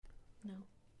No.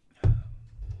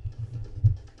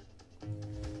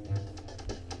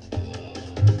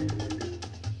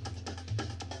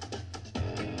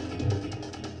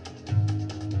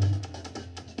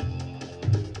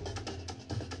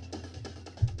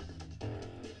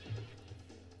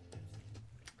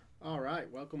 All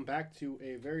right, welcome back to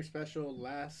a very special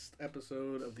last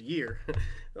episode of the year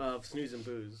of Snooze and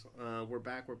Booze. We're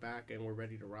back, and we're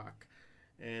ready to rock.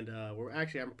 And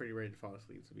I'm pretty ready to fall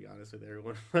asleep, to be honest with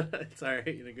everyone. It's all right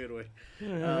in a good way.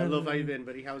 Love, how you been,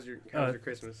 buddy? How was your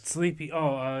Christmas? Sleepy.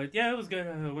 Oh, yeah, it was good.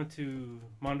 I went to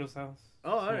Mondo's house.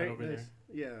 Oh, all right, over nice. there.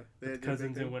 Yeah, The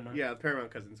cousins and whatnot. Yeah, the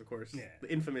Paramount cousins, of course. Yeah.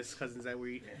 The infamous cousins that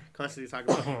we constantly talk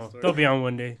about. Oh, they'll be on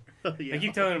one day. Yeah. I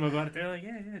keep telling them about it. They're like,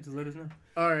 yeah, just let us know.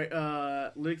 All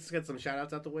right, let's get some shout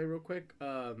outs out the way real quick.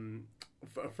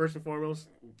 First and foremost,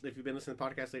 if you've been listening to the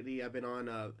podcast lately, I've been on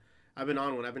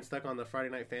one. I've been stuck on the Friday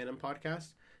Night Fandom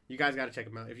podcast. You guys got to check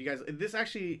them out. This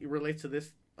actually relates to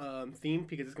this theme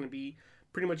because it's going to be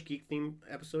pretty much geek theme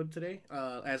episode today.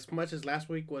 As much as last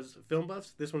week was film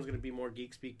buffs, this one's going to be more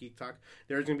geek speak, geek talk.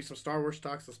 There's going to be some Star Wars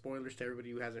talk, some spoilers to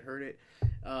everybody who hasn't heard it.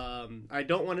 I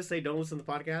don't want to say don't listen to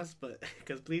the podcast, but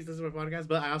because please listen to the podcast.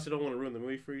 But I also don't want to ruin the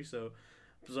movie for you. So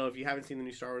if you haven't seen the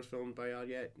new Star Wars film by out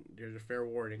yet, there's a fair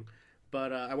warning.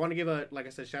 But I want to give like I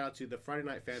said, shout out to the Friday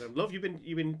Night Fandom. Love, you've been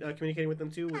communicating with them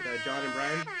too, with John and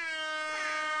Brian.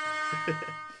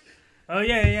 Oh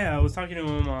yeah. I was talking to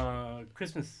him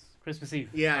Christmas Eve.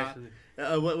 Yeah.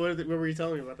 What were you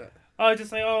telling me about that? Oh,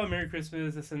 just like, Merry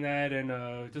Christmas, this and that,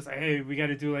 and just like, hey, we got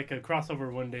to do like a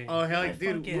crossover one day. Oh, hell,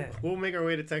 dude, yeah. We'll make our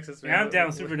way to Texas, man. Yeah, I'm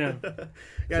down, super down.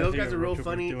 Yeah, those guys are real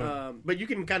funny, but you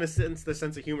can kind of sense the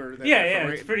sense of humor.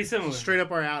 It's pretty similar. Straight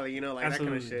up our alley, like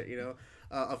Absolutely. that kind of shit,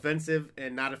 offensive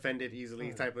and not offended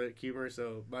easily type of humor.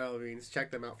 So by all means,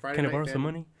 check them out. Can I borrow some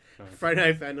money? Friday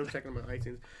Night Fandom, check them out on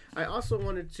iTunes. I also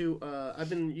wanted to.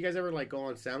 You guys ever like go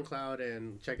on SoundCloud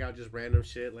and check out just random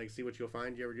shit, like see what you'll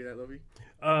find? You ever do that, Lovey?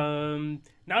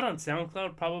 Not on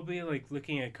SoundCloud. Probably like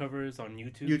looking at covers on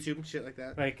YouTube. YouTube shit like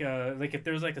that. Like if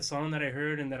there's like a song that I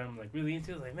heard and that I'm like really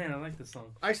into, like, man, I like this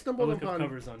song. I stumbled upon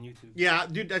covers on YouTube. Yeah,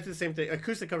 dude, that's the same thing.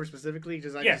 Acoustic covers specifically,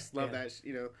 just just love that.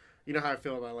 You know how I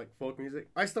feel about like folk music.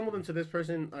 I stumbled into this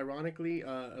person ironically.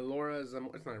 Laura is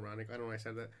it's not ironic. I don't know why I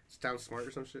said that. It sounds smart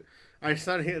or some shit. I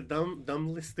started here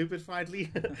dumbly,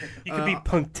 stupidly. You could be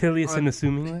punctilious and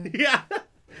assumingly. Yeah,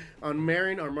 on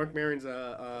Mark Maron's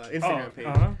Instagram page.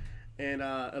 Uh-huh. And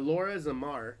Laura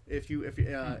Zamar. If you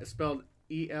spelled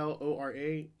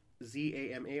ELORAZAMAR,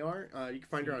 you can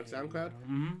find her on SoundCloud.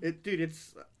 Mm-hmm.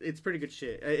 It's pretty good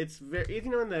shit. It's very,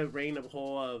 in the reign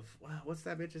of what's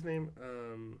that bitch's name?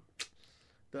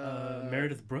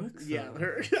 Meredith Brooks. Yeah,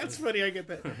 her. That's funny. I get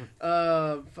that.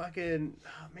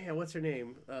 What's her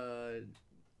name?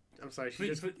 I'm sorry.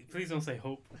 Please don't say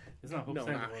Hope. It's not Hope. No,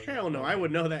 hell no. I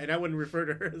would know that, and I wouldn't refer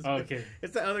to her as. Okay.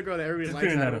 It's the other girl that everybody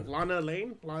likes. Lana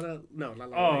Lane. No,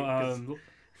 not Lana Lane.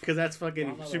 Because that's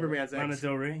fucking Superman's ex. Lana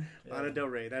Del Rey. Lana Del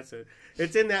Rey, that's it.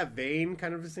 It's in that vein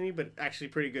kind of vicinity, but actually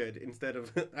pretty good. Instead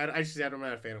of, I'm not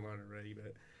a fan of Lana already,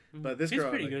 but this girl, she's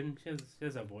pretty good. She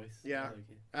has that voice. Yeah,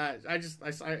 I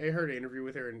heard an interview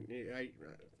with her, and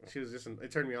she was just,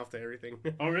 it turned me off to everything.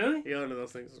 Oh really? None of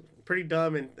those things. Pretty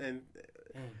dumb and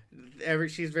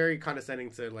she's very condescending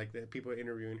to like the people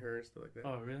interviewing her and stuff like that.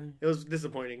 Oh really? It was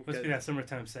disappointing. Must be that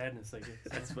summertime sadness, I guess.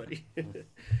 That's funny.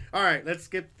 All right, let's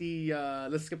skip the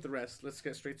rest. Let's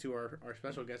get straight to our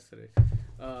special guest today.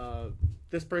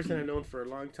 This person I've known for a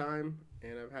long time,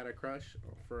 and I've had a crush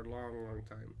for a long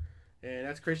time, and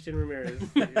that's Christian Ramirez.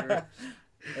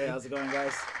 Hey, how's it going,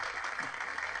 guys?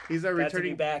 He's a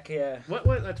returning back. Yeah.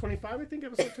 What 25? I think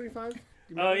episode 25.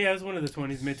 Oh yeah, it was one of the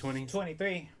 20s, mid-20s.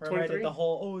 23. Where I did the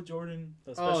whole Jordan.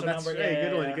 The special number. Hey,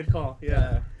 good one. Good call.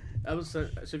 Yeah. That was so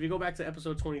if you go back to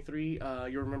episode 23,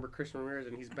 you'll remember Christian Ramirez,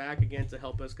 and he's back again to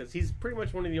help us because he's pretty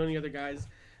much one of the only other guys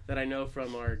that I know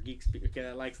from our geek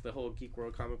that likes the whole geek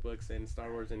world, comic books and Star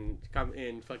Wars and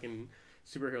fucking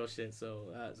superhero shit.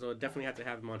 So definitely have to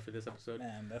have him on for this episode.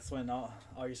 Man, that's when all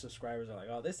your subscribers are like,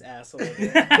 oh, this asshole.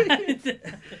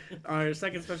 Our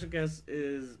second special guest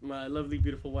is my lovely,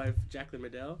 beautiful wife, Jacqueline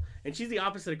Medell, and she's the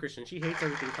opposite of Christian. She hates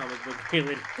everything comic book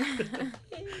related.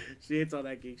 She hates all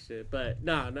that geek shit, but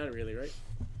nah, not really, right?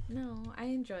 No, I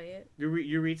enjoy it.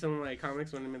 You read some of my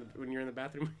comics when you're in the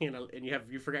bathroom and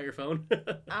you forgot your phone.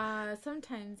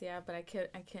 Sometimes yeah, but I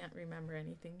can't remember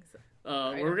anything. So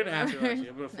we're gonna have to actually.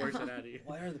 I'm gonna force it out of you.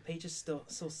 Why are the pages still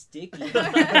so sticky?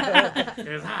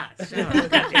 It's hot.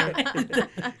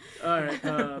 All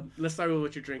right, let's start with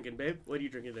what you're drinking, babe. What are you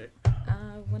drinking there?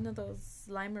 One of those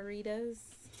Limeritas.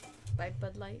 by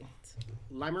Bud Light.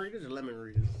 Limeritas or lemon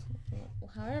Ritas?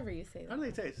 However you say How that.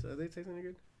 do they taste? Are they tasting any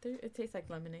good? It tastes like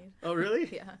lemonade. Oh, really?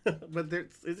 Yeah. But isn't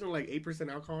it like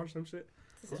 8% alcohol or some shit?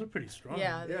 Those are pretty strong.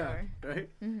 Yeah, they are. Right?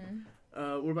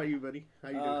 Mm-hmm. What about you, buddy? How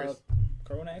you doing, Chris?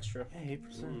 Corona Extra. Yeah,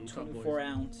 8%. 24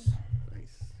 ounce.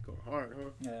 Nice. Going hard, huh?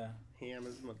 Yeah. Ham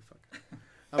as a motherfucker.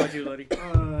 How about you, Luddy?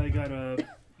 I got a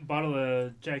bottle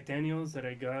of Jack Daniels that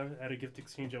I got at a gift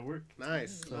exchange at work.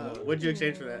 Nice. So- What'd you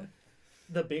exchange for that?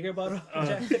 The bigger bottle.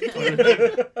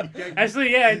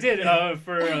 Actually, yeah, I did.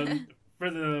 For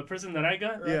the person that I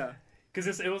got, Yeah.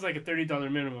 because it was like a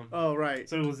 $30 minimum. Oh, right.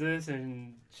 So it was this,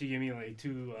 and she gave me like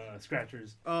 2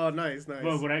 scratchers. Oh, nice. But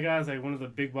what I got is like one of the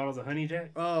big bottles of Honey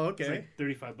Jack. Oh, It's okay. like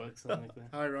 $35, something like that.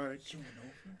 How ironic. She went over.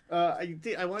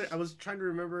 I was trying to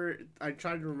remember. I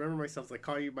tried to remember myself, like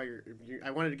call you by your I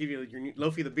wanted to give you your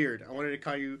Lofi the Beard. I wanted to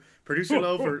call you Producer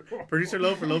Loaf or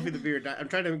Lofi the Beard. I'm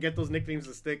trying to get those nicknames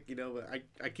to stick, but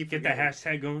I keep Get that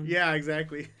forgetting. hashtag going. Yeah,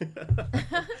 exactly.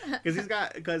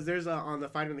 Because there's on the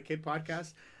Fighting the Kid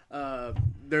podcast.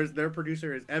 Their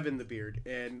producer is Evan the Beard,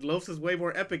 and Loaf's is way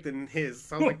more epic than his.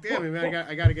 So I was like, damn, man,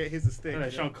 I got to get his to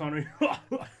stick. Sean Connery.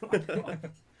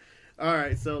 All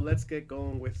right, so let's get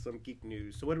going with some geek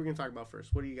news. So what are we gonna talk about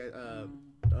first? What do you guys?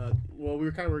 Well, we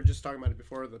were just talking about it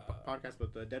before the podcast,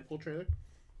 but the Deadpool trailer.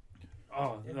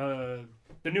 Oh,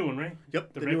 the new one, right?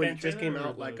 Yep, The the Red new one Band just came trailer or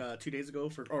out like the- 2 days ago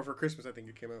for Christmas. I think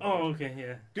it came out. Oh, okay,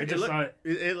 yeah. Dude, I just saw it.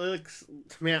 It looks,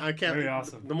 man, I can't. Very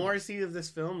awesome. The more I see of this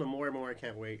film, the more and more I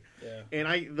can't wait. Yeah.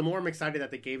 And the more I'm excited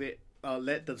that they gave it.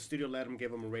 Let the studio let them give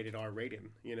them a rated R rating.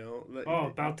 Oh,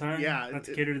 about time. Yeah, Not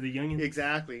to cater to the youngins.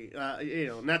 Exactly.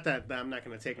 Not that I'm not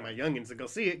gonna take my youngins to go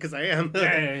see it because I am.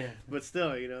 Yeah. But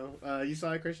still, you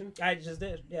saw it, Christian? I just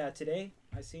did. Yeah, today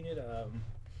I seen it.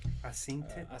 I seen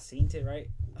it. I seen it, right?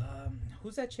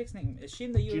 Who's that chick's name? Is she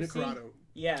in the UFC? Gina Carano.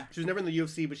 Yeah. She was never in the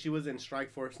UFC, but she was in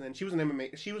Strikeforce, and then she was in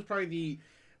MMA. She was probably the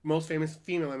most famous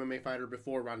female MMA fighter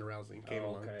before Ronda Rousey came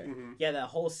along. Okay. Mhm. Yeah, that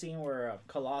whole scene where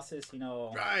Colossus,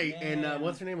 Right, yeah. and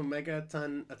what's her name?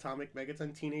 Atomic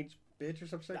Megaton Teenage Bitch or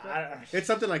something like that? I- It's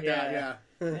something like that, Yeah.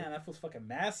 yeah. Man, that fool's fucking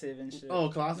massive and shit. Oh,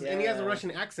 Colossus. And he has a Yeah. Russian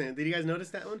accent. Did you guys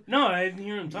notice that one? No, I didn't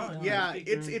hear him talk. Yeah, Speak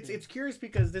it's or anything. it's curious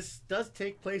because this does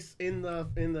take place in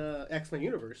the X-Men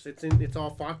universe. It's all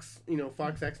Fox,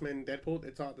 Fox, X-Men, Deadpool.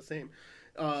 It's all the same.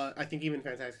 I think even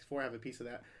Fantastic Four have a piece of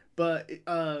that. But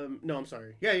no, I'm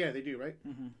sorry. Yeah, they do, right?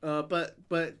 Mm-hmm.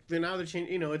 But then now they're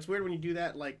changing. It's weird when you do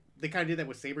that. Like they kind of did that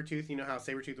with Sabretooth. You know how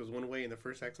Sabretooth was one way in the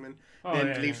first X-Men, and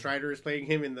Liev Schreiber is playing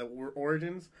him in the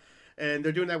Origins, and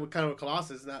they're doing that with kind of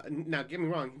Colossus. Now, get me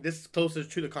wrong, this is closer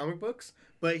to the comic books,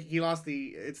 but he lost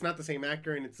it's not the same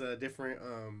actor, and it's a different.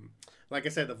 Like I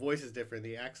said, the voice is different,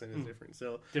 the accent is different.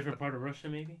 So Different part of Russia,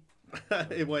 maybe?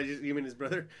 it was you mean his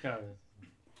brother, Yeah,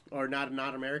 or not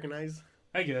Americanized?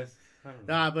 I guess. I don't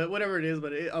know. But whatever it is,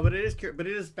 but it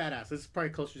is badass. It's probably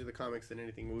closer to the comics than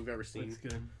anything we've ever seen. Looks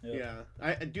good. Yeah,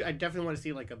 I definitely want to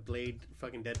see like a Blade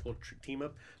fucking Deadpool team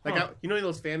up. Like Huh.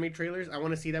 those fan made trailers. I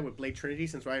want to see that with Blade Trinity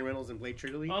since Ryan Reynolds in Blade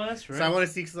Trinity. Oh, that's right. So I want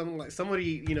to see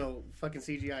somebody fucking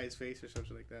CGI his face or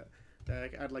something like that.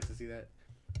 I'd like to see that.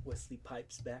 Wesley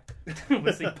Pipes back.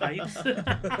 Wesley Pipes.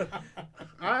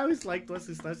 I always liked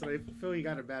Wesley Snipes, and I feel he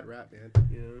got a bad rap, man. I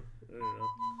don't know.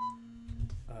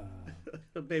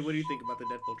 Babe, what do you think about the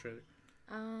Deadpool trailer?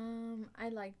 I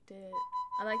liked it.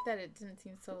 I like that it didn't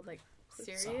seem so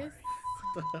serious. Sorry.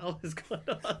 What the hell is going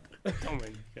on? Oh my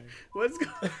god. What's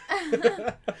going? I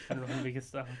don't know how to make it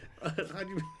stop. How do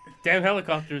you? Damn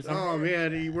helicopters. Huh? Oh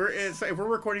man, if we're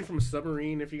recording from a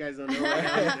submarine, if you guys don't know, right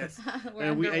now, that's- We're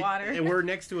and underwater. and we're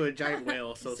next to a giant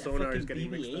whale, so Is that sonar is fucking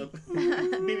getting mixed BB-8? up.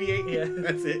 BB-8, Yeah.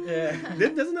 that's it. Yeah.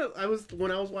 Doesn't it,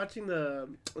 when I was watching the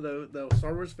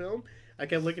Star Wars film, I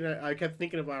kept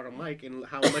thinking about a mic and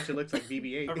how much it looks like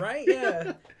BB-8. All right,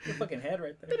 yeah. The fucking head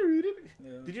right there.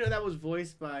 Yeah. Did you know that was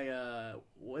voiced by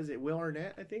was it Will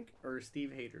Arnett, I think, or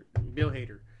Steve Hader? Bill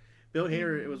Hader. Bill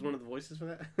Hader. It was one of the voices for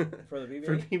that. For the BB-8?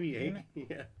 For BB-8,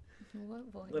 yeah. What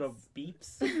voice? Little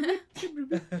beeps.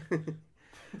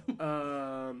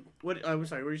 What? I'm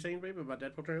sorry. What were you saying, babe, about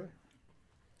Deadpool trailer?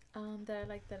 That I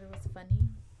liked that it was funny,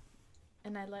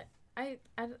 and I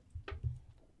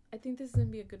think this is gonna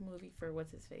be a good movie for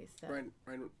what's his face. Ryan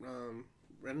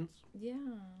Reynolds. Yeah.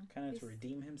 Kind of He's- to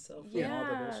redeem himself from all the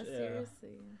Yeah, bullshit. Yeah. seriously.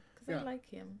 Because Yeah. I like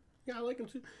him. Yeah, I like him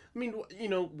too. I mean,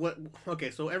 what? Okay,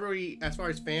 so everybody, as far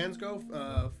as fans go,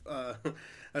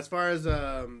 as far as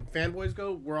fanboys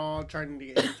go, we're all trying to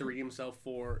get him to redeem himself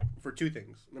for two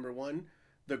things. Number one,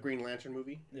 the Green Lantern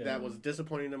movie Yeah. that was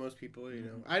disappointing to most people.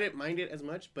 I didn't mind it as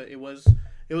much, but it was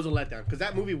a letdown because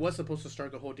that movie was supposed to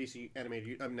start the whole DC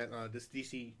animated, this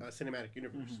DC cinematic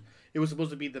universe. Mhm. It was supposed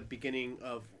to be the beginning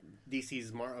of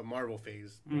DC's Marvel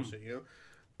phase bullshit, you know.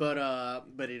 But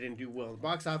it didn't do well in the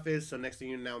box office. So next thing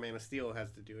you know, now Man of Steel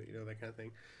has to do it, you know, that kind of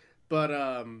thing. But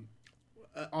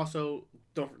also,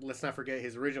 let's not forget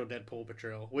his original Deadpool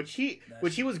portrayal, which he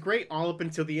was great all up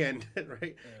until the end,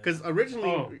 right? Because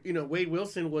originally, you know, Wade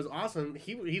Wilson was awesome.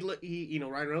 He you know,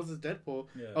 Ryan Reynolds is Deadpool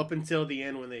up until the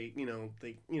end when they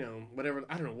whatever,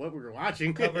 I don't know what we were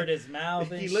watching. Covered his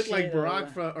mouth. He looked like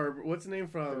Barack from, or what's the name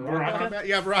from Baraka?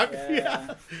 Yeah, Barack.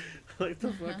 Yeah. Like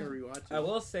the fuck are we watching? I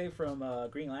will say from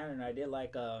Green Lantern, I did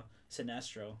like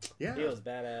Sinestro. Yeah, he was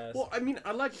badass. Well, I mean,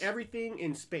 I like everything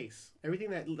in space.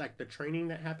 Everything that, like, the training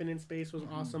that happened in space was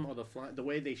awesome. Or the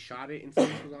way they shot it in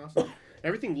space was awesome.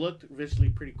 Everything looked visually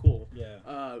pretty cool.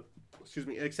 Yeah. Excuse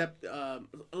me. Except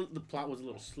the plot was a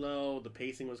little slow. The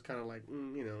pacing was kind of like,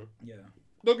 you know. Yeah.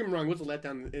 Don't get me wrong. It was a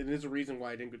letdown. It is a reason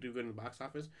why I didn't do good in the box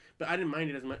office. But I didn't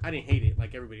mind it as much. I didn't hate it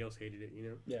like everybody else hated it. You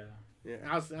know. Yeah.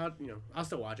 Yeah. I'll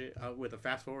still watch it with a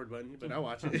fast forward button, but I'll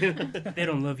watch it. They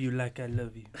don't love you like I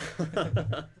love you.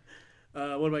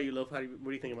 What about you, Loaf? What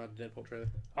do you think about the Deadpool trailer?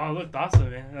 Oh, it looked awesome,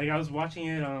 man. Like, I was watching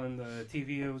it on the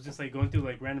TV. It was just, like, going through,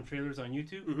 like, random trailers on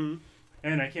YouTube. Mm-hmm.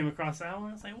 And I came across that one.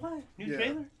 I was like, what? New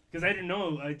trailer? Because I didn't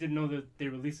know that they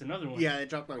released another one. Yeah, it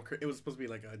dropped on... It was supposed to be,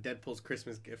 like, a Deadpool's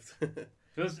Christmas gift.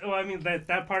 I mean,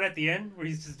 that part at the end where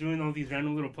he's just doing all these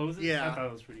random little poses? Yeah. I thought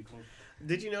it was pretty cool.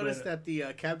 Did you notice that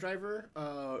the cab driver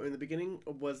in the beginning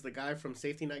was the guy from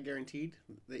Safety Not Guaranteed?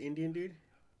 The Indian dude?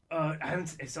 I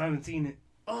haven't seen it.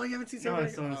 Oh, you haven't seen No, Safety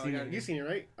I still haven't seen it. You've seen it,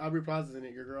 right? Aubrey Plaza's in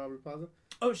it. Your girl, Aubrey Plaza?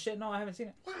 Oh, shit, no, I haven't seen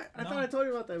it. What? I No. thought I told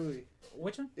you about that movie.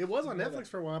 Which one? It was on Netflix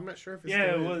for a while. I'm not sure if it's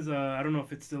Yeah, still it is. was. I don't know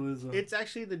if it still is. It's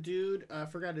actually the dude, I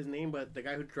forgot his name, but the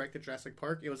guy who directed Jurassic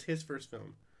Park. It was his first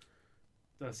film.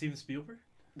 Steven Spielberg?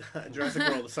 Jurassic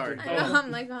World, sorry. I know, I'm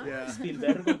like, huh? Yeah.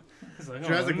 Spielberg. It's like,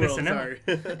 Jurassic I'm World, missing out.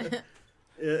 sorry.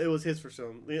 It was his first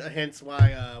film. Hence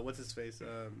why, what's his face?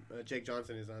 Jake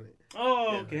Johnson is on it.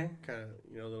 Oh, Yeah, okay. Kind of,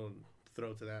 a little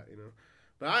throw to that,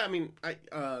 But I know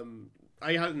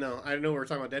we're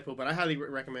talking about Deadpool, but I highly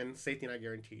recommend Safety Not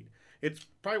Guaranteed. It's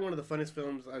probably one of the funnest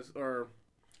films, or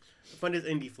funnest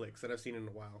indie flicks that I've seen in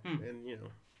a while. And,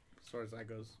 as far as that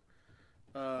goes.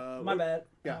 My bad.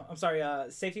 Yeah. I'm sorry.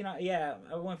 Safety Not. Yeah,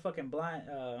 I went fucking blank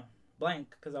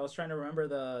because I was trying to remember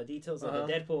the details of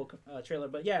the Deadpool trailer.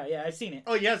 But yeah, I've seen it.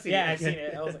 Oh, yeah, I've seen it. I've seen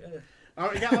it. I was like,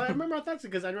 ugh. Yeah, I remember I thought so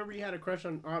because I remember you had a crush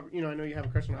on, I know you have a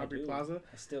crush on I Aubrey do. Plaza.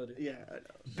 I still do. Yeah,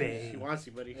 Babe. she wants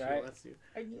you, buddy. She Right. wants you.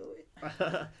 I knew it.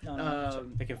 No.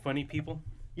 Making funny people.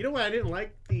 You know what I didn't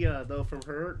like though from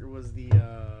her was the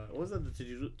what was it, the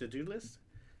to-do list?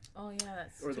 Oh, yeah,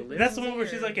 that's... Or the list? That's the one where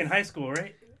she's like in high school,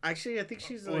 right? Actually, I think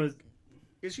she's Or like.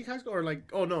 Is she high school or like?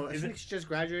 Oh no, I think she just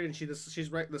graduated and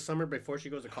she's right the summer before she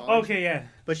goes to college. Okay, yeah.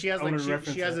 But she has I like wanna she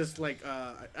reference has that. this like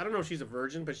I don't know if she's a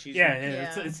virgin, but she's Yeah,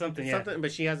 Yeah. It's something. it's Yeah. something.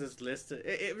 But she has this list.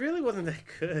 It really wasn't that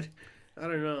good. I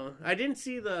don't know. I didn't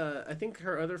see I think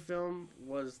her other film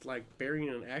was like Burying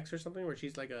an Ex or something, where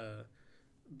she's like a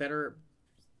bit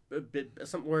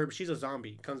something where she's a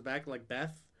zombie comes back like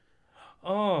Beth.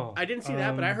 Oh, I didn't see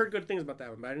that, but I heard good things about that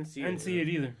one. But I didn't see. I didn't see it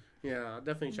either. Yeah, I'll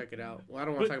definitely check it out. Well, I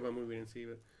don't want to talk about a movie I didn't see,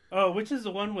 but. Oh, which is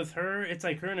the one with her? It's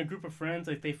like her and a group of friends.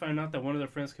 Like they find out that one of their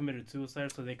friends committed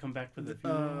suicide, so they come back for the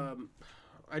funeral.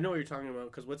 I know what you're talking about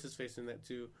because what's his face in that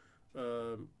too?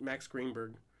 Max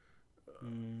Greenberg. No,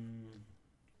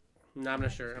 I'm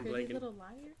not sure. I'm Pretty blanking. Little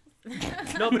Liars?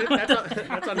 No, but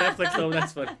that's on Netflix, so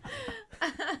that's fun.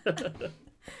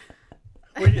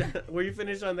 Were you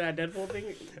finished on that Deadpool thing?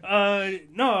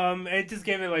 No. It just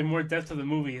gave it like more depth to the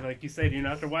movie. Like you said,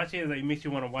 after watching it, like, it makes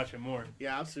you want to watch it more.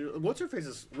 Yeah, absolutely. What's her face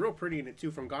is real pretty in it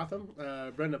too from Gotham.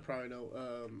 Brenda probably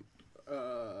know.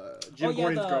 Jim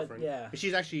Gordon's girlfriend. Yeah.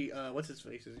 She's actually what's his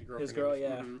face? His girlfriend. His girl,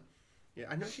 yeah. Mm-hmm. Yeah,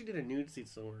 I know she did a nude scene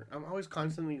somewhere. I'm always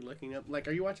constantly looking up. Like,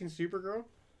 are you watching Supergirl?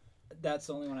 That's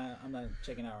the only one I'm not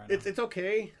checking out right now. It's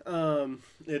okay.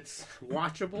 It's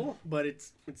watchable, but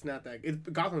it's not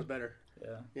that. Gotham's better.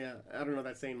 Yeah. Yeah, I don't know if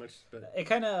that's saying much, but It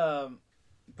kind of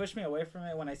pushed me away from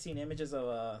it when I seen images of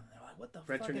like, what the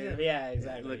fuck is Retronator? it? Yeah,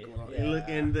 exactly.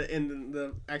 And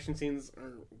the action scenes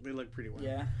they look pretty well.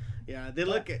 Yeah. Yeah, they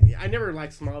look. I never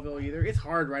liked Smallville either. It's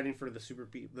hard writing for the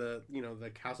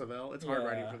the House of L. It's hard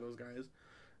writing for those guys.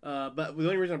 But the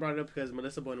only reason I brought it up because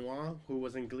Melissa Benoist, who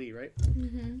was in Glee, right?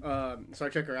 Mm-hmm. So I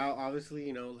check her out.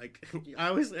 Obviously, like I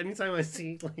always, anytime I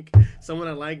see like someone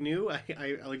I like new,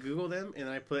 I like Google them and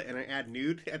I add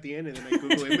nude at the end and then I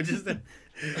Google images them,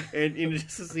 and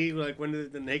just to see like when they're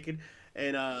naked.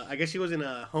 And I guess she was in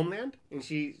Homeland, and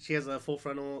she has a full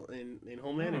frontal in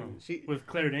Homeland, and she with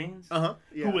Claire Danes, yeah.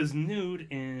 who was nude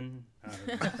in.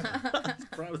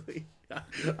 Probably.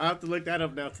 I'll have to look that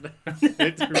up now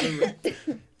tonight. To remember.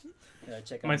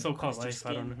 Check out My so-called Mr. life. I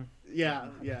Skin. don't know. Yeah,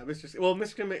 Mr.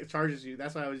 Skin charges you.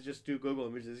 That's why I was just do Google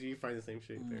images. You find the same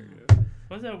shit there.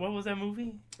 What was that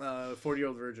movie?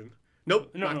 40-Year-Old Virgin.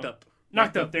 Nope, No, Knocked no. Up.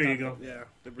 Knocked Up. There you go. Yeah.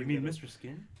 You mean Mr.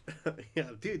 Skin? Yeah,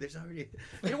 dude. There's already.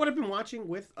 You know what I've been watching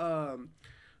with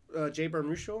Jay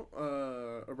Barmusho,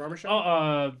 Rama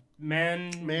Show?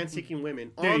 Man Seeking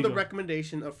Women There on you the go.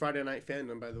 recommendation of Friday Night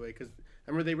Fandom, by the way, because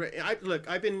I remember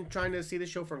I've been trying to see this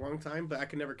show for a long time, but I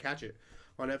could never catch it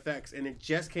on FX, and it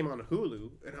just came on Hulu,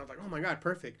 and I was like, oh my god,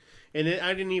 perfect. And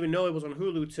I didn't even know it was on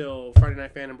Hulu till Friday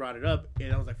Night Fandom brought it up,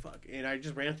 and I was like, fuck. And I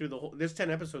just ran through there's 10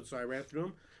 episodes, so I ran through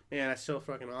them. Man, that's so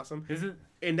fucking awesome. Is it?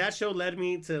 And that show led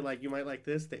me to, like, you might like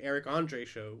this, the Eric Andre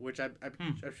show, which I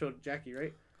showed Jackie,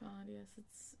 right? God, yes,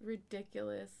 it's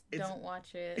ridiculous. It's- Don't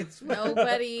watch it. it's-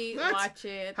 Nobody What? watch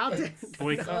it. How dare- It's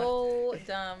Boycott. so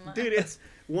dumb. Dude, it's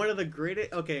one of the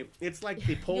greatest. Okay, it's like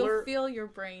the polar. You'll feel your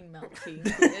brain melting.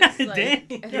 It's like, Dang.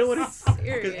 it's You know what it's- Because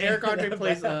serious. Eric Andre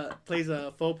plays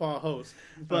a faux pas host,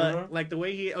 but Uh-huh. like the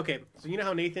way he so you know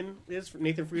how Nathan is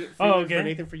Nathan for okay.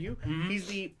 Nathan for you. Mhm. He's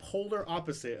the polar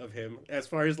opposite of him as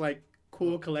far as like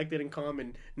cool, collected, and calm,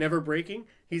 and never breaking.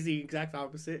 He's the exact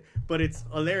opposite, but it's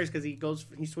hilarious because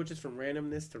he switches from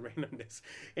randomness to randomness,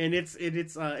 and it's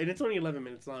only 11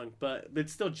 minutes long, but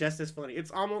it's still just as funny.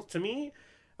 It's almost, to me,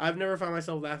 I've never found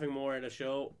myself laughing more at a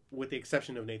show, with the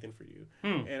exception of Nathan for You.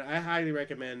 And I highly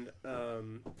recommend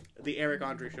the Eric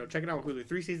Andre show. Check it out on Hulu.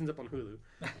 3 seasons up on Hulu.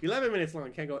 11 minutes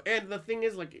long. Can't go. And the thing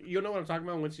is, like, you'll know what I'm talking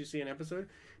about once you see an episode.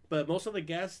 But most of the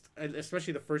guests,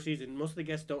 especially the first season, most of the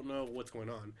guests don't know what's going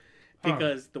on.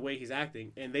 Because the way he's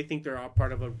acting, and they think they're all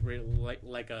part of a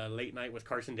like a late night with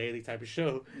Carson Daly type of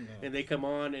show, and they come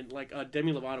on and like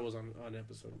Demi Lovato was on an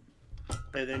episode,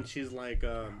 and then she's like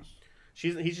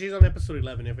she's on episode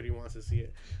 11 if anyone wants to see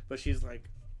it, but she's like,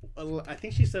 I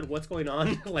think she said what's going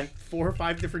on like 4 or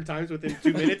 5 different times within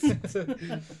 2 minutes.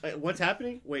 Like, what's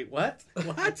happening? Wait, what?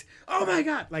 Oh my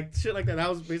god! Like shit like that. That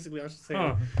was basically all she said.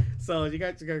 Huh. So you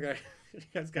guys gotta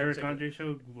Eric check it. Andre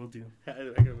show will do. I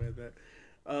recommend that.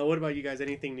 What about you guys?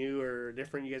 Anything new or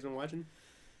different you guys been watching?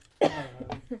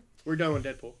 We're done with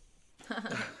Deadpool.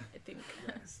 I think.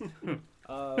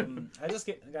 I just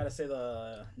gotta say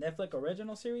the Netflix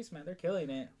original series, man, they're killing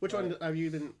it. Which one have you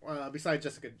been, besides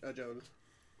Jessica Jones?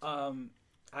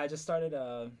 I just started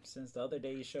since the other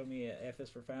day you showed me F is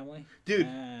for Family. Dude,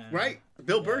 Man. right?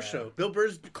 Bill Burr's show. Bill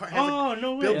Burr's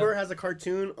No way. Bill Burr has a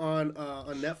cartoon on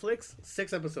Netflix.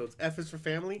 6 episodes. F is for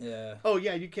Family. Yeah. Oh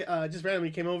yeah, you can just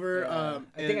randomly came over. I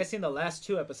think I seen the last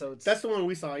 2 episodes. That's the one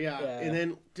we saw. Yeah. Yeah. And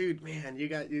then, dude, man, you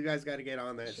guys got to get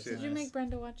on that shit. Did you make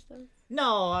Brenda watch those?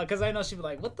 No, because I know she'd be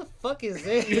like, "What the fuck is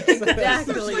this?"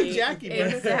 Exactly. Just like Jackie, bro.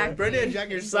 Exactly. Brenda and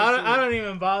Jackie are So so I don't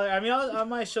even bother. I mean, I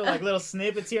might show like little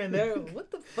snippets here and there.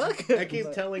 What the fuck? I keep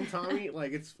But- telling Tommy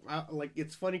like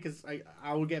it's funny because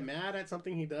I will get mad at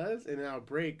something he does and then I'll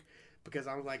break because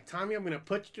I'm like, Tommy, I'm gonna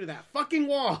put you through that fucking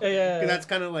wall. Yeah. 'Cause that's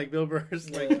kind of like Bill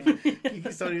Burr's like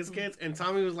he's telling his kids, and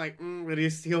Tommy was like, but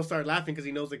he'll start laughing because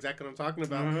he knows exactly what I'm talking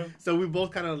about. Uh-huh. So we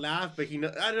both kind of laugh, but I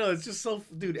don't know, it's just so,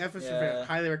 dude. F is for Family. Yeah.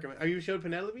 Highly recommend. Are you showed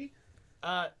Penelope?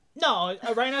 No,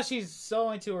 right now she's so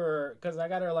into her because I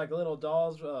got her like little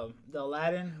dolls, the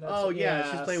Aladdin.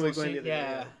 She's playing with Gwen.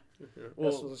 Yeah, that's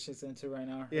Well, what she's into right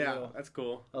now. her yeah, little that's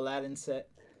cool. Aladdin set.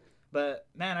 But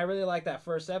man, I really like that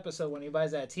first episode when he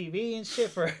buys that TV and shit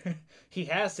for. He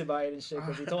has to buy it and shit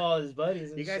because he told all his buddies.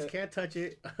 And You guys shit. can't touch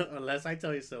it unless I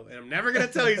tell you so, and I'm never gonna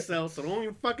tell you so. So don't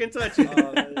even fucking touch it.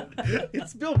 Oh, yeah.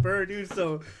 It's Bill Burr, dude.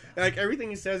 So like everything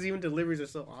he says, even deliveries are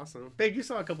so awesome. Babe, you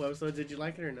saw a couple episodes. Did you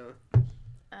like it or no?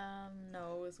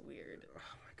 No, it was weird. Oh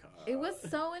my god. It was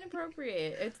so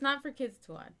inappropriate. It's not for kids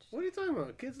to watch. What are you talking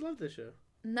about? Kids love this show.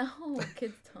 No,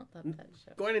 kids don't love that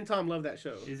show. Gwen and Tom love that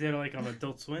show. Is it like on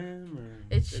Adult Swim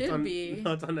or? It It's should on, be.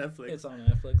 No, it's on Netflix. It's on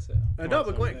Netflix. Yeah. No,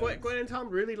 it's but on Gwen and Tom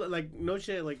really like no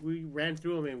shit. Like we ran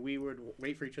through them and we would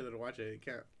wait for each other to watch it. It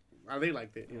can't. They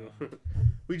liked it, you know.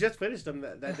 We just finished them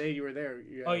that day you were there.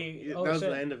 Yeah. That was shit.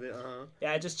 the end of it.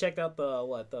 Yeah, I just checked out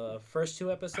the first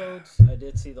 2 episodes. I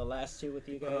did see the last 2 with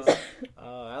you guys.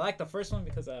 I like the first one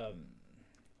because the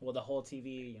whole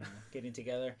TV, getting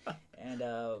together, and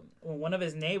one of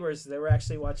his neighbors, they were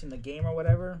actually watching the game or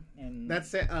whatever, and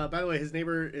That's by the way, his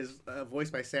neighbor is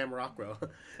voiced by Sam Rockwell.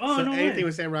 Oh, So no anything way.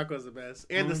 with Sam Rockwell is the best.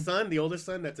 And the son, the oldest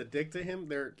son, that's a dick to him.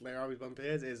 They're always bumping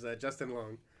heads. Is Justin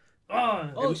Long.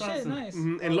 oh that's shit, awesome. nice.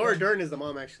 Mm-hmm. And Oh, Laura okay. Dern is the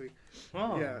mom, actually.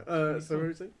 Oh. Yeah. So what were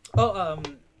you saying? Oh,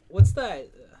 what's that?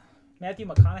 Matthew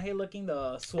McConaughey looking,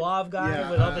 the suave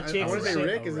guy with all the chicks. I want and to say shit.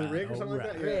 Rick. Is it Rick or something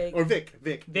like that? Rick. Or Vic.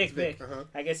 Vic. Uh-huh.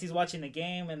 I guess he's watching the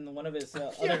game, and one of his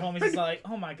other homies is like,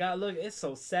 "Oh my god, look, it's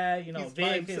so sad." You know,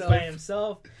 Vic is by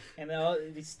himself, and then all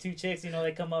these two chicks, you know,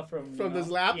 they come up from his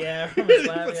lap. Yeah, from his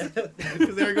lap.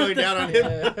 Because they were going down on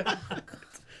him.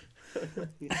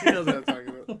 She knows what I'm talking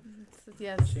about.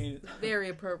 Yes, very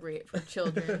appropriate for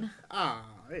children.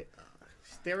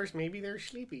 Maybe they're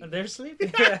sleepy. They're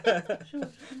sleeping.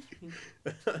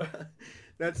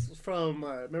 That's from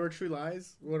remember True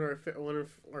Lies, one of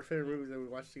our favorite movies that we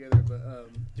watched together. But do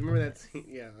you remember that scene?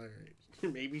 Yeah, all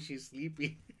right. Maybe she's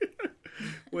sleepy.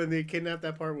 When they kidnapped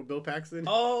that part with Bill Paxton.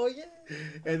 Oh yeah.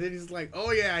 And then he's like,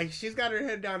 "Oh yeah, she's got her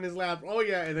head down his lap. Oh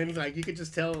yeah." And then he's like, you could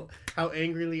just tell how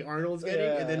angrily Arnold's getting.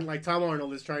 Yeah. And then like Tom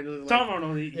Arnold is trying to. Like, Tom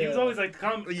Arnold, he was always like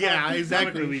yeah,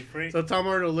 exactly. comic relief, right? So Tom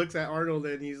Arnold looks at Arnold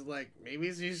and he's like,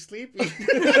 maybe she's sleepy. I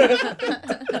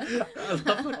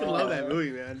fucking love that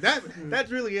movie, man. That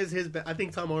really is his best. I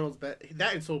think Tom Arnold's best.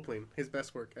 That and Soul Plane, his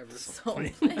best work ever. Soul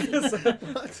Plane.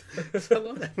 What? I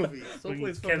love that movie. Soul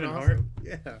Plane's fucking Kevin awesome. Hart?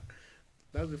 Yeah.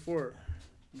 That was before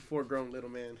grown little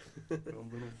man. Little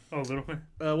man.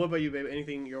 What about you, babe?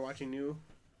 Anything you're watching new?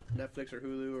 Netflix or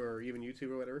Hulu or even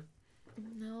YouTube or whatever?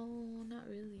 No, not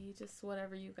really. Just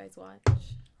whatever you guys watch.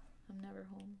 I'm never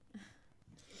home.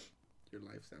 Your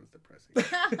life sounds depressing.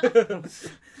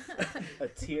 A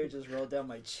tear just rolled down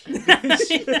my cheek.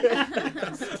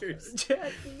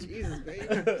 Jesus, babe.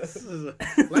 This is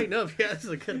lighten up. Yeah, this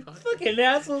is a good podcast. Fucking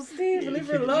asshole, Steve. Leave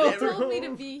her You alone. told me to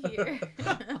be here.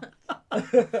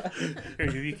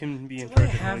 Here, you can be in I charge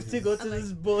of have noises. to go to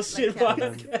this bullshit like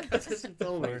podcast. That's what she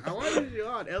told me. I wanted you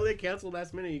on. LA canceled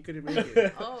last minute. You couldn't make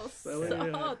it. Oh, So,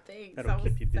 thanks. That'll That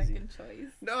was keep you busy. second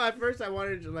choice. No, at first I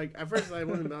wanted to I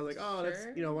wasn't. I was like, oh, let's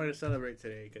Sure. I wanted to celebrate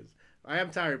today because I am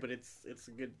tired, but it's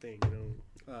a good thing,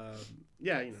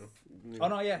 Yeah, Oh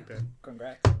no, yeah. Okay.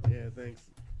 Congrats. Yeah, thanks.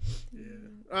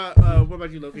 Yeah. What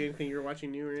about you, Loki? Anything you're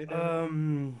watching new or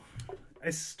anything? I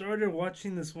started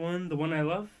watching this one, The One I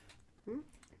Love,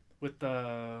 with what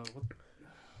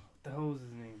the hell was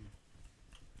his name?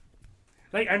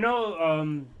 Like I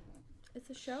know, It's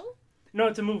a show? no,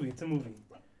 it's a movie.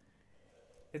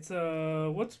 It's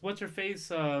what's her face?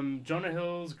 Jonah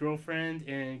Hill's girlfriend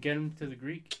and Get Him to the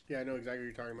Greek. Yeah, I know exactly what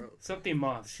you're talking about. Something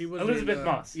Moss. She was Elizabeth in,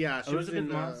 Moss. Yeah, she Elizabeth was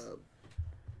in Moss.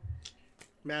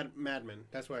 Mad Men.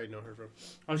 That's where I know her from.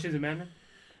 Oh, she's a man.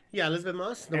 Yeah, Elizabeth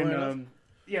Moss. The And one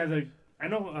I love. I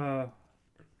know.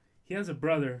 He has a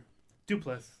brother,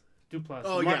 Duplass.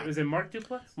 Oh, Mark, yeah. Is it Mark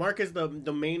Duplass? Mark is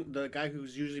the guy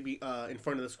who's usually in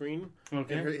front of the screen.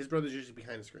 Okay. And his brother's usually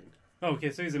behind the screen. Oh,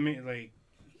 okay, so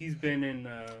he's been in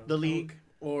The League,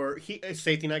 or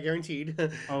Safety Not Guaranteed.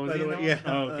 Oh, is by he the way, now? yeah.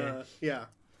 Oh, okay. Yeah.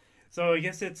 So I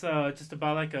guess it's just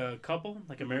about like a couple,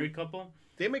 like a married couple.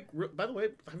 They make. By the way,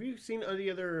 have you seen any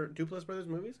other Duplass Brothers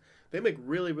movies? They make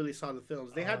really, really solid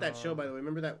films. They had that show, by the way.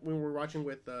 Remember that when we were watching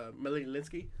with Melanie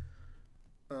Linsky?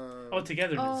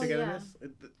 Togetherness. Oh, Togetherness.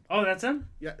 Oh, that's him.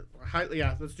 Yeah,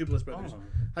 that's Duplass Brothers. Oh.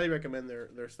 Highly recommend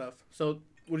their stuff. So,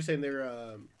 what are you saying?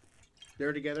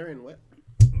 They're together and what?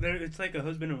 It's like a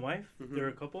husband and wife. Mhm. They're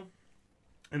a couple,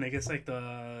 and I guess like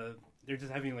they're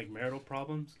just having like marital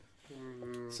problems.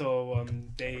 So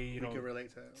they we can relate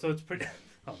to that. So it's pretty.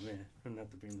 Oh man, I'm not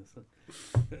to bring this up.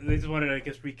 They just wanted to, I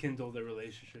guess, rekindle their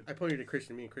relationship. I pointed to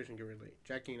Christian. Me and Christian can relate.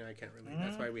 Jackie and I can't relate.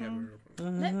 That's why we have a real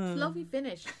problem. Let Fluffy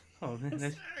finish. Oh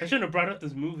man, I shouldn't have brought up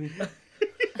this movie.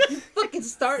 Fucking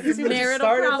start. Marital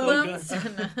problems.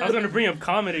 I was gonna bring up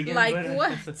Comet again. Like but,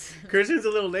 what? Christian's a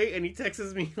little late, and he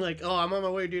texts me like, "Oh, I'm on my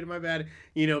way, dude. My bad.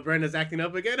 Brenda's acting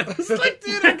up again." I was like,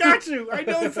 "Dude, I got you. I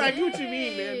know exactly what you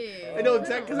mean, man. I know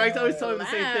exactly." Because I always tell him the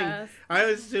same thing. Relax. I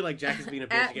always say like, "Jack is being a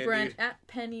bitch At again, Brent, dude." at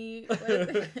Penny.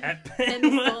 At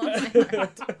Penny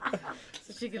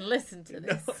so she can listen to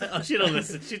this. Oh, she don't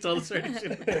listen. She told us already.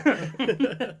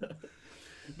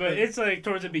 But it's like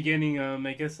towards the beginning.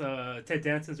 I guess Ted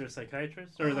Danson's their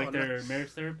psychiatrist or like their nice. marriage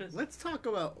therapist. Let's talk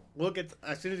about. We'll get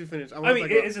as soon as you finish. I mean,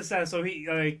 it's just sad. So he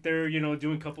they're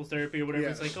doing couples therapy or whatever.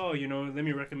 Yeah. It's like, oh, let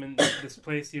me recommend this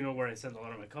place, where I send a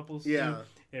lot of my couples. Yeah.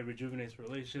 To. It rejuvenates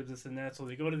relationships, this and that. So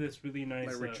they go to this really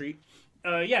nice retreat.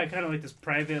 Yeah, kind of like this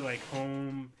private like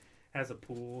home, has a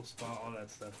pool, spa, all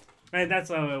that stuff. And that's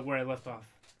where I left off.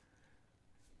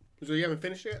 So you haven't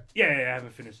finished yet? Yeah, I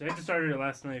haven't finished. I just started it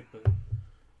last night, but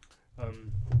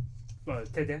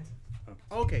Ted Danson.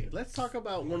 Oh. Okay, let's talk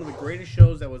about one of the greatest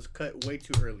shows that was cut way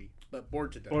too early, but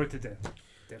Bored to Death. Bored to Death,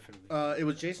 definitely. It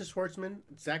was Jason Schwartzman,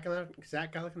 Zach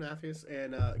Galifianakis,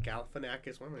 and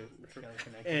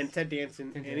and Ted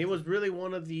Danson, and it was really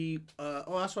one of the. And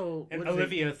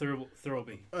Olivia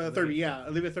Thirlby.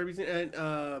 Olivia Thirlby,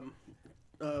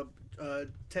 and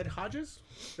Ted Hodges,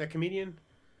 that comedian,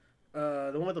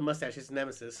 the one with the mustache, his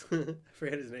nemesis. I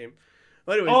forget his name.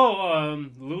 But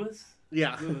anyways, Lewis.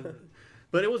 yeah.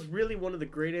 But it was really one of the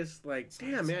greatest. Like,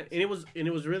 damn, man, and it was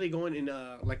really going in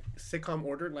like sitcom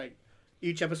order. Like,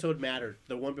 each episode mattered.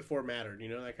 The one before mattered. You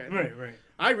know, that kind of thing.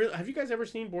 Right. Have you guys ever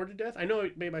seen Bored to Death? I know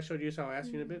maybe I showed you how I asked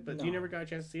you in a bit, but you never got a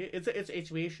chance to see it. It's an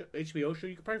HBO show.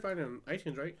 You could probably find it on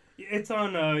iTunes, right? It's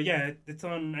on. It's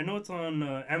on. I know it's on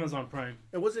Amazon Prime.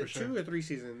 And was it 2 or 3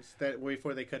 seasons that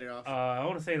before they cut it off? I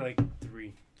want to say like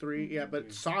 3. 3, yeah,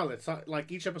 but solid.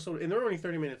 Like each episode, and they're only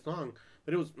 30 minutes long.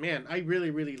 But it was, man, I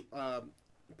really,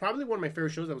 probably one of my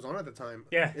favorite shows that was on at the time.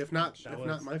 Yeah, if not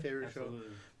my favorite Absolutely. show.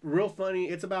 Real funny.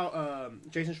 It's about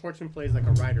Jason Schwartzman plays like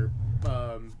a writer.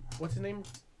 What's his name?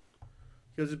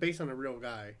 It was based on a real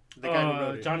guy. The guy who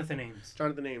wrote it. Jonathan Ames.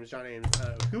 John Ames.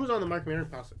 He was on the Mark Maron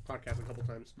podcast a couple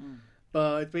times.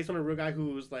 But it's based on a real guy who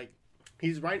was like,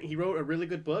 he wrote a really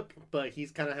good book, but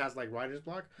he's kind of has like writer's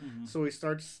block. So he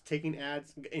starts taking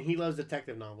ads, and he loves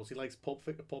detective novels. He likes pulp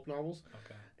novels.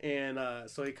 Okay. And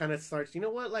so he kind of starts, you know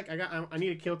what? Like I need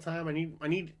to kill time.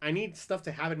 I need stuff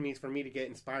to happen to me for me to get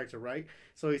inspired to write.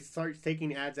 So he starts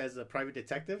taking ads as a private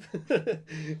detective,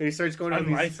 and he starts going on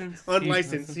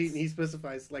unlicensed. He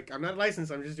specifies like, I'm not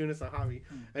licensed. I'm just doing this as a hobby.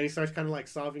 And he starts kind of like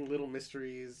solving little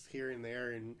mysteries here and there,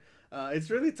 and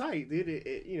it's really tight, dude.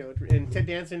 And Ted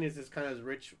Danson is this kind of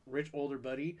rich older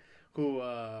buddy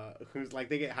who's like,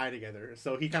 they get high together.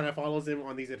 So he kind of follows him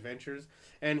on these adventures.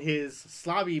 And his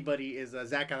slobby buddy is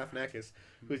Zach Galifianakis,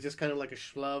 who's just kind of like a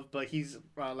schlub, but he's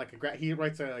he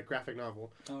writes a graphic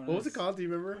novel. Oh, nice. What was it called? Do you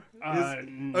remember? I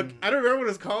don't remember what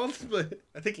it's called, but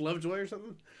I think Lovejoy or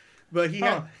something. But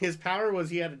his power was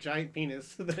he had a giant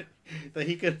penis that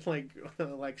he could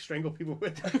like strangle people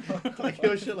with, like it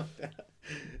was shit like that.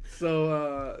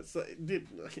 So dude,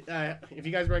 if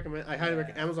you guys recommend, I highly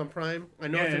recommend Amazon Prime. I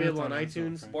know it's available on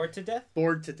iTunes. Bored to Death.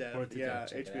 Yeah,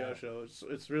 HBO show.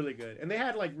 It's really good, and they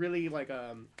had like really like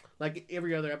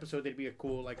every other episode they'd be a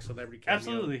cool like celebrity cameo.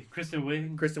 Absolutely, Kristen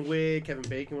Wiig, Kevin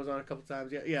Bacon was on a couple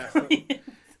times. Yeah. So,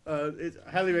 I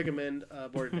highly recommend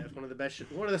Bored to Death. One of the best,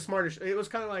 one of the smartest. It was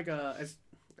kind of like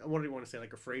what do you want to say,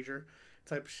 like a Frasier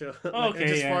type show.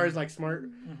 As far as like smart,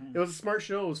 it was a smart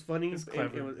show. It was funny. It was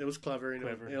clever. It was clever, and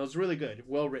it was really good,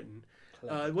 well written.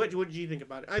 What did you think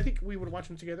about it? I think we would watch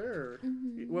them together, or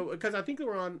because I think they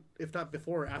were on, if not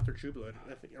before or after True Blood.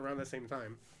 I think around the same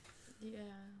time. Yeah.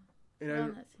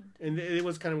 And it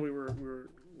was kind of we were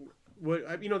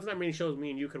there's not many shows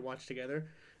me and you could watch together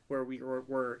where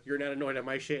you're not annoyed at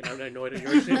my shit and I'm not annoyed at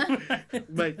your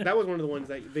shit. But that was one of the ones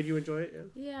that did you enjoy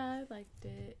it? Yeah, I liked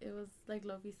it. It was like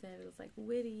Lofi said, it was like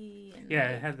witty and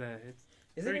it had that. It's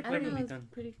very cleverly done.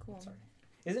 Pretty cool. Sorry.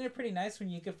 Isn't it pretty nice when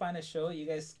you can find a show you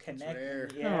guys connect? It's rare.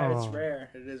 Yeah, it's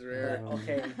rare. It is rare.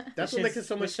 Okay. That's what makes it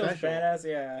so much special. Badass,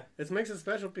 yeah. It makes it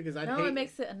special because it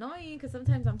makes it annoying because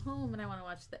sometimes I'm home and I want to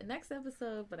watch the next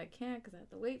episode, but I can't because I have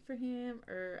to wait for him.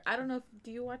 Or I don't know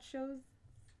do you watch shows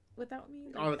without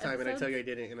me? All the time, and I tell you I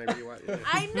didn't, and I rewatch it.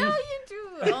 I know you do.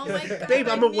 Oh my god, babe,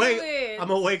 I'm awake.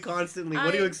 I'm awake constantly.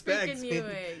 What do you expect?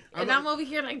 I'm over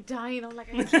here like dying. I'm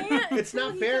like, I can't. It's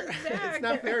not fair. It's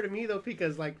not fair to me though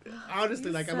because like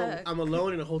honestly, like I'm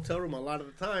alone in a hotel room a lot of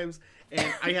the times,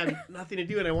 and I have nothing to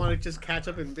do, and I want to just catch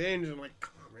up and binge. And I'm like,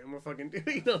 come on, man, I'm gonna fucking do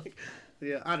it. Like,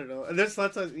 yeah, I don't know. And there's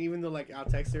lots of even though like I'll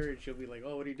text her and she'll be like,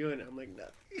 oh, what are you doing? I'm like,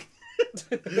 nothing.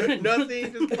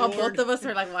 Nothing. Just while both of us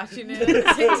are like watching it at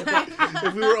the same time.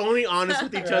 If we were only honest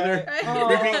with each other,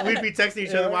 we'd be texting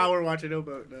each other while we're watching it,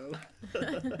 but no.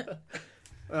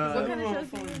 What kind of shows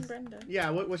do you and Brenda?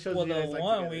 Yeah, what shows do you guys like the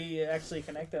one together? we actually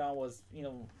connected on was,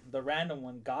 the random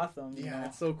one, Gotham. Yeah,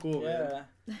 it's so cool, man.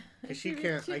 Because she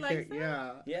can't, I can't,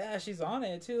 yeah. Yeah, she's on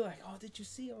it, too. Like, oh, did you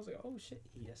see? I was like, oh, shit.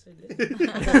 Yes, I did.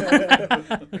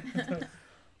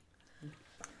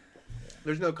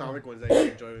 There's no comic ones that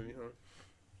you enjoy with me, huh?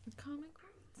 Comic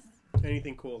ones?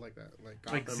 Anything cool like that, like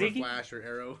Gotham or Flash or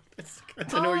Arrow.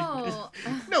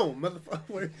 No,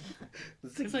 motherfucker.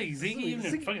 It's like Ziggy even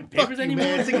in fucking papers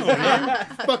anymore.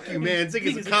 Fuck you, man.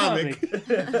 Ziggy's a comic.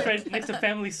 It's a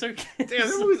family circus. Damn,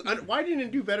 that movie's why didn't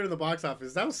it do better in the box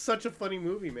office? That was such a funny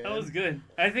movie, man. That was good.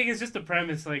 I think it's just the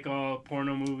premise, like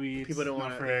porno movie. People don't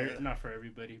want it. Not for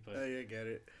everybody, but I get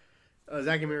it.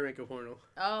 Zack and Miri make a porno.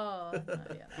 Oh, yeah,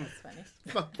 that's funny.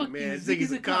 Fuck you, man.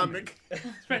 Ziggy's a comic.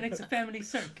 It's right next to Family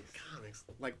Circus. Comics.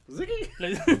 Like, Ziggy?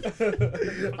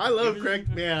 I love Craig.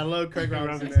 Man, I love Craig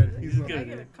Robinson, man. He's good. Can I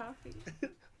get a coffee?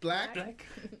 Black?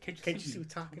 Can't you see who's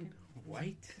talking?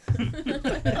 White?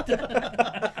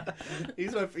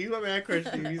 He's my man crush,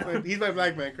 dude. He's my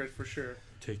black man crush for sure.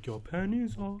 Take your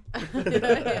panties off.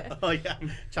 Oh, yeah.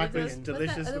 Chocolate's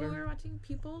delicious. What's that other one we were watching?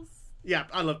 Peoples? Yeah,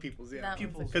 I love Pupils. Yeah, That-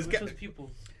 Pupils. Because Which was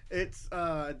Pupils? it's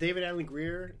David Allen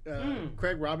Greer.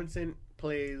 Craig Robinson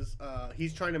plays.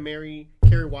 He's trying to marry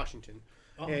Kerry Washington,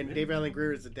 Oh, and really? David Allen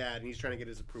Greer is the dad, and he's trying to get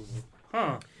his approval.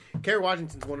 Huh. Kerry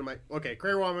Washington's one of my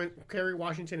Kerry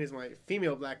Washington is my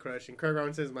female black crush, and Craig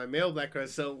Robinson is my male black crush.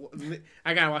 So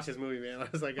I gotta watch this movie, man. I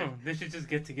was like, Oh, they should just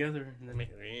get together and then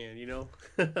man, you know.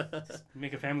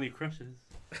 make a family of crushes.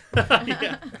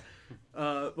 Yeah.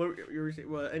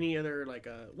 Any other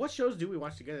what shows do we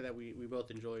watch together that we both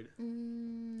enjoyed?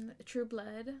 True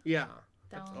Blood. Yeah, That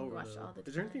that's one we over. watched Though. all the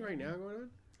Is there anything time. right now going on?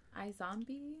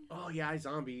 iZombie. Oh yeah,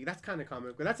 iZombie. That's kind of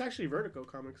comic, but that's actually Vertigo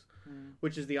Comics, Mm.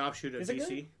 which is the offshoot of Is it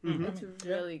DC. good? Mhm. It's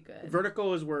really good.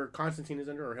 Vertigo is where Constantine is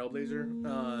under, or Hellblazer,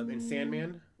 and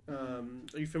Sandman. Are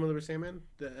you familiar with Sandman,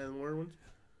 the Alan Moore ones?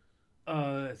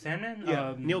 Sandman?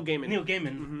 Yeah, Neil Gaiman. Neil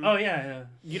Gaiman. Mhm. Oh, yeah.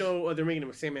 You know, they're making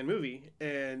a Sandman movie,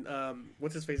 and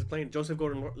what's his face is playing Joseph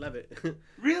Gordon-Levitt.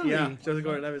 Really? Yeah, Joseph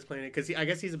Gordon-Levitt's playing it because I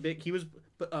guess he's he was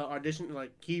auditioned,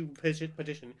 like he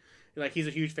petitioned, like he's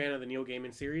a huge fan of the Neil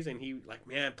Gaiman series, and he like,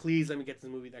 man, please let me get this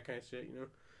movie, that kind of shit, you know.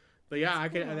 But yeah, I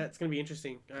can. Cool. That's gonna be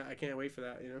interesting. I can't wait for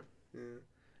that, you know. Yeah.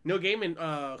 Neil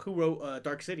Gaiman, who wrote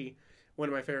Dark City, one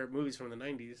of my favorite movies from the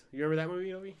 '90s. You remember that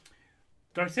movie, Obi?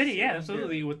 Dark City, yeah,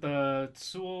 absolutely. With Rufus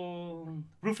Sewell.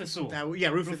 Rufus.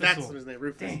 Rufus That's Sewell. his name,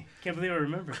 Rufus. Dang, can't believe I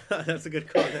remember. That's a good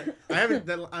call. I haven't.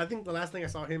 I think the last thing I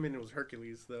saw him in was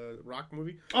Hercules, the Rock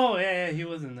movie. Oh, yeah, he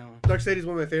was in that one. Dark City is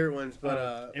one of my favorite ones,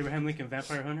 but Abraham Lincoln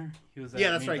Vampire Hunter. He was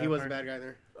yeah, that's main right. He was a vampire.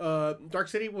 bad guy there. Dark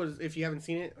City was. If you haven't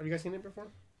seen it, have you guys seen it before?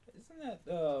 Isn't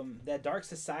that that Dark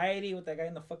Society with that guy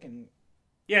in the fucking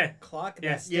Yeah, clock?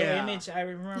 Yeah. That still Yeah. image. I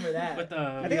remember that. with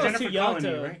I think I was Jennifer too young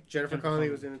Connelly, to- right? Jennifer Connelly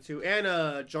was in it too,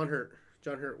 and John Hurt.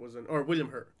 John Hurt was in, or William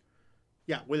Hurt.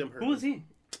 Yeah, William Hurt. Who was he?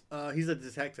 He's a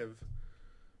detective.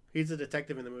 He's a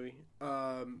detective in the movie.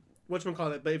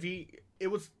 Whatchamacallit, but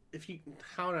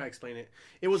how did I explain it?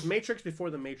 It was Matrix before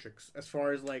the Matrix, as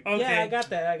far as like, Okay. Yeah, I got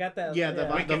that. Yeah, the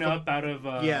Waking up out of...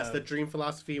 yes, the dream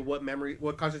philosophy,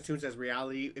 what constitutes as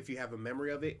reality, if you have a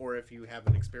memory of it, or if you have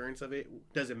an experience of it,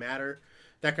 does it matter?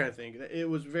 That kind of thing. It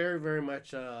was very, very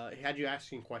much, it had you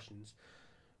asking questions.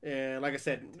 And like I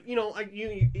said, you know,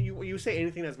 you say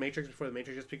anything that's Matrix before the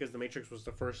Matrix just because the Matrix was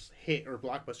the first hit or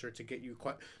blockbuster to get you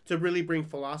to really bring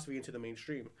philosophy into the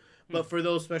mainstream. But for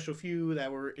those special few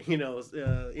that were, you know,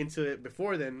 into it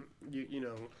before then, you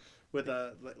know, with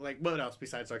like what else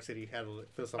besides Dark City had a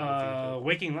philosophical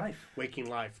Waking Life. Waking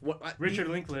Life. Richard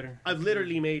Linklater. I've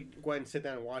literally made go ahead and sit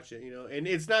down and watch it, you know, and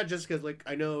it's not just because like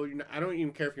I know I don't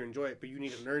even care if you enjoy it, but you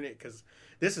need to learn it because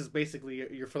this is basically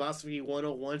your philosophy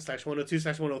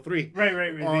 101/102/103.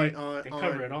 Right. They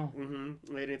cover it all.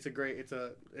 Mm-hmm. And it's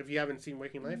if you haven't seen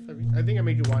Waking Life, I think I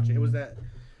made you watch it. It was that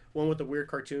one with the weird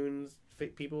cartoons,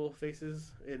 people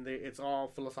faces, and it's all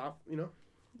philosophical, you know.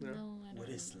 No, I don't. What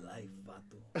is know. life,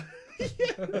 Vato?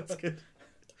 Yeah, that's good.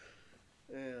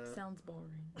 Yeah. Sounds boring.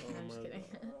 Oh I'm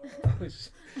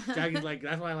just my kidding. Jackie's like,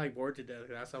 that's why I like Bored to Death.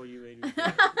 That's how you made me.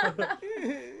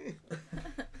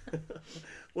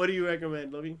 What do you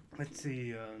recommend, Lovey? Let's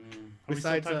see. Are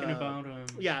Besides, we still talking about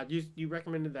Yeah, you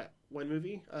recommended that one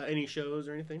movie? Any shows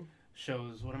or anything?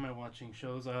 shows? What am I watching?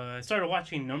 Shows. I started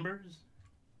watching Numbers.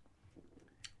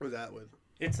 Where's that with?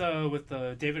 It's with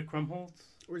David Krumholtz.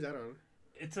 Where's that on?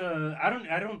 It's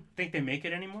I don't think they make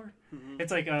it anymore. Mm-hmm.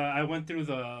 It's like I went through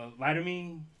the Lie to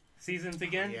Me seasons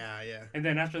again. Yeah. And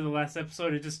then after the last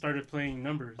episode, it just started playing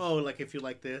Numbers. Oh, like if you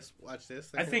like this, watch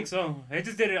this. I think so. I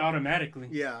just did it automatically.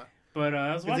 Yeah. But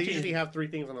I was Because they watching. usually have 3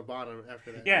 things on the bottom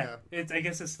after that. Yeah, I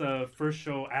guess it's the first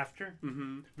show after.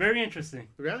 Mm-hmm. Very interesting.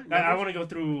 Yeah. I want to go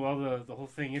through all the whole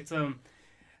thing. It's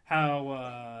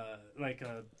how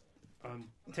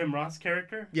Tim Roth's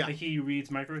character. Yeah. Like he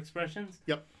reads micro expressions.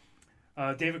 Yep.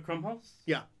 David Krumholtz.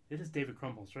 Yeah. It is David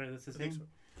Krumholtz, right? That's his I think name. so.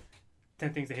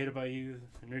 10 Things I Hate About You,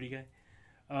 a nerdy guy.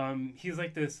 He's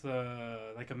like this,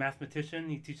 like a mathematician.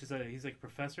 He teaches. He's like a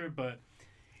professor, but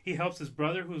he helps his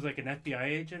brother, who's like an FBI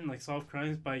agent, like solve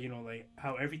crimes by like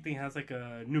how everything has like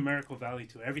a numerical value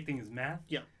to it. Everything is math.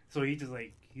 Yeah. So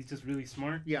he's just really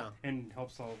smart Yeah. and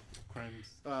helps solve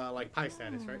crimes. Like pie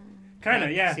status, right? Kind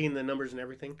of, yeah. Seeing the numbers and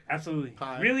everything. Absolutely.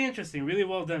 Pi. Really interesting. Really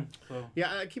well done. So.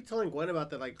 Yeah, I keep telling Gwen about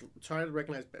that. Like, try to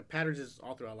recognize patterns is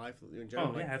all through our life in general.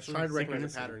 Oh, yeah, like, absolutely. try to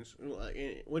recognize the Synchronicity.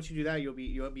 patterns. Once you do that, you'll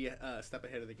be a step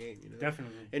ahead of the game. You know.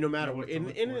 Definitely. And no matter Know what,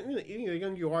 what to and look for. the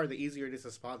younger you are, the easier it is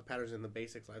to spot the patterns in the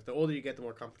basics life. The older you get, the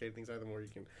more complicated things are, the more you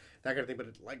can that kind of thing.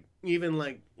 But even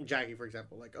like Jackie, for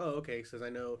example, like says I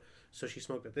know. So she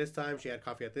smoked at this time. She had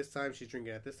coffee at this time. She's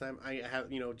drinking at this time. I have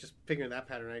just figuring that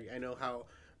pattern. I know how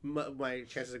my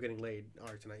chances of getting laid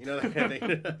are tonight. You know that kind of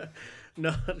thing.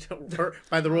 No,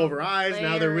 by the roll of her eyes,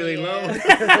 now they're really low.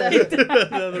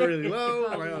 Now they're really low.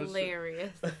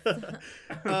 Hilarious.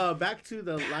 Back to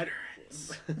the light.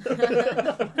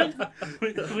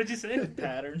 What'd you say?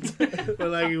 Patterns. But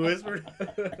like you whispered.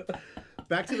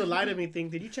 Back to the Lie to Me thing.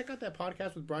 Did you check out that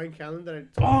podcast with Brian Callen that I told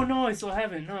Oh you? no, I still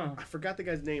haven't. No. I forgot the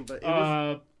guy's name, but it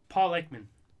was Paul Ekman.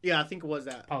 yeah, I think it was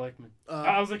that. Paul Ekman. Uh,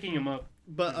 I was looking him up.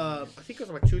 But I think it was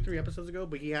like 2-3 episodes ago.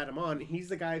 But he had him on. He's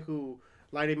the guy who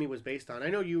Lie to Me was based on. I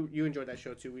know you enjoyed that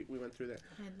show too. We went through that.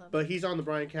 I love But he's on the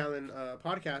Brian Callen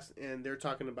podcast, and they're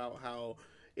talking about how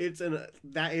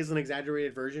that is an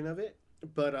exaggerated version of it,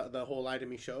 but the whole Lie to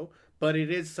Me show. But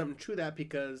it is something to that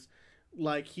because,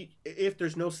 like, if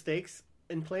there's no stakes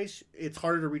in place, it's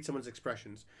harder to read someone's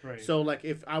expressions. Right. So, like,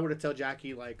 if I were to tell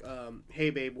Jackie, like, hey,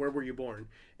 babe, where were you born?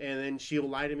 And then she'll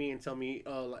lie to me and tell me,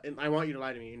 and I want you to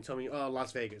lie to me and tell me,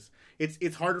 Las Vegas.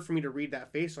 It's harder for me to read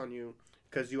that face on you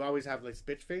because you always have, like,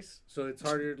 bitch face. So it's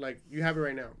harder, like, you have it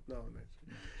right now.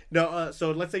 No,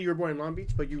 so let's say you were born in Long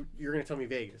Beach, but you're going to tell me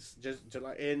Vegas.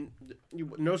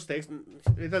 No stakes.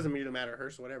 It doesn't really matter,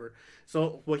 hearse, whatever.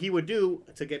 So what he would do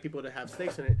to get people to have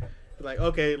stakes in it, like,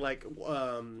 okay, like,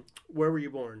 where were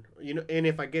you born? You know, and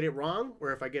if I get it wrong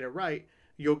or if I get it right,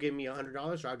 you'll give me $100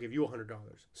 or I'll give you $100.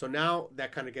 So now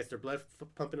that kind of gets their blood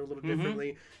pumping a little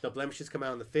differently. The blemishes come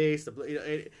out in the face,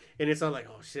 and it's not like,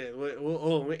 oh shit,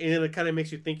 and it kind of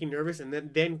makes you thinking nervous, and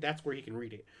then that's where he can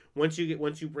read it. Once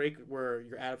you break where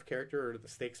you're out of character or the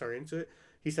stakes are into it,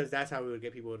 he says that's how we would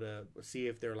get people to see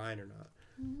if they're lying or not.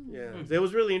 Yeah, it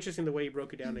was really interesting the way he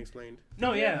broke it down and explained.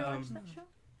 No, yeah. That show?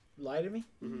 Lie to Me?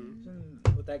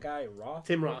 Mm-hmm. With that guy, Roth?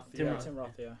 Tim Roth. Tim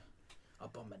Roth, yeah.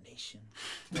 Abomination.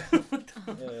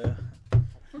 Yeah.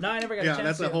 No, I never got a chance to. Yeah,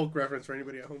 that's a Hulk reference for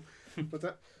anybody at home. What's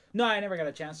that? No, I never got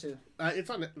a chance to. It's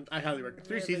on. I highly recommend.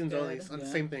 3 seasons only. It's the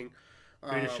same thing.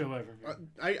 Greatest show ever.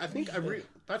 I think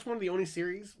that's one of the only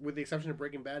series, with the exception of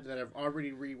Breaking Bad, that I've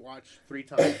already rewatched 3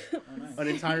 times. Oh, nice. An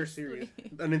entire series.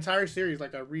 An entire series,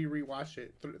 like I rewatched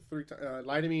it 3 times.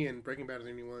 Lie to Me and Breaking Bad are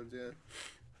the only ones. Yeah.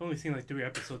 I've only seen like 3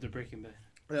 episodes of Breaking Bad.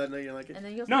 No, you like it. And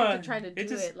then you'll No, start to try to do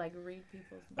just- it, like read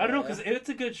people's. I don't know, because it's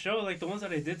a good show. Like the ones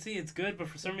that I did see, it's good, but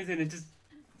for some reason it just.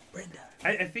 Brenda.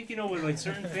 I think, you know, with like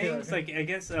certain things, like I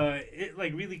guess it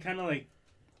like really kind of like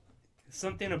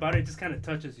something about it just kind of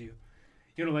touches you.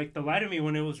 You know, like the Lie to Me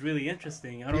when it was really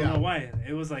interesting. I don't know why.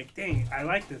 It was like, dang, I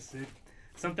like this.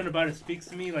 Something about it speaks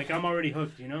to me. Like I'm already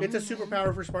hooked. You know. It's a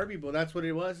superpower for smart people. That's what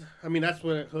it was. I mean, that's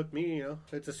what it hooked me. You know,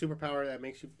 it's a superpower that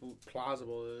makes you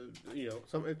plausible. You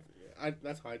know,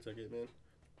 that's how I took it, man.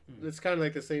 It's kind of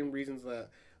like the same reasons that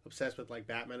obsessed with like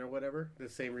Batman or whatever. The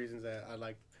same reasons that I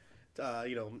like,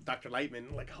 you know, Dr.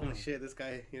 Lightman. Like, holy shit, this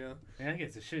guy. You know. Yeah, I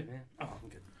get the shit, man. Oh, I'm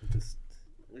good. Just...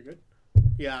 You're good.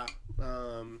 Yeah.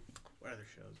 What other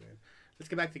shows, man? Let's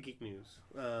get back to geek news.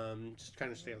 Just trying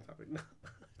to stay on topic.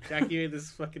 Jackie made this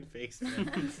fucking face,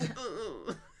 man.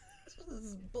 This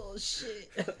is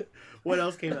bullshit. What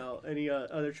else came out? Any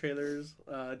other trailers?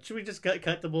 Should we just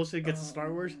cut the bullshit and get to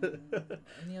Star Wars?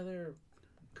 Any other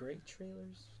great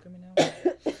trailers coming out?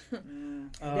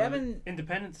 They haven't.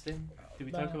 Independence Day. Did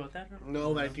we talk about that?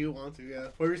 No, but I do want to, yeah.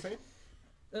 What were you saying?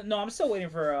 No, I'm still waiting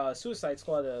for Suicide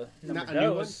Squad Not a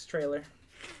new one? trailer.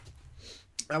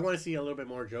 I want to see a little bit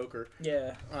more Joker.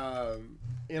 Yeah.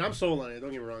 And I'm sold on it.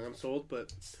 Don't get me wrong, I'm sold.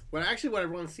 But what I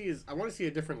want to see is I want to see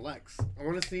a different Lex. I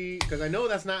want to see, because I know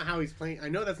that's not how he's playing. I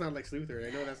know that's not Lex Luthor.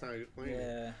 I know that's not how he's playing.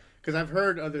 Yeah. Because I've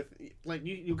heard other, like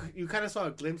you kind of saw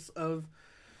a glimpse of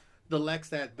the Lex,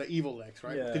 the evil Lex,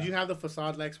 right? Yeah. Did you have the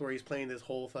facade Lex where he's playing this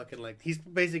whole fucking like he's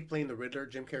basically playing the Riddler,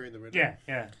 Jim Carrey and the Riddler?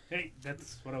 Yeah. Hey,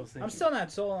 that's what I was thinking. I'm still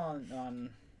not sold on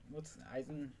what's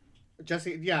Eisen.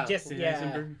 Jesse, yeah.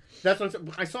 Eisenberg. That's what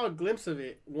I saw a glimpse of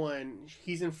it when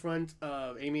he's in front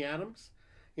of Amy Adams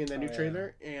in the new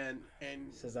trailer, and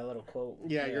Says that little quote.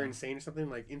 yeah, you're insane or something.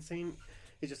 Like insane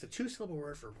is just a 2-syllable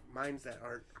word for minds that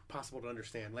aren't possible to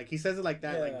understand. Like he says it like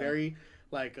that, like very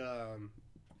like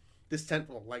this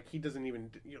tentpole. Like he doesn't even,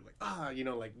 you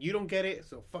know, like you don't get it,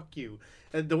 so fuck you.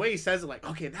 And the way he says it, like,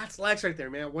 okay, that's Lex right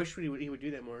there, man. I wish he would do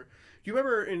that more. Do you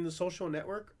remember in The Social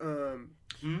Network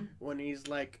when he's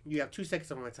like, you have 2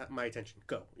 seconds of my attention,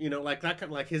 go. You know, like that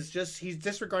kind of like he's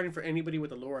disregarding for anybody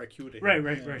with a lower IQ to him.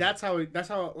 Right. That's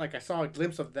how like I saw a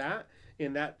glimpse of that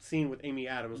in that scene with Amy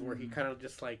Adams where he kind of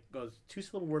just like goes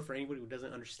 2-syllable word for anybody who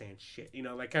doesn't understand shit. You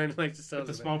know, like kind of like just With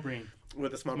a small brain.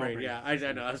 With a small brain. Yeah, I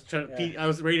know. I was trying to. Yeah. I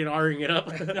was rated R-ing it up.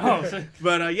 Oh,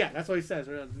 But yeah, that's what he says.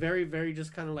 Very, very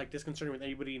just kind of like disconcerting with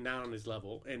anybody not on his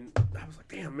level. And I was like,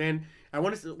 damn, man, why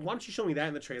don't you show me that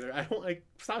in the trailer? I don't like.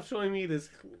 Stop showing me this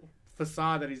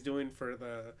facade that he's doing for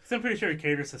the. So I'm pretty sure it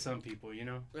caters to some people, you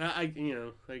know. But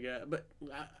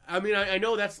I mean, I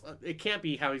know that's it can't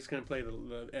be how he's gonna play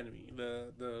the enemy,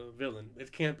 the villain.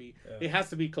 It can't be. Yeah. It has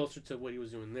to be closer to what he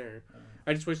was doing there.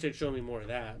 I just wish they'd show me more of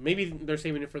that. Maybe they're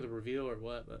saving it for the reveal or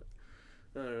what, but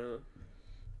I don't know.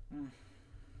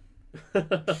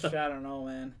 I don't know,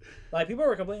 man. Like people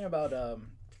were complaining about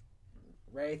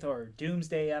Wraith or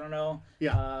Doomsday. I don't know.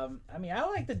 Yeah. I mean, I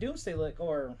like the Doomsday look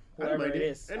or I don't whatever mind it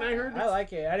it. is. And I heard I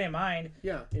like it. I didn't mind.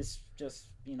 Yeah. It's just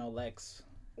Lex.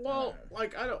 Well,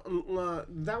 like I don't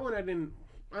that one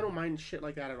I don't mind shit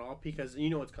like that at all because you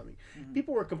know what's coming. Mhm.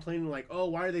 People were complaining like, oh,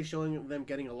 why are they showing them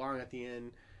getting along at the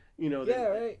end? You know, Yeah,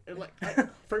 right.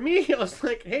 For me, I was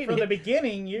like, hey, From the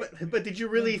beginning, you. but did you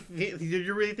really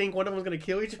think one of them was gonna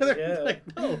kill each other? Yeah. Like,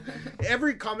 no.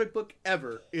 Every comic book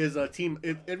ever is a team.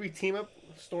 Every team up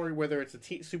story, whether it's a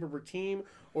Superbook team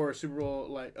or a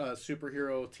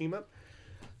superhero team up,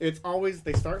 it's always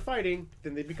they start fighting,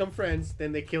 then they become friends,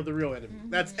 then they kill the real enemy.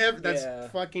 That's Yeah.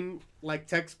 fucking like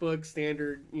textbook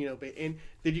standard, you know. And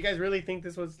did you guys really think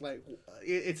this was like?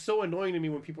 It's so annoying to me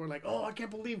when people are like, "Oh, I can't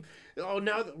believe! Oh,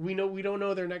 now that we don't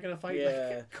know they're not gonna fight."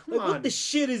 Yeah. Like, come Like, on. what the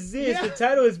shit is this? Yeah. The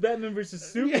title is Batman versus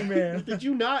Yeah. Superman. Did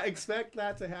you not expect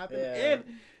that to happen? Yeah.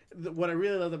 And what I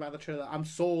really loved about the trailer, I'm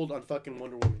sold on fucking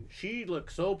Wonder Woman. She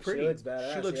looks so pretty. She looks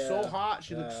badass. She looks so hot.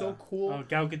 She looks so cool. Oh,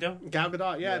 Gal Gadot. Gal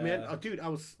Gadot, yeah, Yeah. man. Oh, dude, I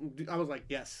was like,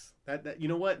 yes. That you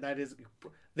know what? That is,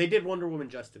 they did Wonder Woman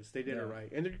justice. They did her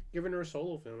right, and they're giving her a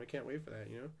solo film. I can't wait for that.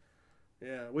 You know,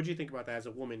 yeah. What do you think about that as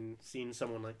a woman seeing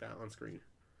someone like that on screen?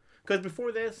 Because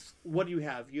before this, what do you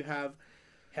have? You have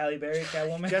Halle Berry,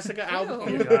 Catwoman. Jessica Alba. Oh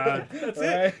my God. That's Right.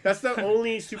 it. That's the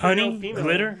only superhero Honey, female.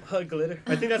 glitter. Glitter.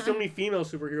 I think that's the only female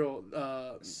superhero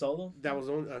Solo. that was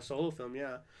on a solo film.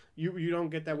 Yeah, you don't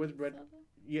get that with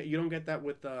Yeah, you don't get that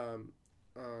with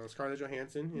Scarlett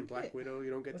Johansson in Black Widow. You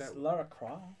don't get What's that. Lara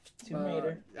Croft? Tomb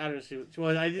Raider. I don't know. She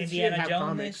did Indiana have Jones-ish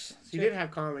comics. She chick? did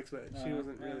have comics, but she Oh,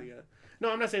 wasn't yeah. really.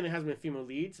 No, I'm not saying there hasn't been female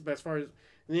leads, but as far as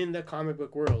in the comic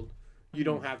book world, you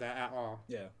don't have that at all.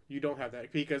 Yeah. You don't have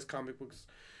that because comic books,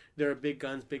 they're big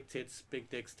guns, big tits, big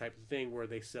dicks type of thing where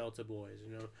they sell to boys,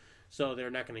 you know. So they're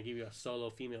not going to give you a solo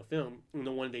female film. And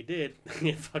the one they did,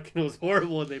 it fucking was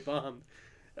horrible and they bombed.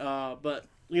 But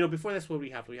you know, before this, what we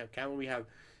have? We have Catwoman. We have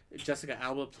Jessica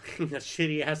Alba playing a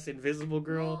shitty ass Invisible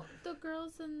Girl. Well, the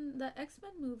girls in the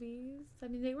X-Men movies, I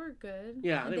mean, they were good.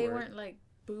 Yeah, and they were. weren't like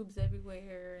boobs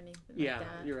everywhere or anything Yeah, like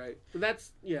that. you're right.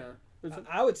 That's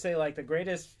I would say like the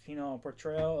greatest,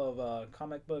 portrayal of a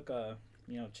comic book,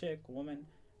 chick, woman,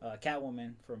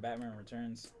 Catwoman from Batman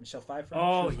Returns, Michelle Pfeiffer.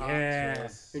 Oh, She was hot. yeah. She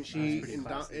was- and she pretty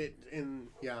classic.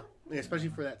 especially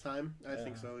for that time. I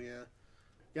think Yeah. so. Yeah.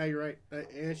 Yeah, you're right.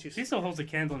 And She still holds a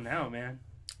candle now, man.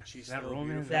 she's that still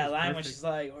romance, beautiful. that was line when perfect. she's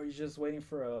like, "Or you're just waiting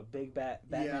for a big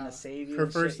Batman Yeah. to save you." Her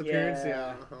and first shit. appearance.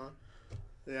 Yeah. Uh-huh.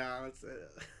 Yeah. That's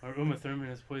it. Or Uma Thurman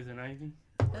as Poison Ivy.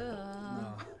 Ugh.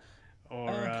 No.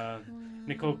 Or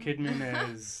Nicole Kidman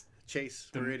as... Chase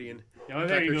The- Meridian. Oh,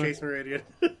 there you Dr. go. Chase Meridian.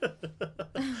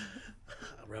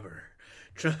 Rubber.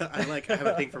 I have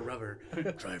a thing for rubber.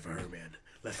 Try for her, man.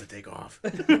 Let the take off.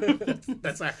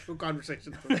 That's actual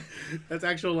conversation. That's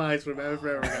actual lines from Batman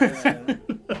Forever. Guys.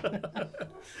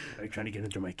 Are you trying to get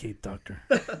into my cape, Doctor?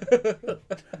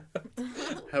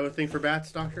 Have a thing for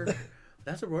bats, Doctor?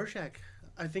 That's a Rorschach.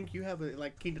 I think you have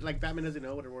like Batman doesn't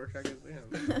know what a Rorschach is.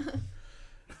 Yeah.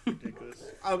 Ridiculous.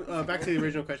 Back to the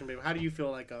original question, babe. How do you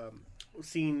feel like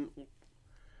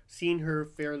seeing her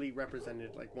fairly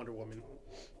represented like Wonder Woman?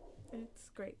 It's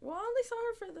great. Well, I only saw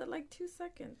her for the 2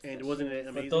 seconds. And wasn't it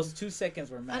amazing? But those 2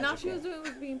 seconds were And magical. all she was doing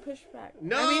was being pushed back.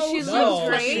 No, I mean, she no, looks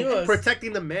great. she was-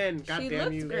 protecting the men. God She damn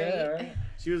looks you. great. Yeah, right?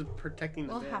 She was protecting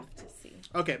the We'll men. have to see.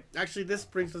 Okay, actually, this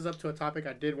brings us up to a topic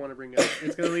I did want to bring up.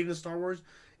 It's going to lead into Star Wars,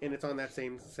 and it's on that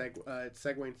same it's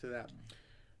segueing to that.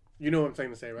 You know what I'm trying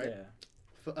to say, right?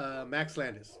 Yeah. Max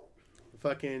Landis,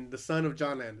 fucking the son of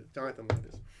Jonathan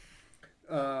Landis.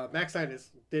 Max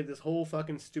Landis did this whole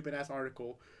fucking stupid ass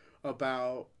article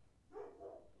about.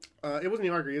 It wasn't the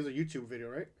article; it was a YouTube video,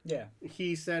 right? Yeah.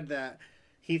 He said that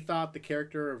he thought the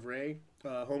character of Rey,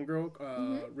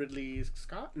 homegirl, Ridley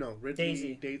Scott, no,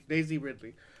 Daisy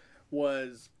Ridley,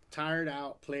 was tired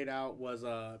out, played out, was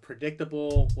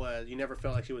predictable, was you never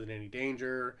felt like she was in any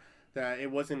danger, that it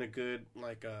wasn't a good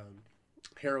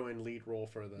heroine lead role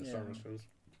for the Star Wars films,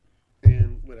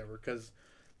 and whatever, because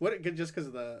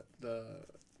of the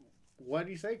what did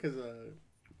he say? Because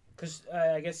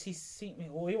I guess he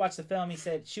watched the film. He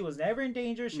said she was never in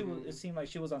danger. It seemed like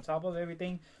she was on top of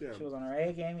everything. Yeah. She was on her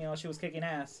A game. She was kicking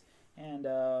ass. And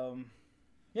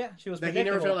she was. That he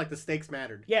never felt like the stakes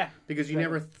mattered. Yeah. Because you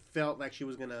Exactly. never felt like she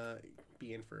was gonna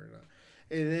be in for it.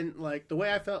 And then like the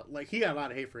way I felt, like he got a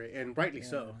lot of hate for it, and rightly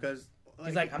so, because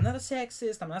he's like, I'm not a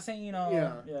sexist. I'm not saying, you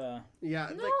know. Yeah.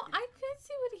 No, Like, I can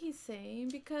see what he's saying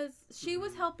because she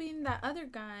was helping that other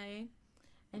guy,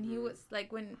 and he was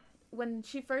like when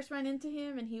she first ran into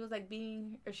him, and he was like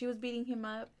she was beating him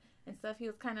up and stuff. He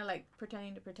was kind of like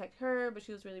pretending to protect her, but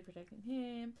she was really protecting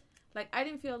him. Like I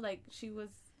didn't feel like she was,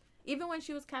 even when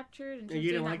she was captured and she was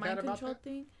doing that mind control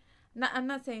thing. I'm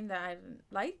not saying that I didn't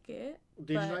like it.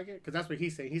 Did you like it? Because that's what he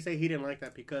said. He said he didn't like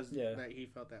that because that he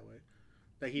felt that way.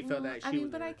 That he felt that she was.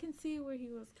 But I can see where he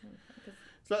was coming from.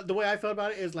 So the way I felt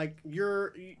about it is like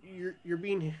you're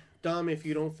being dumb if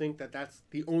you don't think that that's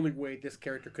the only way this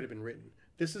character could have been written.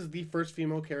 This is the first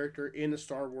female character in the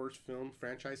Star Wars film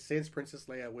franchise since Princess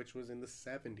Leia, which was in the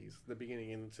 70s, the beginning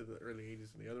into the early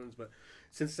 80s and the other ones. But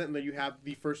since then, you have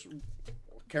the first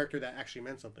character that actually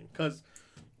meant something. Because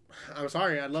I'm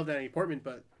sorry, I love Natalie Portman,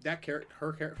 but that character,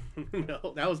 her character,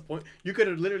 no, that was point. You could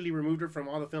have literally removed her from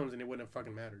all the films, and it wouldn't have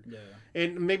fucking mattered. Yeah.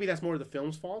 And maybe that's more of the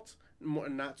film's fault,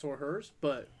 not so hers.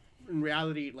 But in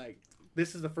reality, like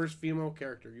this is the first female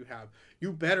character you have.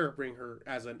 You better bring her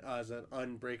as an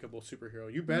unbreakable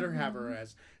superhero. You better have her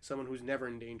as someone who's never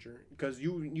in danger, because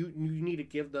you need to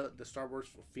give the Star Wars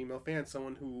female fans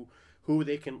someone who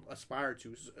they can aspire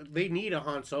to. They need a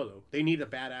Han Solo. They need a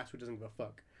badass who doesn't give a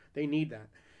fuck. They need that.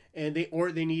 And they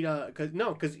need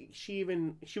because she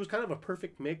was kind of a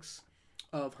perfect mix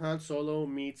of Han Solo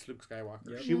meets Luke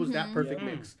Skywalker. Yep. She was that perfect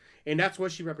mix, and that's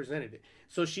what she represented.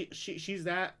 So she's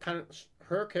that kind of.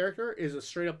 Her character is a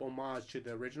straight up homage to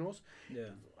the originals.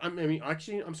 Yeah.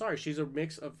 I'm sorry. She's a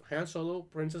mix of Han Solo,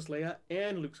 Princess Leia,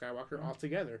 and Luke Skywalker all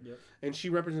together. Yep. And she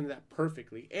represented that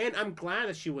perfectly. And I'm glad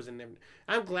that she was in there.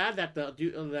 I'm glad that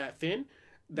that Finn.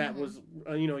 That was,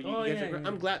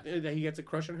 I'm glad that he gets a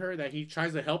crush on her, that he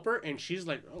tries to help her, and she's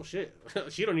like, oh shit,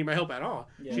 she don't need my help at all.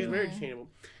 Yeah. She's very attainable.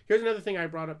 Here's another thing I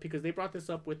brought up, because they brought this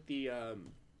up with the,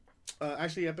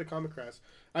 actually Epic Comic Cast.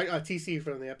 TC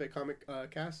from the Epic Comic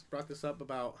Cast brought this up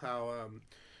about how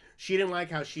she didn't like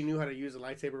how she knew how to use a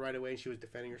lightsaber right away, and she was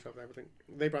defending herself and everything.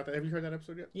 They brought that. Have you heard that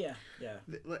episode yet? Yeah.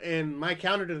 And my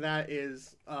counter to that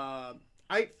is,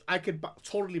 I could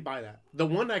totally buy that. The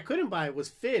one I couldn't buy was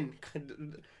Finn.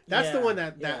 That's the one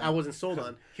that I wasn't sold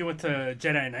on. He went to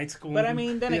Jedi Night School. But I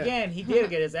mean, then again, he did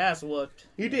get his ass whooped.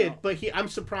 He did, but I'm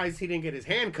surprised he didn't get his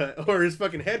hand cut or his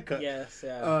fucking head cut. Yes,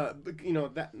 yeah.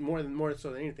 That more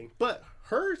so than anything. But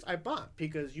hers I bought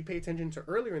because you pay attention to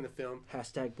earlier in the film.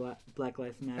 Hashtag Black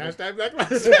Lives Matter. Hashtag Black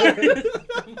Lives Matter.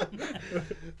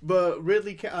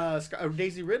 But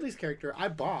Daisy Ridley's character, I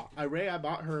bought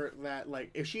her that,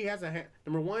 like, if she has a hand,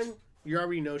 number one, you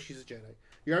already know she's a Jedi.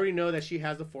 You already know that she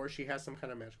has the Force. She has some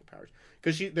kind of magical powers,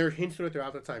 because there are hints to it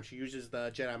throughout the time. She uses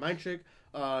the Jedi mind trick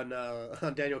on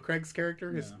Daniel Craig's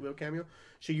character, his little cameo.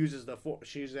 She uses the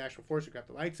actual Force to grab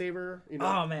the lightsaber.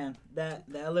 Oh man, that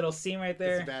little scene right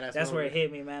there. That's where it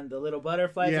hit me, man. The little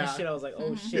butterflies and shit. I was like,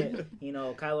 oh shit.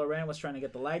 Kylo Ren was trying to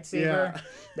get the lightsaber. Yeah.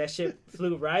 That shit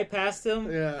flew right past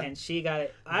him, and she got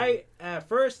it. At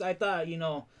first I thought,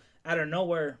 out of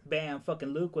nowhere, bam, fucking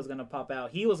Luke was gonna pop out.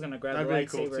 He was gonna grab the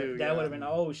lightsaber. Cool too, that would have been,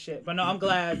 oh shit. But no, I'm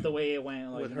glad the way it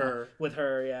went. Like, with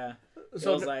her, yeah.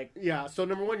 So it was like, so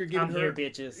number one, you're giving I'm her here,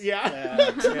 bitches.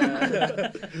 Yeah.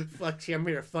 Fuck, I'm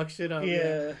here to fuck shit up.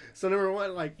 Yeah. So number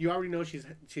one, like, you already know she's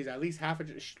at least half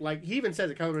like, he even says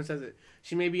it. Kylo Ren says it.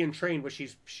 She may be untrained, but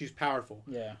she's powerful.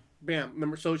 Yeah. Bam.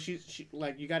 Remember, so she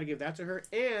like, you got to give that to her,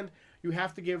 and you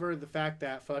have to give her the fact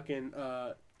that fucking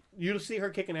you'll see her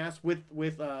kicking ass with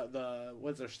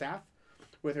her staff,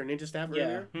 with her ninja staff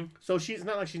earlier. Mm-hmm. So she's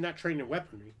not like she's not trained in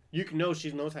weaponry. You can know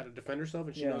she knows how to defend herself,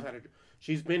 and she knows how to.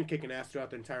 She's been kicking ass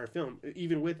throughout the entire film.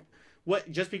 Even with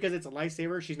just because it's a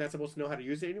lightsaber, she's not supposed to know how to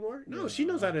use it anymore. No, she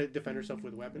knows how to defend herself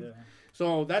with weapons. Yeah.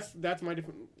 So that's my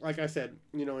different. Like I said,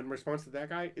 in response to that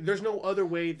guy, there's no other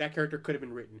way that character could have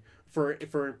been written for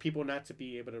people not to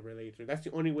be able to relate to. That's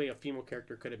the only way a female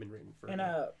character could have been written for. And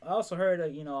I also heard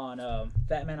on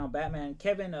Batman,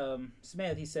 Kevin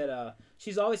Smith, he said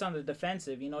she's always on the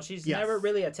defensive. She's never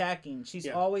really attacking. She's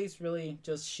always really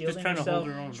just shielding herself, to hold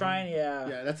her own.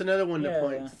 Yeah, that's another one to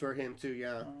point for him too.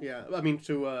 Yeah. I mean,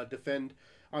 to defend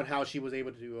on how she was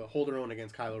able to hold her own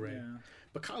against Kylo Ren. Yeah.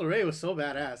 But Kylo Ren was so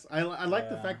badass. I like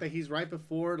the fact that he's right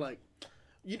before, like,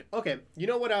 you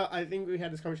know what? I think we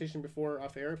had this conversation before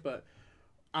off air, but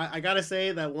I gotta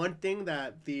say that one thing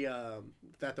that the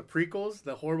prequels,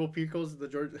 the horrible prequels,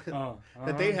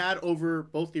 that they had over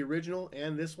both the original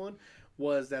and this one,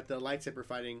 was that the lightsaber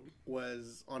fighting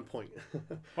was on point.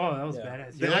 Oh, that was Yeah.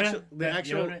 badass. The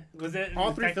actual Yoda? Was it all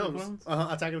in three Attack of the films.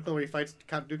 Clones? Attack of the Clone where he fights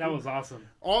Count Dooku. That was awesome.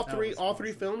 all that three was three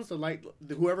awesome. films.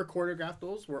 Whoever choreographed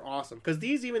those were awesome because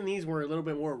these were a little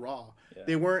bit more raw. Yeah.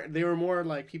 They were more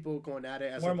like people going at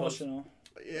it as More opposed, emotional.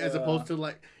 as opposed to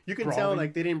like you can tell Brawling.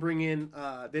 like they didn't bring in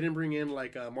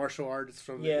like martial artists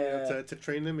from Yeah. to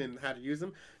train them and how to use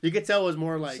them. You could tell it was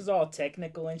more like This is all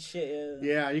technical and shit.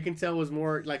 yeah, you can tell it was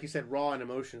more like you said raw and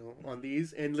emotional on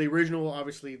these. And the original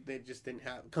obviously they just didn't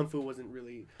have kung fu wasn't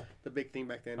really the big thing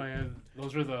back then. Oh, yeah.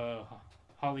 Those were the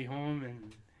Holly Holm,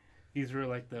 and these were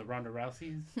like the Ronda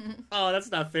Rouseys. Oh,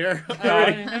 that's not fair. No,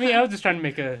 I mean, I was just trying to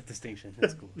make a distinction.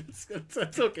 That's cool.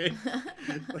 That's okay.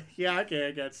 Yeah, okay,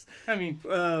 I guess. I mean,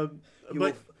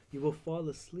 But You will fall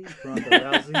asleep, Ronda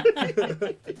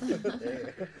Rousey.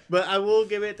 but I will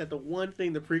give it that the one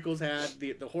thing the prequels had,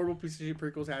 the horrible piece of shit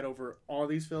prequels had over all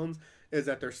these films, is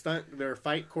that their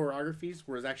fight choreographies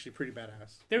was actually pretty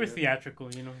badass. they were Yeah.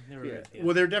 theatrical, you know. They were Yeah. theatrical.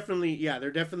 Well, they're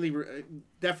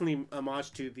definitely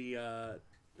homage to the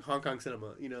Hong Kong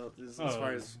cinema. You know, as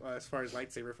far as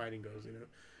lightsaber fighting goes. You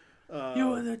know, You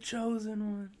were the chosen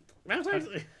one.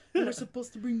 You were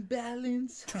supposed to bring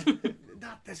balance.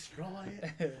 not destroy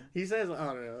it. He says,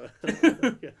 I don't know.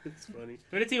 Yeah, it's funny.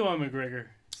 But it's Ewan McGregor.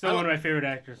 Still one of my favorite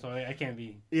actors, so I can't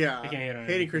be. Yeah, I can't hate on Hayden anything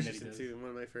that he Christensen does. too, one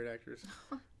of my favorite actors.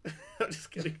 I'm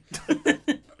just kidding.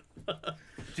 Did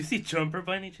you see Jumper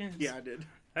by any chance? Yeah, I did.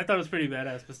 I thought it was pretty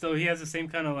badass, but still, he has the same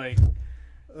kind of like. He's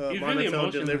really monotone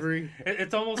emotional. delivery.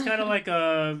 It's almost kind of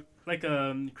like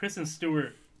Kristen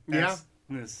Stewart. Yeah.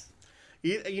 Ness.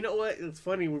 You know what? It's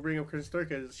funny we bring up Kristen Stewart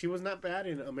because she was not bad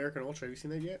in American Ultra. Have you seen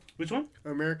that yet? Which one?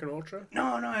 American Ultra. No,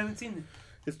 I haven't seen it.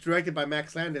 It's directed by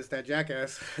Max Landis, that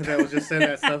jackass that was just saying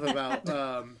that stuff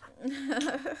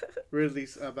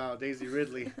about Daisy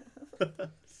Ridley.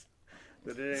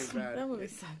 But it ain't bad. That movie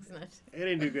sucks. Not. It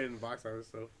didn't do good in the box office,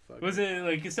 so fuck. Was it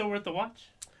like it's still worth the watch?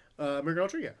 American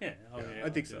Ultra? Yeah. Yeah,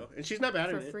 I think so. And she's not bad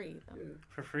For in it. free. Though.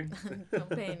 For free. Don't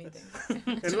pay anything.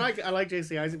 And I like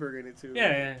J.C. Eisenberg in it too.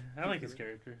 Yeah, I like his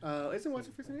character. Isn't what's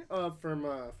her first name? From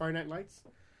Friday Night Lights.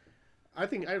 I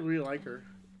really like her.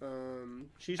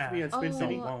 She used to be on Spin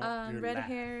City. Red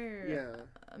hair.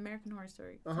 Yeah. American Horror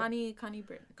Story. Uh-huh. Connie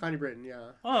Britton. Connie Britton, yeah.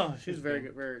 Oh, She's very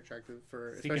good, very attractive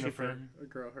Speaking especially of for Friend. a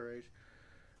girl her age.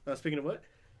 Speaking of what?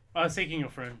 Seeking a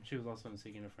Friend. She was also in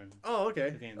Seeking a Friend. Oh,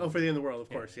 okay. For the end of the world, of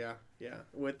Yeah. course, yeah.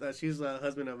 With she's the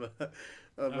husband of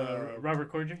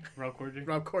Robert Corddry. Rob Corddry.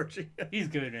 Rob Corddry. He's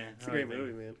good, man. It's a great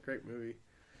movie, man. Great movie.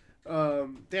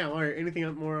 Damn. All right.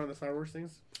 Anything more on the Star Wars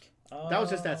things? That was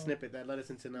just that snippet that led us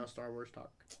into now Star Wars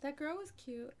talk. That girl was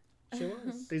cute. She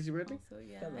was. Daisy Ridley. Also,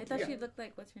 yeah. That I looked thought cute. she looked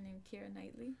like what's her name, Keira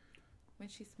Knightley, when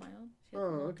she smiled. She had Oh,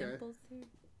 little okay. dimples too.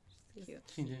 She's cute.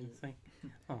 She did. It's like,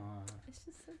 aw. It's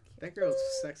just so cute. That girl's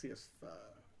sexy as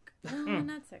fuck. No,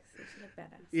 not sexy. She looked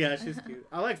badass. Yeah, she's cute.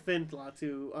 I like Finn a lot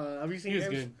too. Have you seen? He was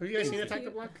good. Have you guys He seen was Attack the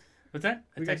cute. Block? What's that?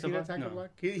 Have you guys seen Attack the No.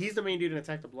 Block? He's the main dude in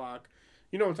Attack the Block.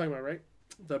 You know what I'm talking about, right?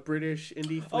 The British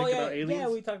indie flick Oh yeah, about aliens. yeah.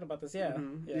 We talked about this. Yeah,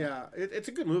 Mhm. Yeah, it's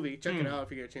a good movie. Check it out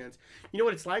if you get a chance. You know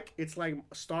what it's like? It's like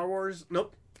Star Wars.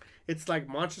 Nope. It's like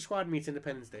Monster Squad meets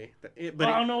Independence Day.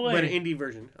 No way. But an indie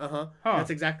version. Huh. That's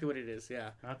exactly what it is. Yeah.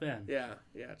 Not bad. Yeah.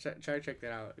 Try to check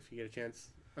that out if you get a chance.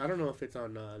 I don't know if it's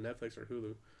on Netflix or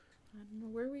Hulu. I don't know.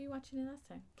 Where were you watching it last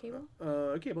time? Cable?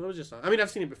 Okay, but it was just on. I mean, I've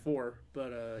seen it before,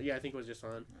 but yeah, I think it was just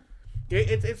on.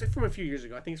 It's from a few years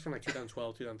ago. I think it's from like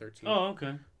 2012, 2013. Oh,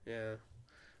 okay. Yeah.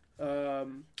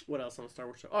 What else on the Star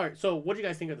Wars show? All right, so what do you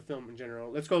guys think of the film in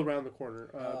general? Let's go around the corner.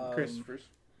 Chris first.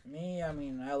 Me, I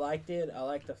mean, I liked it. I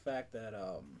liked the fact that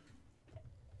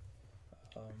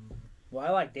well, I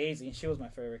like Daisy. She was my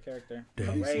favorite character.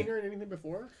 Have you Ray, seen her in anything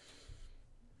before?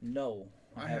 no,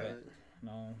 I haven't. haven't.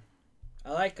 No,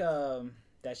 I like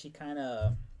that she kind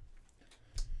of,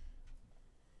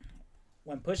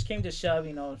 when push came to shove,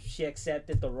 you know, she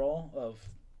accepted the role of,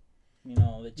 you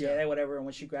know, the Jedi, whatever. And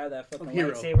when she grabbed that fucking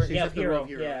Hero. lightsaber, She yeah, accepted the role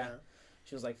hero, of yeah.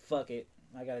 She was like, "Fuck it,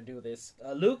 I gotta do this."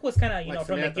 Luke was kind of, you know,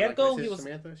 from the Samantha, get go, my he sister was.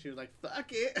 Samantha. She was like,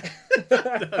 "Fuck it."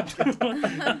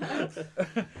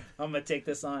 I'm gonna take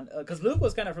this on because Luke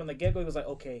was kind of from the get go. He was like,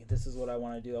 "Okay, this is what I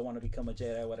want to do. I want to become a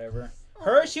Jedi, whatever."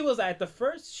 Her, she was at the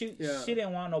first. She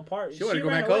didn't want no part. She wanted to go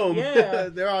ran back away. home. Yeah,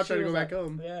 They're all She trying to go was back like-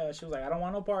 home. Yeah, she was like, "I don't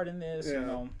want no part in this. Yeah. You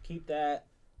know, keep that.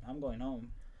 I'm going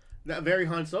home." That very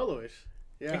Han Solo-ish.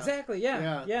 Yeah. Exactly.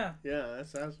 Yeah. Yeah. Yeah,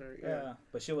 that's right. Yeah.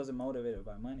 But she wasn't motivated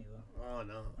by money though. Oh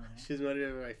no, she's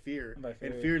motivated by fear, By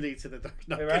fear. and fear leads to the dark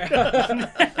night. Right.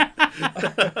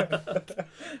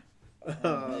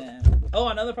 Oh, man. Oh,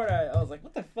 another part I was like,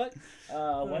 what the fuck?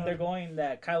 When they're going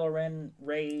that Kylo Ren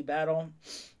Rey battle,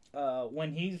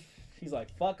 when He's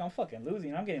like, fuck, I'm fucking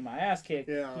losing. I'm getting my ass kicked.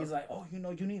 Yeah. He's like, oh, you know,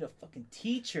 you need a fucking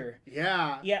teacher.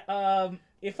 Yeah. Yeah,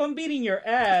 if I'm beating your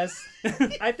ass,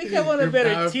 I think I want a You're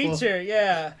better powerful. teacher.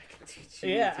 Yeah. I can teach you.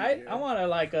 Yeah, teach you. I want a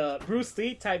like a Bruce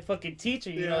Lee type fucking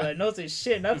teacher, you know, that knows his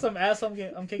shit. Not some ass I'm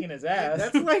kicking his ass.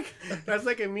 That's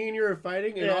like a me and you were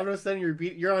fighting, and Yeah. all of a sudden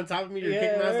you're on top of me. You're Yeah,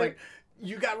 kicking my ass. right. Like,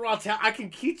 you got raw talent. I can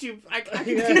teach you. I can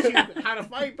Yeah. teach you how to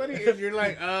fight, buddy. And you're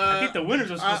like, I think the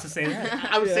winners are supposed to say that.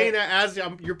 I'm Yeah. saying that as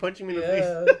you're punching me in the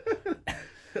Yeah. face.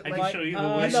 I can Like, show you the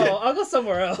No, way. I'll go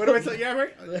somewhere else. what am I saying? Yeah,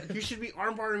 right. You should be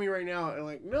armbarring me right now. And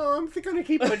like, no, I'm gonna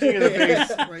keep punching you in the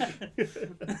face. Like,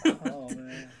 Oh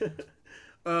man.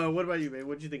 what about you, babe?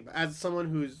 What do you think about as someone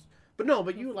who's? But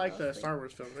you like the Star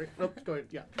Wars film, right? No, go ahead.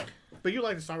 Yeah, but you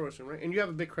like the Star Wars film, right? And you have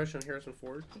a big crush on Harrison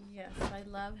Ford. Yes, I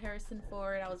love Harrison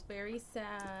Ford. I was very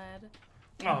sad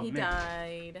when Oh, he man.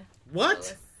 died.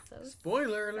 What? I was so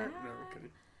Spoiler alert! sad. No, I'm kidding.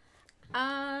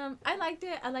 I liked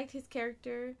it. I liked his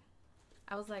character.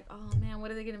 I was like, oh man,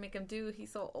 what are they gonna make him do?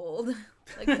 He's so old.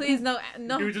 Like, please, no,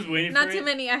 You were just waiting not for too it?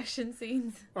 many action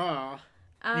scenes. Aw,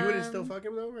 you wouldn't still fuck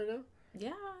him though, right now?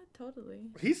 Yeah, totally.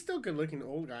 He's still good looking,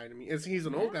 old guy to me. He's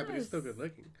an old guy, but he's still good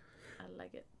looking. I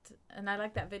like it, and I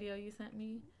like that video you sent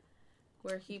me,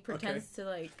 where he pretends to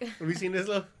like. Have you seen this,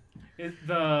 love?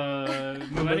 The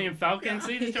Millennium Falcon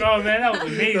scene? Oh man, that was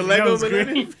amazing. The Lego that was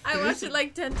Millennium- great. I watched it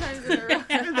like 10 times in a row.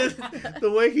 And then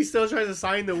the way he still tries to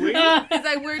sign the wing. He's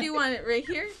like, where do you want it? Right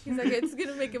here? He's like, it's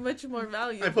gonna make it much more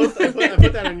valuable. I put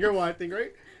that on your watch thing,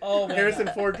 right? Oh man. Harrison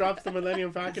Ford drops the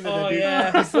Millennium Falcon, and Oh, the dude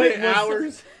yeah. he spent Wait, was-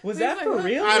 hours. Was He's that like, for what?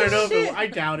 real? I don't know, Shit. I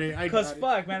doubt it. Cause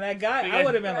fuck, man, that guy, Yeah. I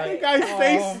would have been That like, guy's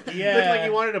face yeah. looked like he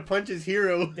wanted to punch his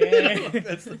hero. Damn.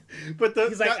 But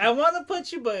He's like, I want to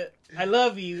punch you, but I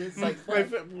love you. It's like, right,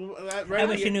 fuck.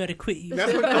 right, knew how to quit you.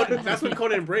 that's when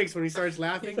Conan breaks, when he starts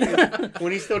laughing,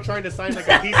 when he's still trying to sign like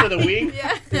a piece of the wing.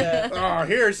 Yeah. Yeah. Oh,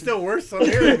 here it's still worth some.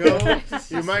 Here we go.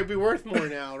 You might be worth more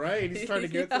now, right? He's trying to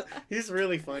get. Yeah. He's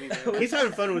really funny, man. He's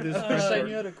having fun with his press Wish I tour.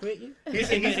 knew how to quit you.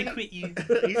 He's I knew how to quit you.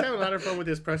 he's having a lot of fun with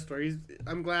his press tour.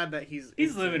 I'm glad that he's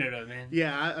living it up, man.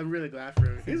 Yeah, I'm really glad for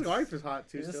him. His wife is hot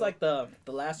too. Is this still. like the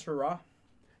last hurrah?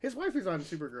 His wife is on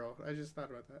Supergirl. I just thought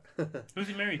about that. Who's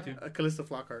he married to? Calista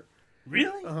Flockhart.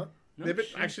 Really? Uh huh. No They've been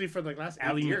shit. actually for the last 8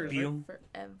 Ally years. Right? McBeal.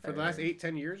 Forever. For the last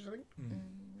 8-10 years, I think.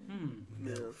 Hmm.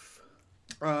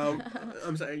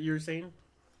 I'm sorry. You were saying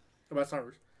about Star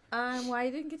Wars. Well, I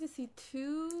didn't get to see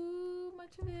too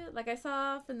much of it. Like, I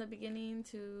saw from the beginning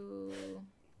to.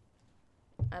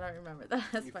 I don't remember the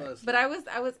last You fell part. asleep. But I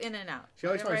was in and out. She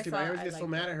always Whatever falls asleep. I always get so liked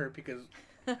mad at her because,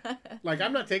 like,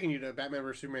 I'm not taking you to Batman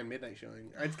vs Superman midnight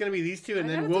showing. It's gonna be these two, and I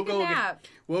then gotta we'll take a go. Again, nap.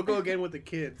 we'll go again with the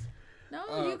kids.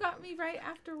 No, you got me right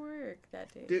after work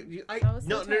that day. Dude, I was so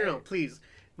no, tired. please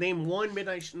name one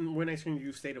midnight screen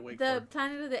you've stayed awake The for.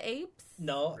 Planet of the Apes, Oh,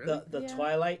 No, Really? the Yeah.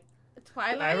 Twilight.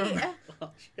 Twilight. I remember. Oh,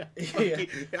 yeah. Yeah.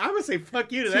 I'm gonna say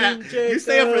fuck you to Team that. You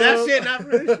stay up for that shit, not for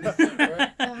this shit.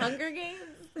 The Hunger Games.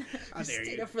 How dare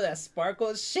Stayed you? up for that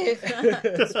sparkle shit.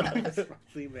 That's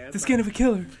probably, man. The skin of a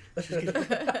killer. That's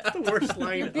the worst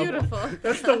line. You're of all- beautiful.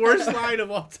 That's the worst line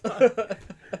of all time.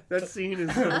 That scene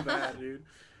is so bad, dude.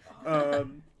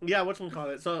 Yeah, what's one call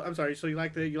it? So I'm sorry. So you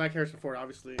like Harrison Ford,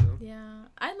 obviously. You know? Yeah,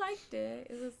 I liked it.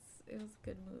 It was a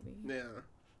good movie. Yeah.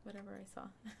 Whatever I saw.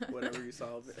 Whatever you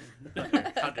saw of it.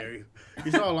 How dare you? You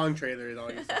saw a long trailer. Is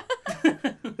all you saw.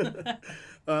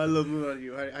 Look, what about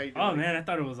you? How you doing? Oh man, I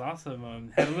thought it was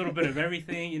awesome. Had a little bit of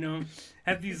everything, you know.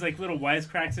 Had these like little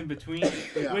wisecracks in between,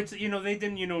 Yeah. which they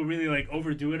didn't really like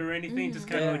overdo it or anything. Just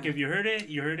kind of Yeah. like if you heard it,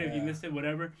 you heard it. If you Yeah. missed it,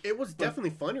 whatever. It was definitely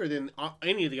funnier than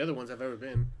any of the other ones I've ever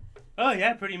been. Oh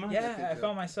yeah, pretty much. Yeah, think I so.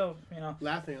 found myself,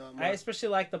 Laughing on I especially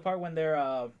like the part when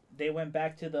they went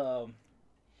back to the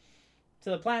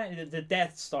planet, the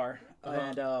Death Star, Uh-huh.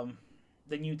 and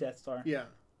the new Death Star Yeah.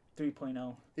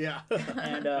 3.0, Yeah.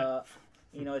 and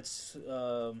it's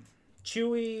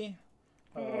Chewie,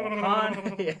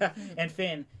 Han, yeah, and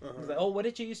Finn. Uh-huh. He's like, oh, what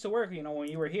did you used to work? When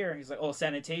you were here. He's like, oh,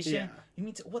 sanitation. Yeah. You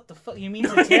mean what the fuck? You mean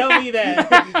to tell me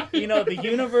that the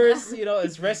universe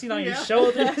is resting on your Yeah.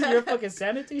 shoulders? You're a fucking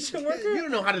sanitation worker. You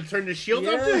don't know how to turn the shield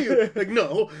Yeah. up, do you? Like,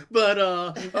 no, but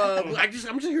I'm just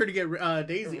here to get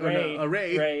Daisy Ray, or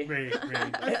Ray.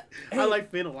 Right. I like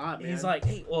Finn a lot, man. He's like,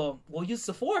 hey, well, we'll use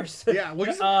the Force. yeah, well,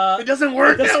 Uh, it doesn't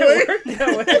work doesn't that way. work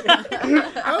that way.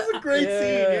 That was a great Yeah.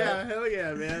 scene. Yeah, hell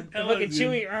yeah, man. And fucking Yeah.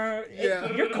 Chewie,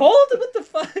 Yeah. you're cold? What the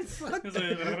fuck? It's like,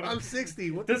 I'm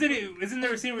 60. What the Doesn't it? Isn't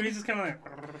there a scene where he's just kind of like?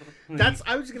 That's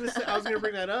I was gonna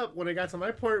bring that up when I got to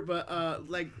my part, but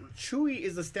like Chewie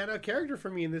is the standout character for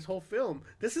me in this whole film.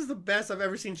 This is the best I've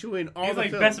ever seen Chewie in all He's the like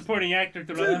films. best supporting actor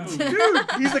throughout the movie.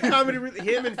 Dude, he's the comedy with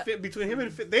him and Finn. Between him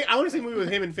and Finn, I want to see a movie with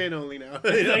him and Finn only now.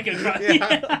 He's like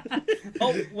Yeah.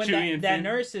 Oh, when Chewie and that Finn.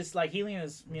 nurse is like healing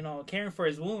his, caring for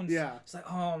his wounds. Yeah. It's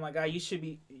like, oh my god, you should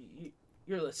be.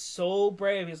 You're so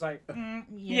brave. He's like,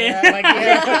 Yeah. like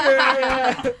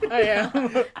I am.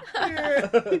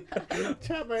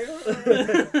 Chop my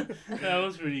arm. That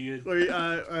was pretty good.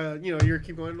 Or, you're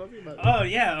keep going, love you. Oh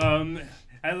yeah,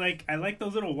 I like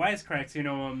those little wisecracks.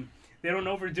 They don't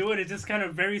overdo it. It's just kind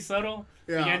of very subtle.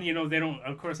 Yeah. Again, they don't.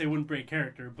 Of course, they wouldn't break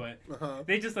character, but Uh-huh.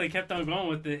 they just like kept on going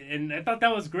with it, and I thought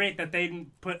that was great that they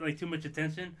didn't put like too much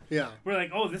attention. Yeah. We're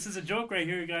like, oh, this is a joke right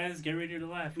here, guys. Get ready to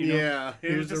laugh. You know? Yeah. It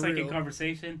was here's just the like real. in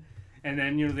conversation, and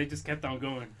then they just kept on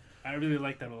going. I really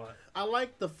like that a lot. I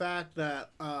like the fact that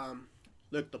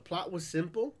look, the plot was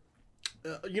simple.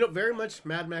 Very much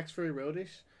Mad Max Fury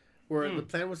Roadish, where the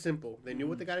plan was simple. They knew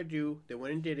what they got to do. They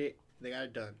went and did it. They got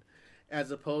it done. As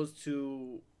opposed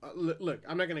to look,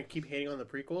 I'm not gonna keep hating on the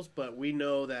prequels, but we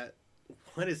know that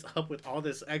what is up with all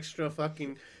this extra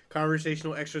fucking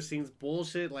conversational extra scenes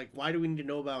bullshit? Like, why do we need to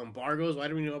know about embargoes? Why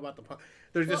do we know about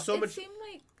there's just so much. It seemed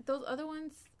like those other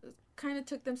ones kind of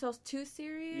took themselves too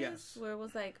serious. Yes. Where it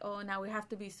was like, oh, now we have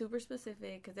to be super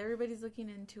specific because everybody's looking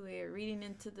into it, reading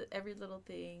into every little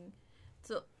thing.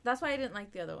 So that's why I didn't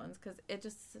like the other ones, because it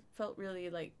just felt really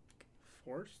like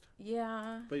Forced,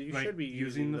 yeah. but you Like, should be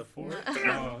using the force.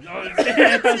 Oh, no,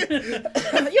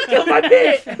 You killed my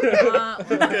bit.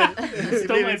 You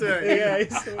Stole beat my me to it.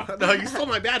 bit. Yeah, no, you stole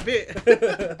my bad bit.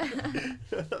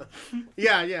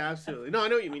 yeah, absolutely. No, I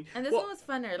know what you mean. And this one was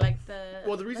funner, like the.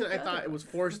 Well, the reason like I the thought other it was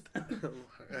ones. forced,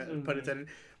 pun intended,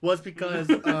 was because,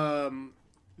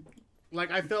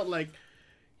 like, I felt like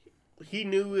he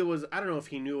knew it was. I don't know if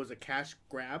he knew it was a cash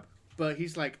grab. But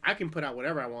he's like, I can put out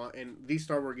whatever I want, and these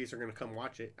Star Wars geeks are going to come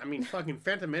watch it. I mean, fucking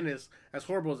Phantom Menace, as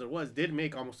horrible as it was, did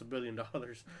make almost $1 billion.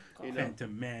 You know?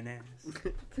 Phantom Menace.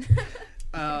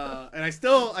 And I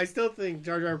still think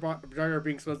Jar Jar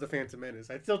Binks was the Phantom Menace.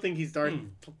 I still think he's Darth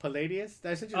Palladius.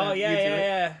 Did I send you that Oh yeah, YouTube,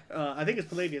 yeah, right? yeah. I think it's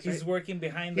Palladius. He's right? working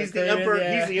behind the He's the curtain, emperor.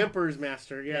 yeah. He's the Emperor's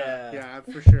master. Yeah, Yeah.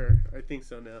 for sure. I think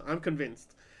so now. I'm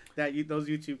convinced that those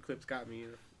YouTube clips got me.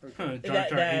 Okay. Jar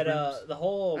Jar Abrams. The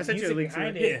whole I sent you a music link to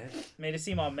behind it. it made it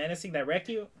seem all menacing. That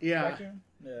Wreck-You? Yeah. Wreck-You?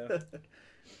 Yeah.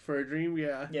 For a dream,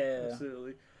 yeah. Yeah.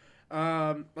 Absolutely.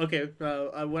 Okay.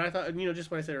 What I thought, just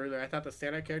what I said earlier, I thought the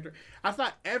standout character, I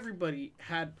thought everybody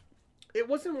had. It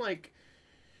wasn't like.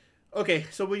 Okay,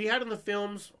 so what you had in the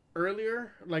films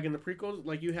earlier, like in the prequels,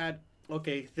 like you had.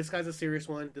 Okay, this guy's a serious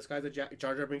one. This guy's Jar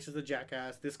Jar Binks is a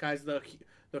jackass. This guy's the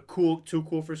too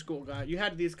cool for school guy. You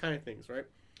had these kind of things, right?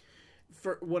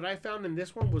 For what I found in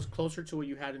this one was closer to what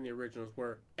you had in the originals,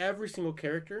 where every single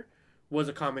character was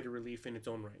a comedy relief in its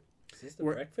own right. Is this the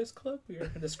Breakfast Club you're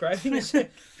describing? The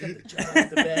jock,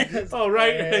 the best. Oh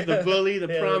right, Yeah. the bully, the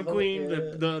Yeah, prom the queen,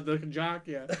 bully, the jock,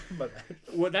 yeah.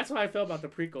 Well, that's how I felt about the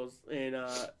prequels,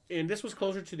 and this was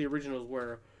closer to the originals,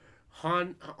 where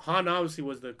Han obviously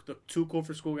was the too cool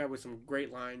for school guy with some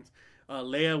great lines.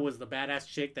 Leia was the badass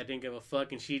chick that didn't give a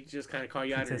fuck, and she just kind of called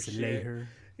you out of her shit.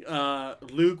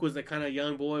 Luke was the kind of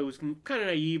young boy who was kind of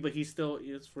naive, but he still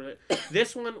is for it.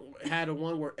 This one had a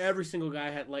one where every single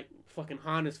guy had like fucking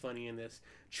Han is funny in this.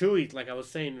 Chewie, like I was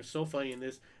saying, was so funny in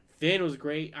this. Finn was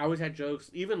great. I always had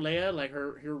jokes. Even Leia, like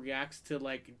her reacts to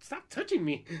like, stop touching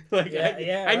me. Like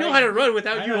I know how to run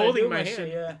without you holding my hand. Shit,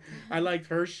 yeah. I liked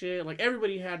her shit. Like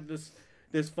everybody had this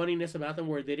funniness about them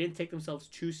where they didn't take themselves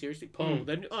too seriously. Poe,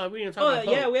 then we didn't talk about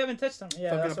Poe. Yeah, we haven't touched him.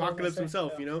 Yeah, fucking that's what I was Apocalypse gonna say.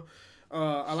 himself, you know.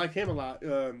 I liked him a lot.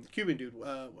 Cuban dude.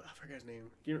 I forget his name.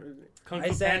 Kung Fu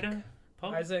Isaac. Panda?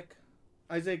 Poe?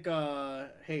 Isaac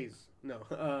Hayes. No.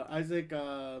 Isaac. You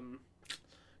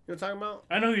know what I'm talking about?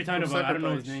 I know who you're talking From about. I don't know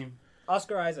Sucker his name.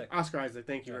 Oscar Isaac. Oscar Isaac.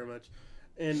 Thank you very much.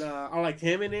 And I liked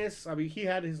him in this. I mean, he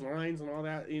had his lines and all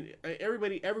that.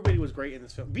 Everybody was great in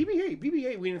this film. BB-8.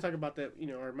 We didn't talk about that.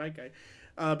 Our Mike guy.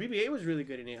 BB-8 was really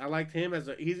good in it. I liked him as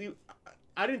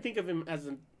I didn't think of him as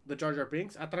the Jar Jar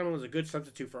Binks. I thought him was a good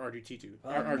substitute for R2D2.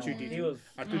 R2D2. He was.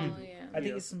 Oh, yeah. I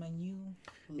think it's my new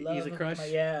love. He's a crush.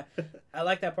 Yeah, I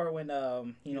like that part when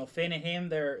Finn and him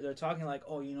they're talking like,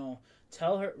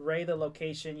 tell her Rey the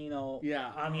location.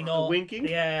 Yeah. I'm winking.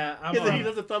 Yeah, I'm. He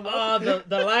does a thumb up. Oh,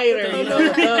 the lighter.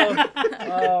 The thumb.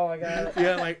 Oh my god.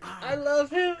 Yeah, like I love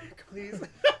him. Please.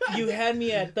 You had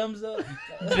me at thumbs up.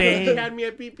 He had me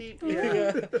at beep beep.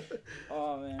 Yeah.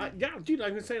 Oh man. Yeah, dude. I'm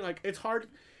gonna say like it's hard.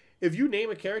 if you name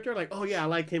a character like, oh yeah, I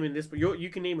liked him in this, but you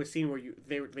can name a scene where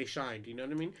they shined. You know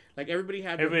what I mean? Like everybody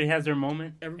has their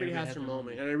moment. Everybody has their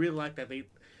moment, and I really like that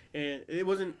and it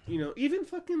wasn't, even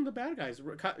fucking the bad guys.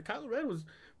 Kylo Ren was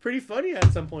pretty funny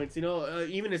at some points,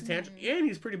 even his tantrum, and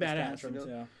he's pretty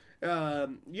badass.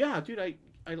 Yeah, dude, I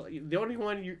the only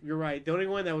one you're right. The only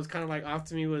one that was kind of like off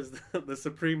to me was the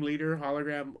Supreme Leader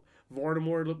hologram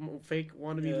Voldemort fake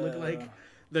wannabe look like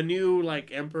the new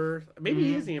like Emperor. Maybe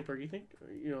he is the Emperor. You think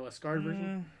a scarred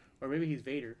version, or maybe he's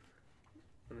Vader.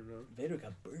 I don't know. Vader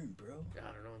got burned, bro.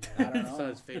 I don't know, man. I don't know.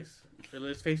 His face.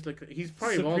 His face look. He's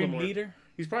probably Supreme Voldemort. Leader.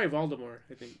 He's probably Voldemort.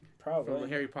 I think. Probably. From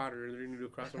Harry Potter. They're gonna do a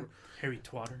crossover. Harry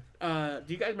Twatter.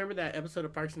 Do you guys remember that episode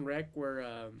of Parks and Rec where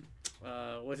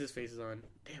what's his face is on?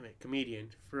 Damn it, comedian,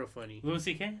 real funny. Louis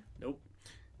C.K. Nope.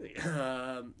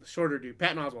 Shorter dude,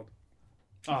 Patton Oswalt.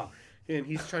 Oh. And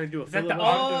he's trying to do a Is that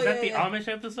filibuster. the Amish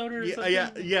episode or something?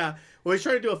 Yeah. Well, he's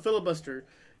trying to do a filibuster,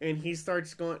 and he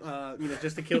starts going,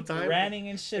 just to kill time. Ranting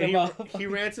and shit and about. He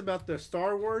rants about the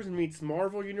Star Wars meets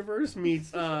Marvel Universe meets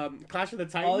Clash of the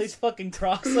Titans. All these fucking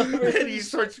crossovers. And he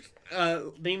starts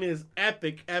naming his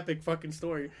epic fucking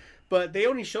story. But they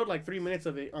only showed like 3 minutes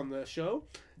of it on the show.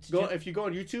 If you go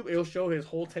on YouTube, it'll show his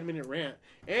whole 10-minute rant.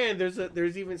 And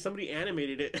there's even somebody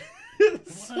animated it.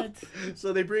 What?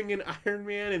 So they bring in Iron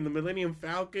Man and the Millennium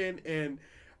Falcon, and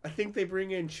I think they bring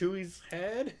in Chewie's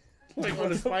head, like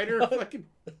on a spider. Fucking,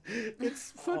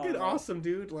 it's fucking awesome,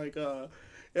 dude. Like, go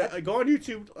on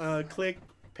YouTube, click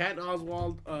Patton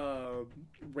Oswalt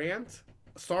rant,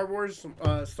 Star Wars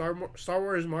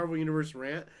Marvel Universe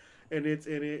rant. And this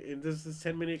is a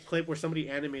 10-minute clip where somebody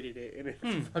animated it, and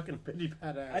it's fucking pretty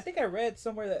badass. I think I read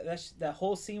somewhere that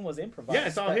whole scene was improvised. Yeah,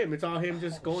 it's all him. It's all him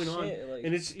just going on, like,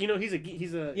 and it's he's a geek.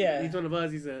 He's one of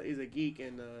us. He's a geek,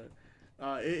 and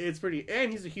it's pretty.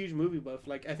 And he's a huge movie buff.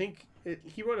 Like I think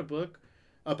he wrote a book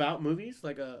about movies,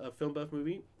 like a film buff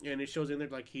movie, and it shows in there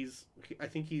like I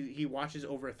think he watches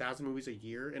over 1,000 movies a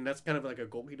year, and that's kind of like a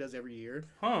goal he does every year.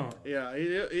 Huh. Yeah.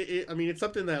 I mean, it's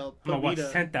something that'll I'm gonna watch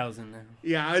 10,000 now.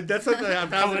 Yeah, that's something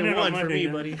 1,001 for me,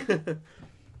 buddy.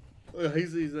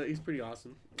 He's pretty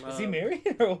awesome. Is he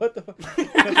married or what the fuck?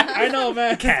 I know,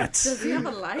 man. Cats. Does he have a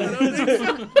life?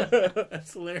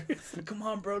 That's hilarious. Come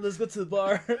on, bro. Let's go to the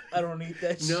bar. I don't need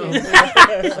that No.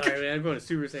 shit. Sorry, man. I'm going to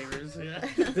Super Savers. Yeah.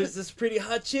 There's this pretty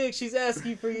hot chick. She's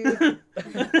asking for you.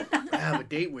 I have a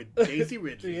date with Daisy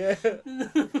Ridley. Yeah.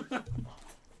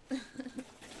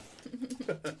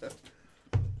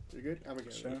 You good? I'm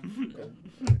good. Sure. Cool.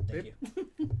 Thank you.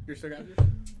 You're still got yours?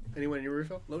 Anyone in your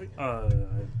refill? Lovey?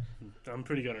 I'm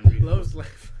pretty good on reading. Love's like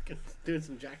fucking doing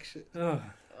some jack shit. Oh,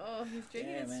 he's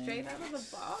drinking Yeah, it man. straight out of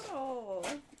the bottle.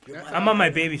 I'm on my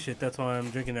baby shit. That's why I'm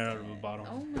drinking it out of a bottle.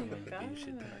 Oh my I'm on God. baby shit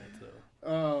tonight,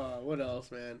 so. What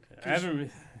else, man? I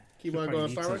haven't. Keep should on probably going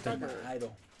eat Star Wars talk? something. Or?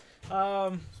 Idol.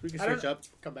 So we can I don't- switch up,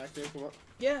 come back to it if you want.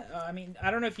 Yeah, I mean, I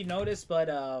don't know if you noticed, but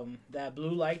that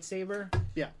blue lightsaber.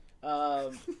 Yeah.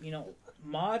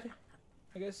 Maud,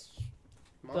 I guess.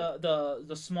 Mom?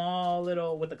 The small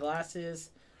little with the glasses.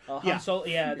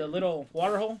 Yeah. The little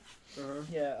water hole. Uh-huh.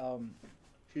 Yeah.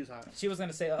 She was hot. She was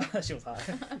gonna say she was hot.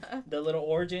 The little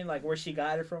origin, like where she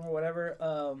got it from or whatever.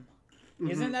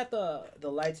 Isn't that the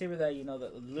lightsaber that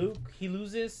that Luke he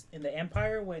loses in the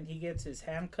Empire when he gets his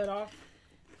hand cut off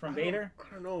from Vader?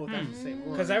 I don't know if that's the same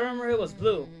one. Because I remember it was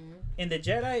blue. In the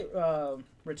Jedi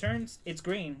Returns, it's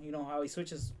green. You know how he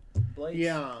switches blades.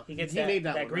 Yeah. He gets made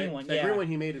that green right? one. That Yeah. green one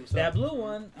he made himself. That blue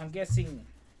one, I'm guessing.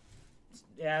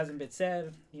 It hasn't been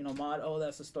said, Maud. Oh,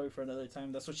 that's a story for another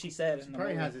time. That's what she said. She In the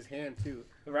probably movie. has his hand too.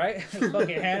 Right?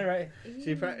 Fucking hand, right?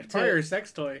 She probably her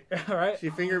sex toy. Right? She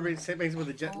finger makes with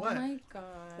a jet. Oh What? my God.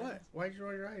 What? Why'd you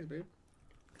roll your eyes, babe?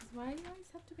 Why do you always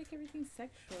have to make everything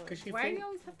sexual? 'Cause she Why do think- you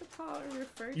always have to call or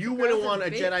refer to You girls wouldn't as want a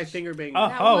bitch? Jedi finger bang.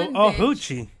 That one bitch.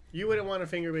 hoochie. You wouldn't want a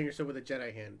finger bang yourself with a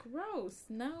Jedi hand. Gross.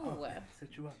 No.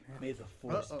 Set you up, man. May the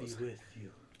force Uh-oh. be with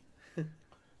you.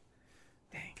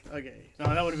 Dang. Okay. No,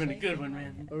 that would have been a good one,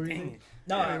 man. What were you Dang thinking?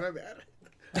 No, Yeah, my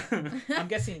bad. I'm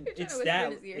guessing You're trying it's to whisper that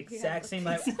in his ear. He exact has same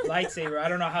a- lightsaber. I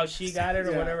don't know how she got it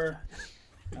or Yeah. whatever.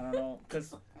 I don't know.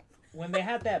 Because when they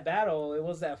had that battle, it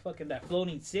was that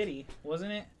floating city,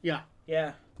 wasn't it? Yeah.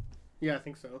 Yeah. Yeah, I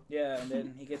think so. Yeah, and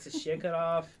then he gets his shit cut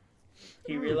off.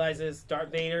 He realizes Darth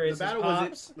Vader is The his battle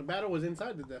pops. the battle was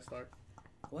inside the Death Star.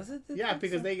 Was it? Yeah,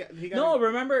 because he got No,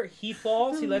 remember he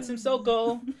falls, he lets himself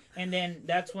go, and then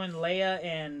that's when Leia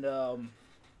and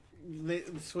they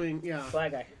swing. Yeah.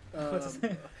 black guy. What's his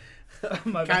name?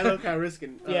 My Kylo bad.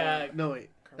 Calrissian. Yeah. No wait,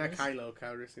 not Kylo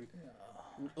Calrissian.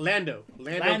 Lando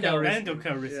Lando. Randall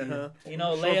Calrissian. Uh-huh.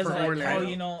 Leia's for like,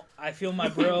 Orlando. I feel my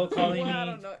bro calling Well, I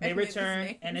me. don't know They any of these return,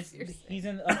 names and it's you're saying. he's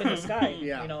up in the sky.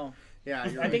 Yeah. Yeah,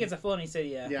 you're I right. think it's a floating city.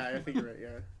 Yeah. Yeah, I think you're right.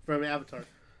 Yeah, from Avatar.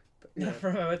 Yeah.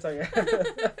 From Avatar. Yeah.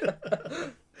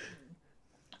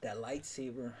 That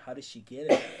lightsaber. How did she get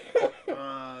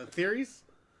it? Theories?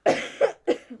 I'm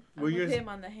with him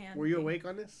on the hand. Were you awake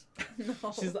on this? No.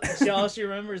 She's like, all she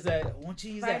remembers that. Won't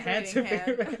you use that hand to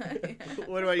Vibrating figure it? hand.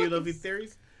 What about you, Luffy?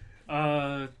 Theories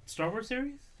Star Wars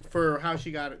series, for how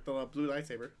she got it, the blue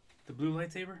lightsaber the blue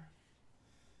lightsaber,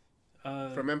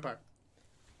 from Empire?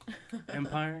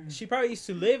 Empire. She probably used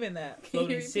to live in that Can you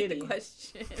floating repeat city, the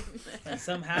question? and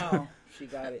somehow she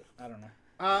got it. I don't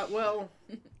know. Well,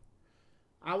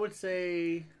 I would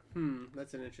say,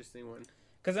 that's an interesting one.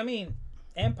 Because I mean,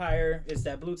 Empire is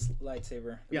that blue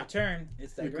lightsaber. The Yeah. Return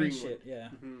is that The green green shit. Yeah.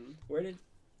 Mhm.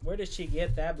 Where did she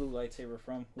get that blue lightsaber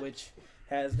from? Which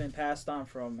has been passed on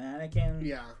from Anakin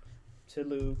Yeah. to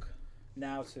Luke,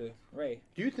 now to Rey.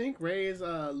 Do you think Rey is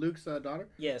Luke's daughter?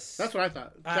 Yes. That's what I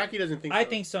thought. Jackie doesn't think. I so.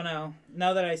 think so now.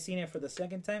 Now that I've seen it for the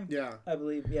second time, Yeah. I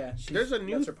believe. Yeah. There's a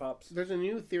new- that's her pops. There's a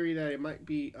new theory that it might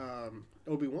be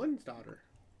Obi-Wan's daughter.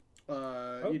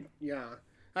 Yeah.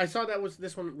 I saw that was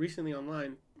this one recently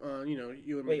online.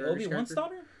 You and Wait, McGregor's Obi-Wan's character.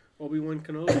 daughter? Obi-Wan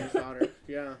Kenobi's daughter.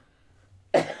 Yeah.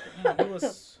 Yeah, he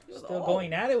was He was still old.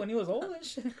 going at it when he was old and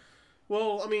shit.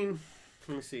 Well, I mean,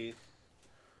 let me see.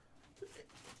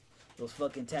 Those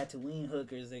fucking Tatooine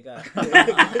hookers they got.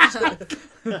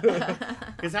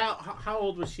 Because how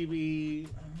old would she be?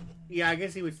 Yeah, I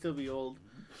guess he would still be old.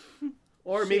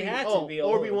 Or She maybe had to be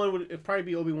old. Obi-Wan would it'd probably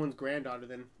be Obi-Wan's granddaughter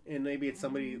then, and maybe it's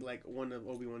somebody like one of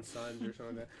Obi-Wan's sons or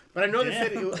something like that. But I know they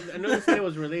said it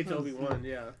was related to Obi-Wan.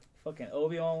 Yeah, Fucking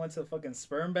Obi-Wan went to the fucking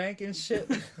sperm bank and shit.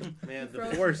 man, the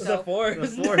Frozen Force. The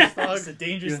Force. The Force, dog. It's a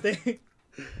dangerous thing.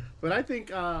 But I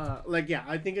think,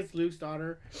 I think it's Luke's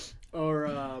daughter, or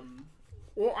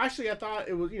well, actually, I thought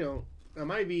it was, it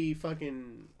might be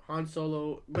fucking Han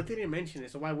Solo, but they didn't mention it,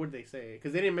 so why would they say it?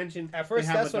 Because they didn't mention. At first,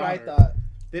 they have that's a what I daughter. thought.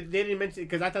 They didn't mention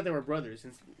because I thought they were brothers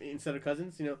instead of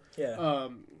cousins. Yeah.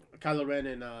 Kylo Ren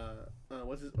and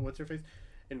what's her face,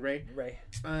 and Rey. Rey.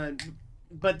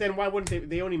 But then why wouldn't they?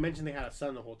 They only mentioned they had a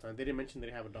son the whole time. They didn't mention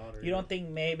they have a daughter. You don't think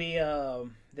maybe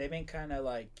they've been kind of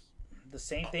like the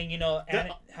same thing,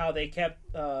 and how they kept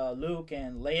Luke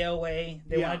and Leia away?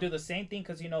 They want to do the same thing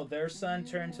because their son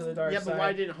turned to the dark side. Yeah, but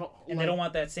why didn't? And they don't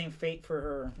want that same fate for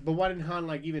her. But why didn't Han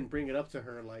even bring it up to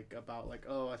her about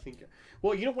I think?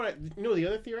 Well, you know what? The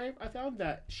other theory I found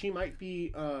that she might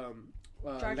be Jar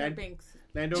Jar Binks.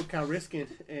 Lando Calrissian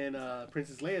and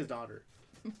Princess Leia's daughter.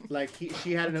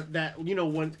 She had that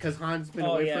one because Han's been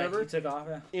away forever. He took off.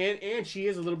 Yeah. And she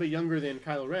is a little bit younger than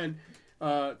Kylo Ren.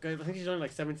 I think she's only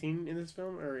like 17 in this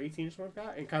film or 18 or something like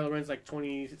that. And Kylo Ren's like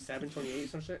 27, 28,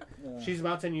 some shit. Yeah. She's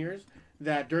about 10 years.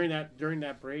 That during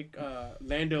that break,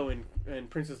 Lando and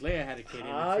Princess Leia had a kid.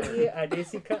 I did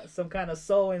see some kind of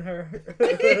soul in her.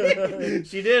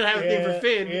 She did have a thing for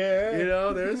Finn.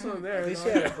 Yeah. There's some there. At least she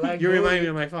had a black You booty. remind me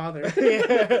of my father.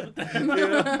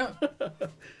 Yeah.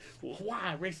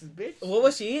 Why, racist bitch? What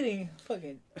was she eating?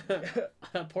 Fucking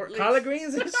Portland. collard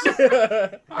greens and shit.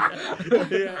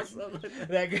 Yeah, something like that.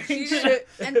 That green She shit.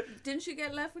 and didn't she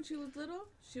get left when she was little?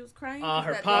 She was crying.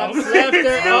 Her That- pops that- left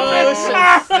her. Oh, Oh,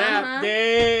 snap. Uh-huh.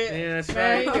 shit. Yeah, that's Man,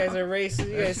 right. you guys are racist.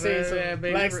 You guys say some Yeah,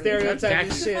 baby. black That's stereotype and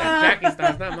Jackie- shit. that's Jackie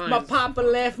style, not mine. My papa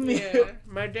left me. Yeah,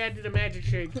 my dad did a magic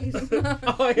shake. He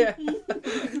Oh yeah.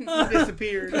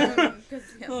 disappeared. Because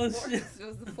Oh, force. shit. It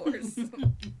was the force.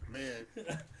 Man,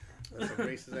 that's some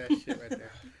racist ass shit right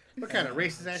there. What kind of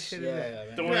racist ass shit is that? Yeah,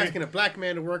 man. Don't You're worry. asking a black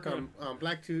man to work on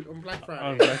Black Friday. On Black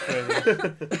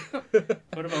Friday.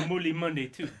 What about Moody Monday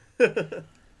too?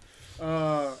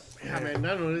 Yeah, man, I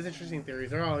don't know. There's interesting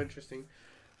theories. They're all interesting.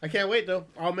 I can't wait though.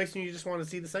 All makes you just want to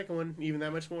see the second one even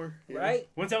that much more. you know? Right?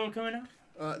 When's that one coming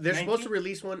out? They're supposed 19? to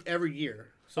release one every year.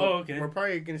 So Oh, okay. we're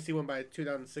probably going to see one by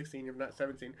 2016, if not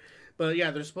 17. But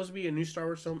yeah, there's supposed to be a new Star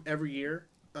Wars film every year,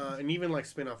 and even like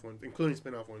spin-off ones, including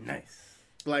spin-off ones. Nice.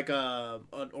 Like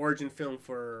an origin film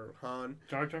for Han.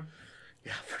 Jar Jar.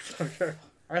 Yeah, for Jar Jar.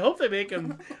 I hope they make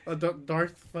him a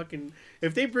Darth fucking.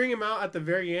 If they bring him out at the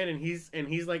very end and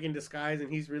he's like in disguise and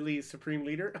he's really Supreme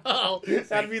Leader, oh,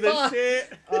 that'd be the Fuck.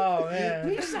 shit. Oh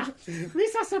man.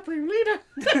 Misa Supreme Leader.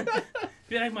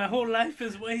 Feel like my whole life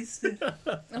is wasted.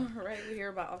 Oh, right, we hear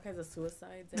about all kinds of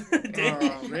suicides. everywhere.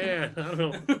 Oh man, I don't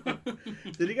know.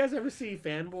 Did you guys ever see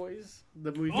Fanboys?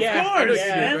 The movie. Of Yeah, course, I know you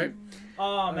yeah. did, right?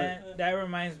 Oh man, that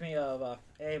reminds me of.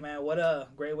 Hey man, what a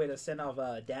great way to send off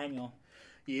Daniel.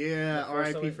 Yeah, The Force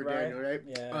R.I.P. Awakens, for right? Daniel, right?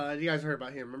 Yeah. You guys heard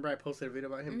about him? Remember I posted a video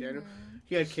about him, Daniel? Mhm.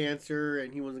 He had cancer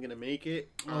and he wasn't gonna make it.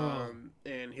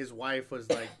 And his wife was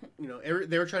like,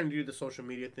 they were trying to do the social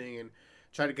media thing and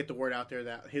try to get the word out there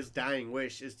that his dying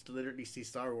wish is to literally see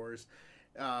Star Wars.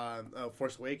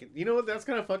 Force Awakens. You know what? That's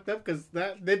kind of fucked up because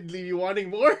that did leave you wanting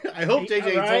more. I hope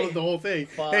JJ Right. told him the whole thing.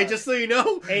 Fuck. Hey, just so you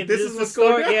know, Hey, this is the what's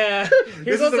story. going on. Yeah, This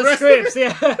here is goes the the rest of it. scripts.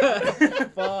 Yeah,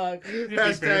 fuck.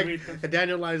 Hashtag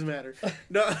Daniel Lives Matter.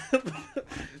 No,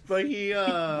 but he.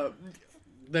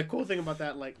 The cool thing about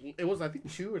that, like, it was I think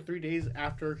 2 or 3 days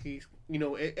after he,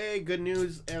 hey, good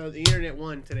news, the internet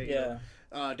won today.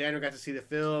 Yeah. Daniel got to see the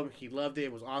film. He loved it.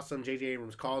 It was awesome. J.J.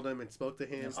 Abrams called him and spoke to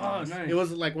him. Oh, nice. It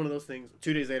was like one of those things.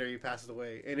 2 days later, he passes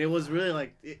away, and it was really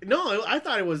like I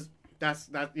thought it was. I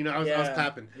was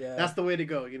clapping. Yeah. That's the way to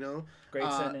go. Great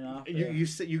sending off.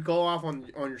 You go off on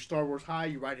your Star Wars high.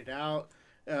 You ride it out.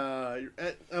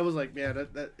 I was like, man,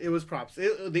 that it was props.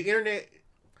 The internet.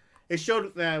 It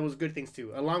showed that it was good things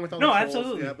too, along with all the trolls.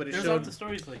 Absolutely. Yeah, but it There's showed lots of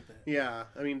stories like that. Yeah,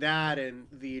 I mean that and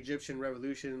the Egyptian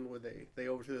revolution where they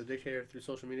overthrew the dictator through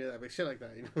social media, shit like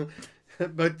that,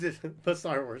 but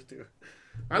Star Wars too.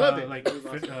 I loved it. Like It was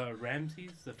awesome.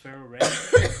 Ramses, the Pharaoh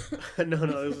Ramses. No,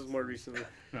 this was more recently.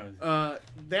 No,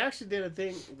 They actually did a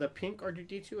thing. The pink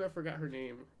R2D2, I forgot her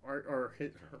name, or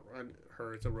hit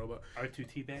her. It's a robot.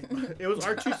 R2 bag. It was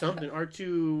R2 something,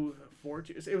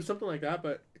 R242. It was something like that,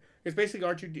 but. It's basically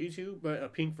R2D2, but a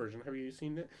pink version. Have you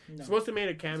seen it? No. It's supposed to make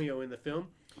a cameo in the film,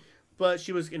 but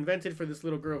she was invented for this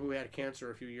little girl who had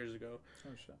cancer a few years ago. Oh,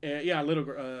 shit. Yeah, a little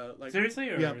girl. Seriously,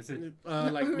 or yeah, is it?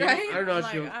 like maybe, Right? I don't know. If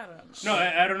Like, she, I don't No,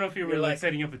 I don't know if you were You're like like,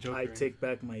 setting up a joke. I or take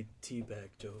back my teabag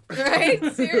joke. know. Right? I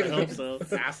Seriously. hope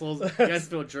so. Assholes. You guys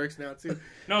feel jerks now too.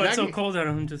 No, it's so Jackie- cold out.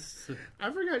 I'm just. I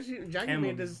forgot Jackie Camel.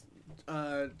 made this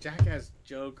jackass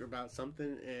joke about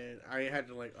something, and I had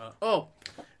to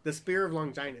the Spear of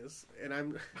Longinus, and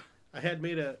I had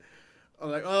made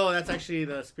that's actually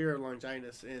the Spear of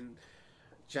Longinus, and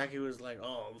Jackie was like,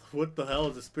 oh, what the hell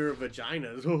is the Spear of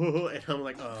Vaginas? And I'm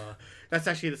like, that's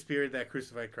actually the spear that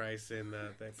crucified Christ and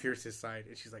that pierced his side.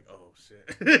 And she's like, oh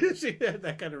shit. She had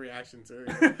that kind of reaction to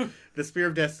her. The Spear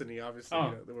of Destiny, obviously,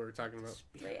 that we were talking about.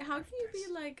 Wait, how can you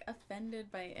be like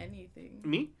offended by anything?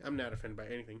 Me? I'm not offended by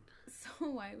anything. So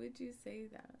why would you say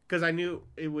that? Because I knew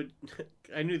it would.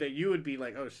 I knew that you would be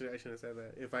like, "Oh shit, I shouldn't have said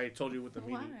that." If I told you what the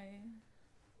meaning,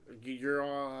 Why? you're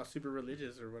all super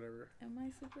religious or whatever. Am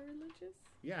I super religious?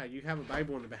 Yeah, you have a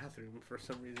Bible in the bathroom for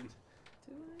some reason.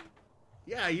 Do I?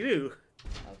 Yeah, you do.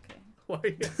 Okay. Why? Are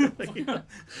you like,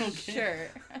 Okay. Sure.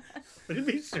 what do you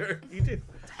mean? Sure, you do.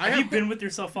 Have you been with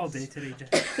yourself all day today,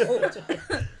 Jack?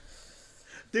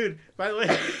 Dude, by the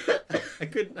way, I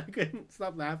couldn't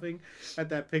stop laughing at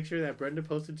that picture that Brenda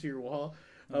posted to your wall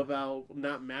about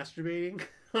not masturbating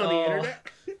on the internet.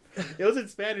 It was in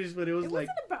Spanish, but it was It like,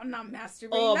 wasn't about not masturbating.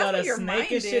 Oh, That's about what a your snake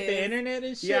mind and shit, the is. internet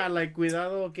and shit? yeah, like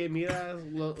cuidado que miras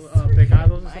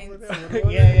pecados or something like that. What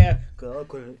was Yeah, it? yeah. Cuidado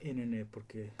con el internet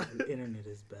porque el internet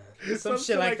is bad. Some Something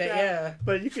shit like that, yeah.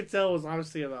 But you could tell it was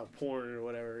obviously about porn or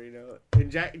whatever, And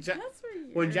That's where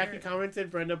when you're... Jackie commented,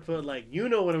 Brenda put like, "You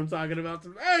know what I'm talking about."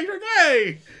 Hey, you're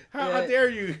gay! How Yeah. dare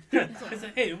you? I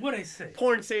said, hey, what'd I say?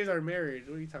 Porn saves our marriage.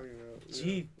 What are you talking about?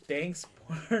 Gee, thanks,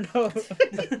 porno.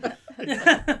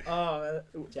 Oh,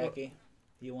 Jackie,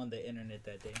 you won the internet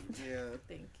that day. Yeah.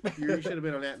 Thank you. You should have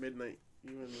been on At Midnight.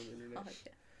 You went on the internet. Oh,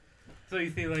 yeah. So you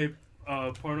think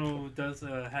like porno does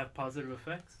have positive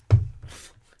effects?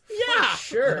 Yeah,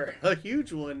 Sure. A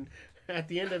huge one at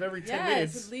the end of every 10 Yes,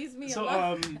 minutes. it leaves me So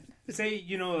alone. say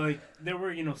like there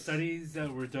were studies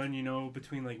that were done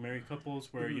between like married couples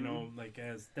where like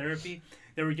as therapy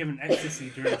they were given ecstasy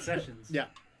during sessions. Yeah.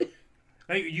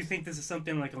 Like you think this is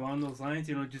something like along those lines?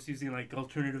 Just using like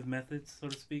alternative methods, so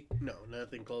to speak. No,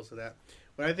 nothing close to that.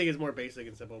 But I think it's more basic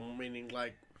and simple, meaning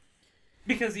like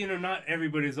Because not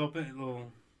everybody's open.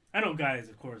 Well, I know guys,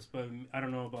 of course, but I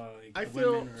don't know about like I the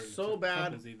feel women or so bad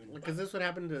couples even. because this would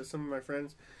happen to some of my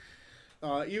friends,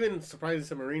 even surprisingly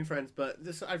some Marine friends. But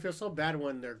I feel so bad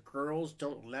when their girls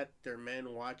don't let their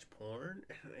men watch porn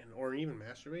or even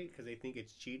masturbate because they think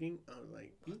it's cheating. I was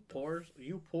like,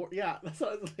 yeah, that's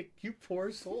what I was like, you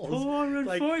poor souls. Poor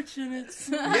like, unfortunates.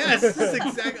 Yes, that's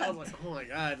exactly. I was like, oh my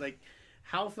god, like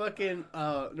how fucking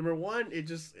number one,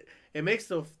 it makes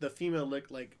the female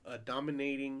look like a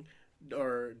dominating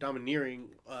or domineering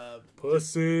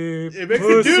Pussy. it makes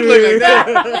the dude look like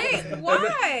that. Wait,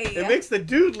 why? It makes the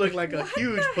dude look like a What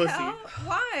huge the pussy. hell?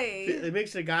 Why? It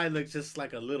makes the guy look just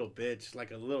like a little bitch, like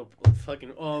a little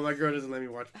fucking. Oh, my girl doesn't let me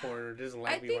watch porn or doesn't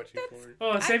like I me think watching that's- porn.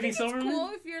 Oh, I Saving think it's Silverman.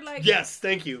 cool if you're like, Yes,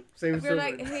 thank you. Same if you're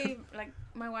Silverman. like, hey, like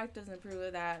my wife doesn't approve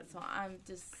of that, so I'm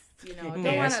just, don't want to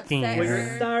Nasty. upset Well,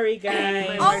 her. Sorry,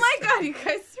 guys. Oh my god, you guys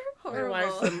are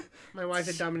horrible. My wife's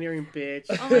a domineering bitch.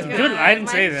 Oh my god, Good, I didn't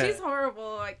say that. She's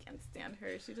horrible. I can't stand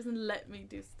her. She doesn't let me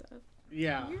do stuff.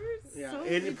 Yeah, You're yeah, so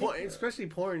and ridiculous. especially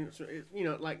porn.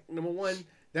 Like number one,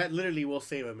 that literally will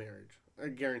save a marriage. I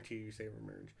guarantee you save a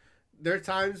marriage. There are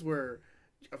times where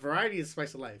variety is the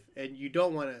spice of life, and you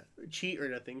don't want to cheat or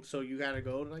nothing, so you gotta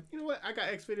go like, you know what? I got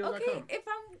Xvideos.com. Okay,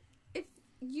 if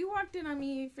you walked in on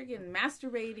me freaking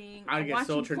masturbating, I'd get watching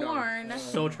so turned porn. on.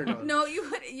 So turned on. No, you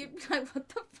wouldn't. You'd be like, what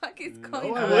the fuck is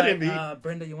going I on? wouldn't be.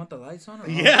 Brenda, you want the lights on? Or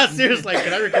Yeah, seriously. Like,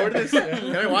 can I record this?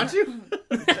 Can I watch you?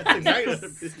 That's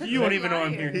exactly. You won't even know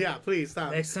I'm here. Yeah, please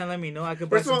stop. Next time, let me know. I could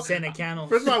buy First of some all- scented candles.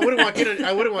 First of all, I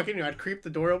wouldn't walk in. I'd creep the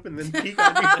door open, then peek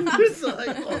at me. It's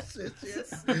like, oh shit,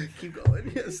 yes. Keep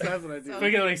going. Yes, that's what I do.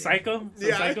 Freaking like Psycho? Some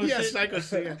Yeah, Psycho yeah, shit? psycho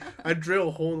shit. Yeah. I drill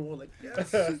a hole in the wall, like,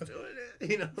 yes, she's doing it.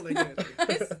 You know, like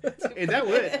that. And that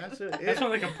would. That's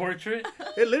not like a portrait.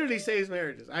 It literally saves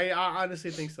marriages. I honestly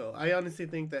think so. I honestly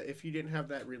think that if you didn't have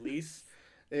that release,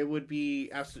 it would be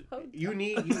absolutely. You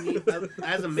need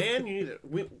as a man, you need it.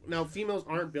 Now, females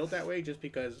aren't built that way just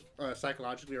because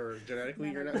psychologically or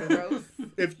genetically you're not gross.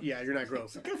 you're not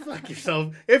gross. Go fuck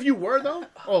yourself. If you were though,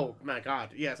 oh my god,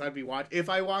 yes, I'd be watching. If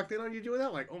I walked in on you doing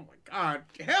that, like, oh my god,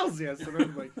 hell's yes. And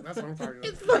I'm like, that's what I'm talking about.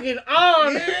 It's fucking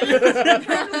on.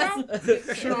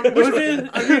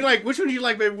 Which one do you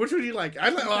like, baby? Which one do you like? I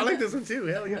like this one too.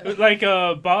 Hell yeah. Like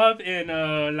Bob in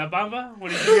La Bamba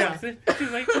when he walks in.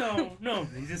 He's like, no.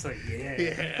 He's just like,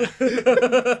 yeah.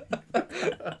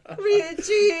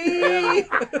 Richie.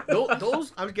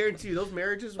 Those I guarantee you, those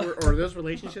marriages or those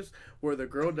relationships where the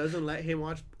girl doesn't let him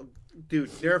watch, dude,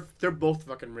 they're both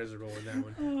fucking miserable in that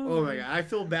one. Oh my god, I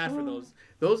feel bad for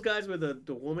those guys where the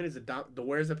woman is the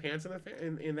wears the pants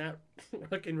in that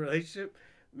fucking relationship.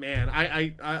 Man,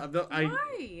 I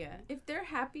Why? If they're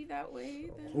happy that way,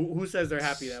 then who says they're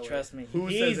happy that way? Trust me, Who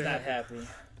says he's they're not happy.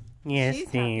 Yes, she's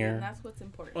happy, and that's what's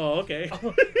important. Oh, okay.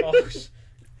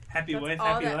 Happy That's wife, all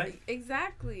happy that- life.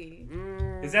 Exactly.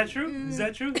 Is that true? Is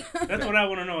that true? That's what I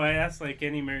want to know. I asked like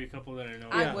any married couple that I know.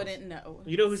 Yeah. I wouldn't know.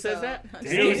 You know who says So- that?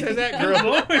 Damn. You know who says that?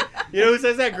 Girl. You know who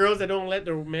says that? Girls that don't let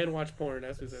their men watch porn.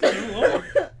 That's who says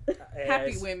that.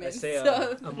 Happy women, I say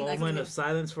so- a moment of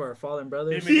silence for our fallen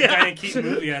brothers. They make a giant keep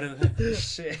movie out of that.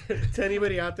 Shit. To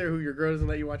anybody out there who your girl doesn't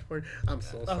let you watch porn, I'm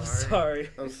so sorry. I'm sorry.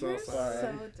 I'm so You're sorry. so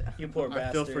dumb. You poor I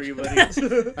bastard. feel for you, buddy.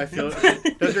 I feel.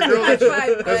 Does your girl High let you?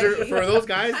 five, buddy. For those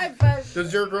guys, High five.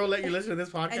 does your girl let you listen to this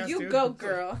podcast And you too? go,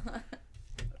 girl.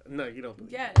 No, you don't.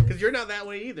 Yes. Because you're not that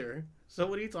way either. So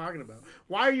what are you talking about?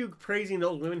 Why are you praising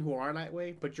those women who are that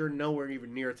way, but you're nowhere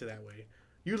even near to that way?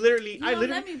 You literally, You don't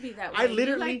let me be that way. I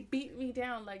literally- you, like, beat me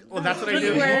down. Like, Well, that's what I B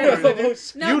do. word.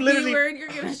 No, You B literally- word.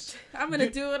 I'm gonna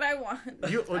do what I want.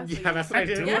 You, That's yeah, that's what I I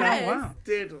did. do Yes. what I want.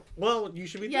 Did well. You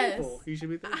should be Yes. thankful. You should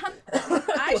be thankful.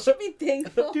 I should be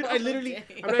thankful. Dude, I literally,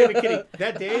 Okay. I'm not even kidding.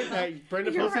 That day that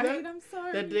Brenda You're posted right. that, I'm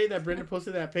sorry. that day that Brenda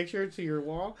posted that picture to your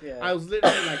wall, Yeah. I was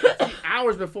literally like a few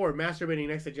hours before masturbating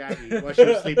next to Jackie while she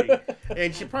was sleeping,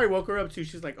 and she probably woke her up too.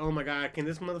 She's like, "Oh my god, can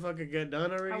this motherfucker get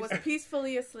done already?" I was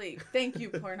peacefully asleep. Thank you,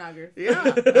 pornography.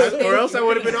 Yeah, or else I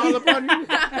would have been all up on you,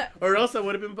 or else I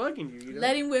would have been bugging you. You know?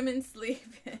 Letting women sleep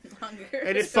longer.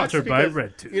 And it sucks Sponsored by because,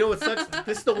 Red Tooth. you know, it sucks.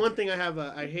 This is the one thing I have.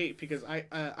 I hate because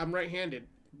I'm right-handed,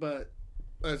 but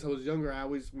as I was younger, I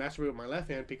always masturbated with my left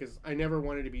hand because I never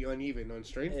wanted to be uneven on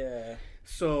strength. Yeah.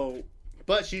 So,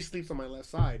 but she sleeps on my left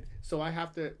side, so I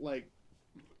have to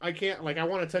I can't I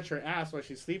want to touch her ass while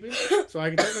she's sleeping, so I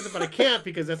can touch her, but I can't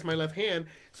because that's my left hand.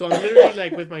 So I'm literally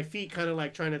with my feet, kind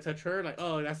of trying to touch her,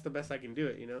 oh, that's the best I can do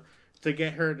it, to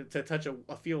get her to touch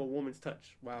feel a woman's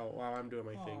touch while I'm doing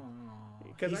my thing.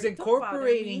 Aw. 'Cause He's I-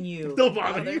 incorporating you. Don't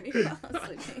bother Bother me. me while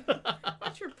sleeping.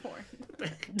 Watch your porn.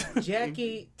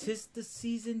 Jackie, 'tis the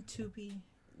season to be.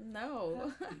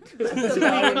 No.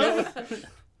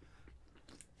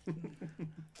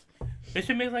 They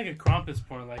should make like a Krampus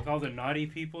porn, like all the naughty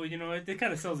people. You know, it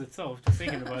kind of sells itself. Just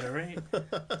thinking about it, right?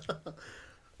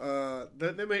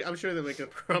 I'm sure they make a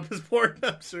Krampus porn.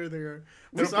 I'm sure they are.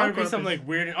 We There'll saw probably be some Krampus. like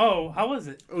weird. Oh, how was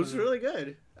it? It was really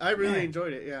good. I really Yeah.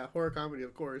 enjoyed it. Yeah, horror comedy,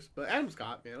 of course. But Adam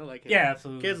Scott, man, I like him. Yeah,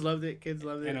 absolutely. Kids loved it. Kids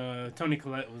loved it. And Toni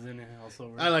Collette was in it also.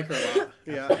 Right? I like her a lot.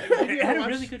 Yeah. Did you It had ever a watch,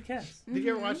 really good cast. Did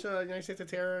you ever watch United States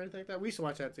of Terror or anything like that? We used to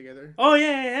watch that together. Oh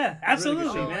yeah. Absolutely,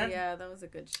 show. Oh, man. yeah, that was a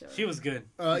good show. She was good.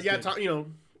 Yeah, good.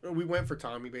 we went for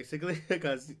Tommy basically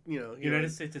because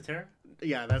United States of Terror.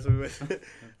 Yeah, that's what we went.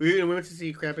 we went to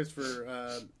see Krampus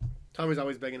for. Tommy's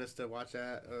always begging us to watch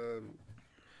that.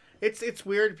 It's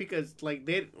weird because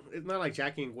it's not like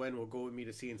Jackie and Gwen will go with me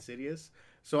to see Insidious,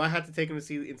 so I had to take him to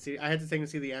see Insidious. I had to take him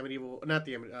to see the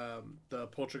the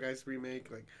Poltergeist remake.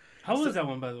 How was that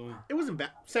one, by the way? It wasn't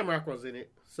bad. Sam Rockwell's in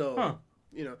it, so Huh.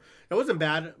 it wasn't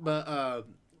bad. But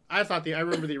I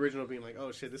remember the original being like,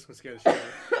 oh shit, this one scared the shit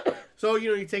out of me. So,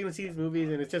 you take him to see these movies,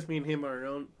 and it's just me and him on our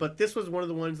own. But this was one of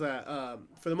the ones that,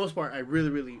 for the most part, I really,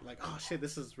 really, like, oh, shit,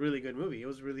 this is a really good movie. It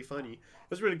was really funny. It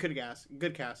was really good cast.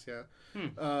 Good cast, yeah.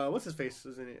 What's his face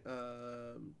is in it?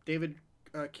 David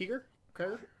Keeger?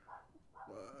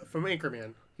 From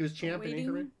Anchorman. He was champ in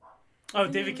Anchorman. Oh,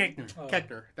 David Koechner. Oh.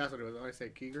 Koechner. That's what it was. I say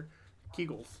Keeger.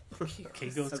 Kegels.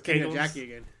 Kegels. Jackie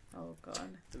again. Oh, God.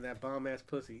 And that bomb-ass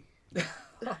pussy. You're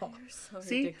so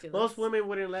See, ridiculous. most women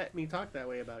wouldn't let me talk that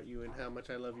way about you and how much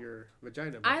I love your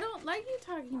vagina. I don't like you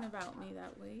talking about me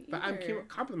that way But either. I'm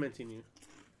complimenting you.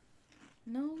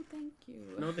 No, thank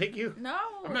you. No, thank you. No.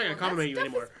 I'm not gonna compliment you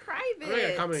anymore. Private. I'm not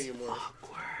gonna compliment you more.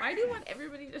 Why do you want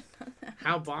everybody to know that?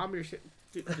 How bomb your shit.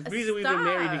 The reason we've been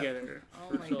married together.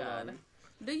 Oh my God.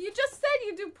 You just said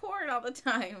you do porn all the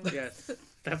time. Yes.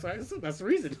 That's the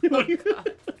reason.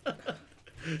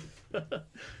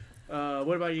 Oh,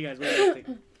 what about you guys? What do you think?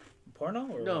 Porno?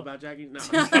 Or No, what? about Jackie? No.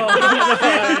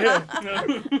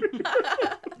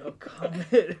 No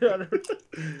comment.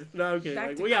 No, okay. Back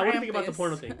Like, to well, yeah, what do you think about the Krampus.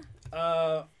 porno thing?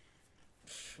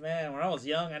 Man, when I was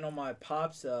young, I know my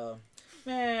pops,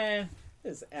 man,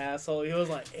 this asshole, he was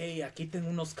like, hey, aquí tengo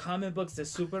unos comic books de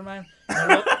Superman,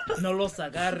 no los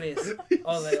agarres. I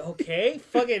was like, okay,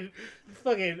 fucking,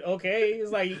 okay.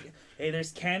 He's like, hey,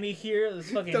 there's candy here,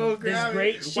 there's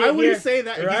great shit Why would here. he say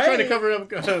that? Right? He's trying to cover up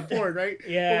porn, right?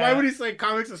 Yeah. Well, why would he say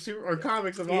comics or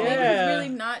comics of all? Yeah. He's really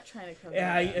not trying to cover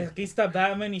Yeah, it up. aquí está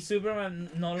Batman y Superman,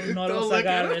 no Don't los look it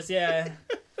up. agarres, yeah.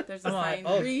 There's a I'm like,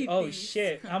 sign. Read oh these.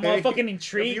 shit. I'm Hey, all fucking If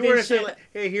intrigued you were to and say, shit. like,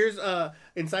 hey, here's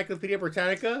Encyclopedia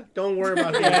Britannica, don't worry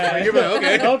about that. Yeah. You're like,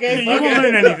 okay. Okay, You won't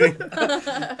learn anything.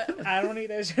 I don't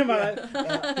need that shit in my life.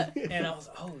 And I was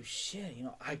like, oh shit,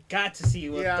 I got to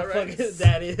see what the right. fuck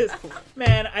that is.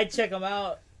 Man, I check him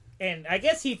out. And I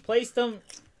guess he placed them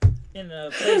in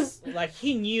a place, like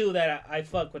he knew that I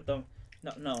fuck with them.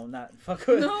 No, not fuck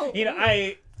with No.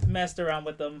 I messed around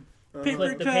with them. Paper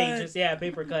Flipped the cut. pages. Yeah,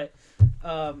 paper cut.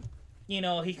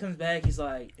 He comes back, he's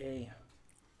like, hey,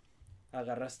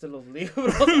 agarraste los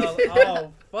libros. I was like,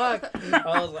 oh, fuck.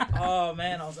 I was like, oh,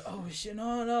 man. I was like, oh, shit,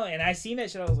 no. And I seen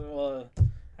that shit. I was like, well,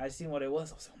 I seen what it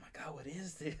was. I was like, oh, my God, what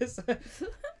is this?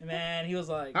 Man, he was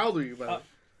like, How old are you, by the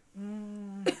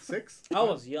way? 6? I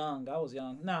was young.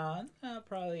 Nah,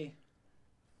 probably.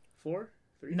 4?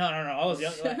 3? No. I was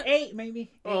young. Like 8,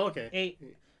 maybe. Oh, okay. 8.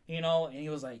 And he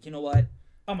was like, you know what?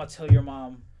 I'm going to tell your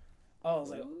mom. I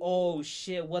was like, oh,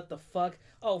 shit, what the fuck?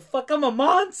 Oh, fuck, I'm a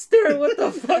monster. What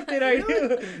the fuck did I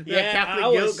do? That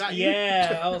Catholic guilt got you?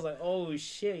 Yeah, I was like, oh,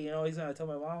 shit. He's going to tell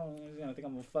my mom. He's going to think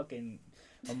I'm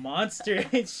a monster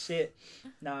and shit.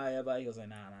 But he was like,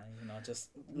 nah, just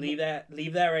leave that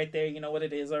right there. You know what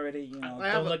it is already.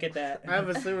 Don't look at that. I have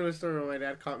a similar story when my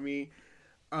dad caught me.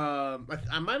 I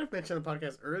might have mentioned the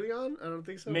podcast early on. I don't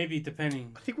think so. Maybe,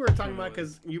 depending. I think we were talking about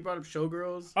because you brought up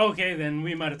Showgirls. Okay, then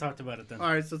we might have talked about it then.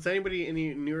 All right, so to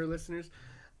any newer listeners,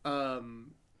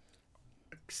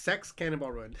 Sex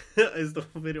Cannonball Run is the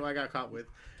video I got caught with.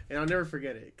 And I'll never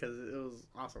forget it because it was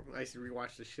awesome. I used to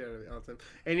rewatch the shit out of it all the time.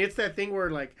 And it's that thing where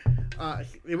like,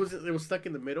 it was stuck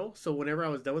in the middle. So whenever I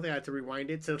was done with it, I had to rewind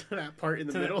it to that part in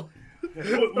the middle.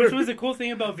 Which was the cool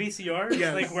thing about VCR.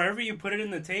 Yes. Like wherever you put it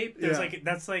in the tape, there's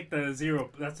that's like the zero.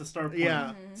 That's the start point.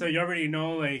 Yeah. So you already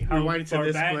know like how Rewind to far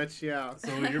this back. much, yeah.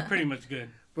 So you're pretty much good.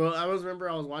 Well, I was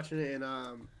watching it and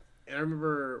I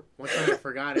remember one time I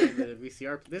forgot it in the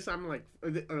VCR. This I'm like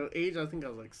age. I think I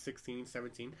was like 16,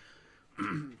 17. I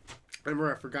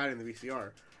remember I forgot it in the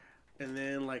VCR. And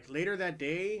then, like, later that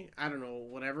day, I don't know,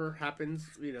 whatever happens,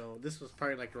 this was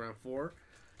probably, like, around 4.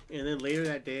 And then later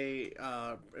that day,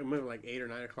 maybe, like, 8 or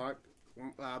 9 o'clock,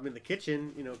 I'm in the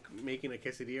kitchen, making a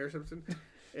quesadilla or something.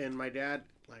 And my dad,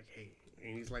 like, hey,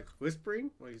 and he's, like, whispering.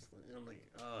 Well, I'm like,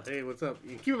 oh, hey, what's up?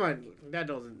 And keep in mind, Dad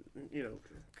doesn't,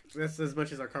 that's as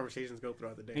much as our conversations go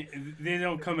throughout the day. They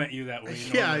don't come at you that way.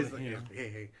 Yeah, normally, he's like,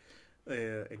 hey.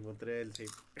 Encontré el tape.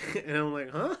 And I'm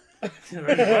like, huh?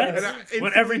 What?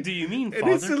 Whatever do you mean, And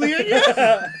father? instantly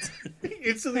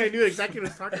I knew exactly what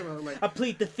he was talking about. I'm like, I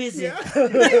plead the physics.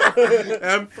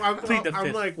 yeah. I'm Plead the I'm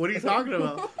fifth. like, what are you talking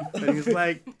about? And he's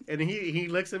like, and he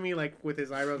looks at me like with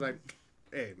his eyebrows like,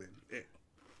 hey man, hey.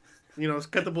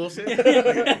 Cut the bullshit.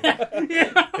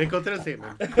 Encontré el tape,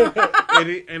 man.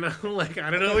 And I'm like, I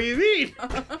don't know what you mean.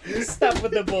 Stop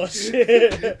with the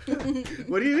bullshit.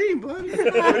 What do you mean, buddy?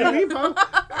 What do you mean, Pop?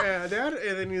 Dad?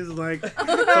 And then he's like,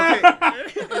 okay.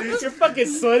 You're fucking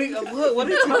sweating. What are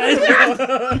you talking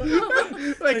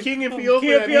about? Like King and Field.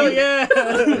 Yeah.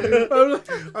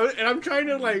 And I'm trying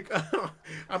to like,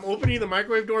 I'm opening the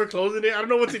microwave door, closing it. I don't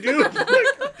know what to do. What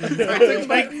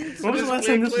was the last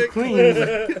time this was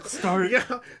clean? Start. Yeah.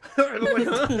 I'm like,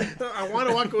 huh? I want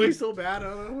to walk away so bad. I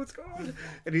don't know what's going on.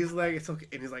 And he's like, it's okay.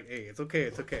 And he's like, hey, it's okay.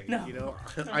 It's okay. No. You know,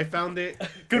 I found it.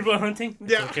 Goodwill Hunting?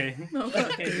 Yeah. Okay.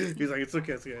 He's like, it's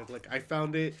okay. It's okay. Like, I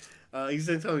found it. He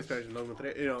didn't tell me Spanish,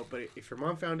 you know, but if your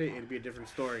mom found it, it'd be a different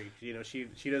story. You know, she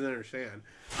doesn't understand.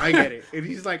 I get it. And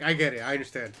he's like, I get it. I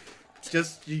understand.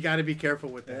 Just, you got to be careful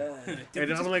with that.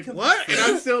 And I'm like, what? And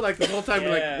I'm still like, the whole time,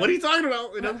 like, what are you talking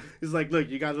about? You know, he's like, look,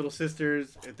 you got little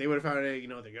sisters. If they would have found it, you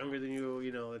know, they're younger than you.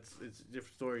 You know, it's a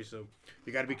different story. So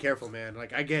you got to be careful, man.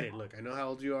 Like, I get it. Look, I know how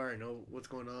old you are. I know what's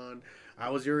going on. I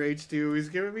was your age too. He's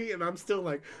giving me, and I'm still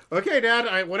like, okay,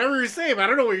 Dad, whatever you're saying, but I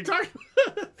don't know what you're talking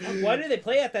about. Why do they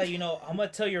play at that? You know, I'm gonna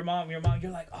tell your mom. You're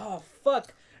like, oh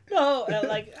fuck. No,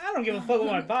 like I don't give a fuck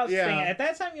what my pop's saying. At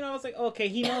that time, you know, I was like, okay,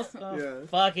 he knows.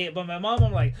 Fuck it. But my mom,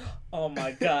 I'm like, oh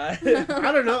my god.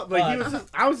 I don't know, but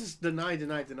I was just deny.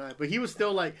 But he was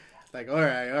still like, all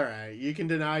right, you can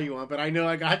deny you want, but I know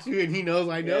I got you, and he knows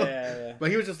I know. Yeah.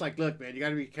 But he was just like, look, man, you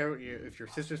got to be careful. If your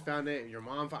sisters found it, your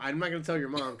mom, I'm not gonna tell your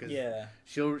mom because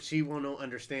she won't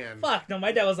understand. Fuck no,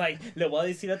 my dad was like, le voy a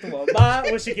decir a tu mamá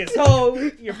when she gets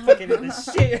home, you're fucking in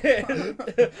this shit.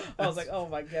 I was like, oh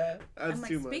my god. That's I'm like,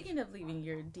 too much. speaking of leaving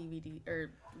your DVD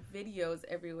or videos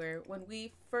everywhere, when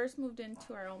we first moved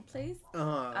into our own place,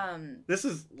 this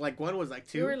is like one was like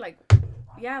 2. we were like,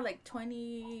 like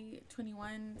 20,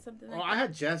 21, something like that. I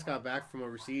had just got back from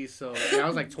overseas, so I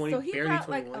was like 20, so he barely got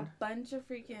 21. like a bunch of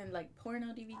freaking like porno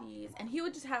DVDs, and he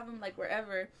would just have them like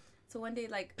wherever. So one day,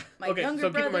 like my younger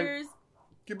brothers.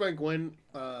 Keep in mind, Gwen,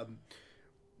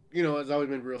 you know, has always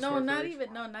been real smart.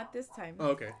 Not this time. Oh,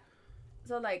 okay.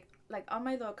 So like all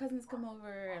my little cousins come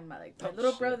over and my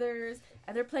little brothers,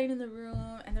 and they're playing in the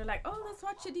room, and they're like, oh, let's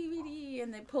watch a DVD,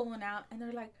 and they pull one out, and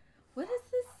they're like, what does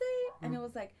this say? And it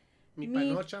was like, Mi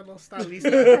panocha no está lista.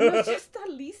 Panocha está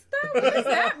lista? What does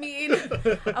that mean?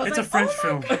 I was it's a French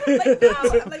film. God,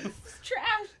 like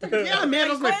trash. Yeah, man, that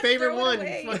was my favorite one.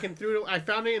 Fucking threw it. I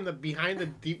found it in the behind the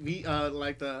DV,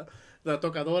 like the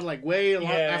tocador, like way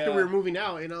after we were moving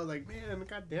out, and I was like, man,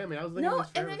 god damn it, I was looking at this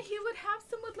and then he would have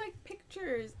some with like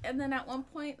pictures, and then at one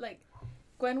point, like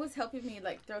Gwen was helping me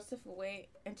like throw stuff away,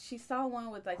 and she saw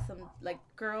one with like some like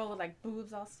girl with like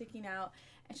boobs all sticking out,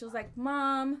 and she was like,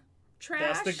 Mom,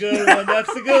 trash. That's the good one.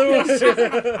 That's the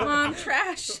good one. Mom,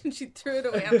 trash. And she threw it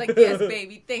away. I'm like, yes,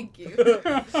 baby, thank you.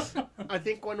 I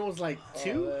think Gwen was like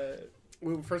 2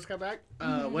 when we first got back.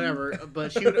 Whatever.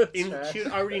 But she would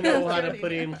already know how to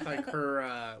put in like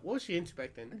her, what was she into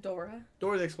back then? Dora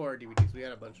the Explorer DVDs. We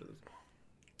had a bunch of those.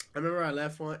 I remember I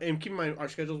left one, and keep in mind our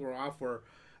schedules were off where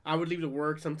I would leave to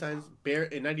work sometimes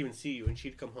and not even see you, and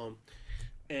she'd come home.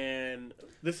 And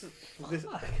this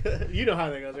you know how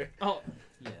that goes, right? Oh,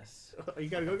 yes. You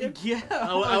gotta go again? Yeah.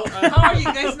 How are you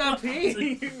guys not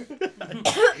paying?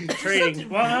 Training.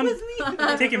 Well,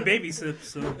 I'm taking baby sips,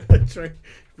 so.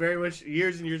 Very much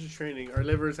years and years of training. Our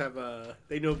livers have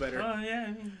they know better. Oh yeah.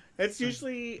 I mean, it's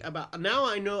usually about now.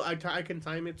 I know I can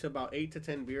time it to about 8 to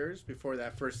 10 beers before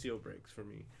that first seal breaks for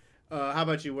me. How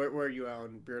about you? Where are you at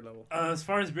on beer level? As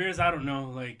far as beers, I don't know.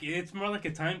 Like it's more like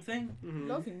a time thing.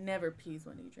 Mm-hmm. Lofi never pees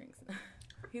when he drinks.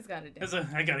 He's got it down.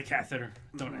 I got a catheter.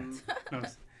 Don't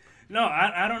ask. No,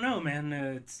 I don't know, man.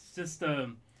 It's just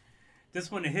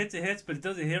when it hits, but it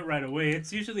doesn't hit right away.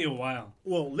 It's usually a while.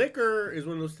 Well, liquor is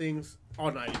one of those things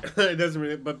all night. It doesn't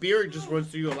really, but beer just runs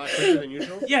through you a lot quicker than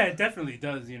usual. Yeah, it definitely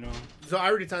does. You know. So I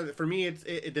already timed it. For me, it's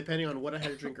depending on what I had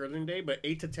to drink earlier in the day, but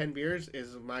 8 to 10 beers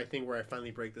is my thing where I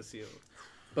finally break the seal.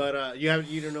 But you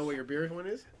don't know what your beer one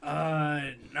is?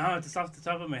 No, it's off the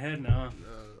top of my head. No.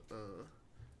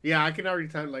 Yeah, I can already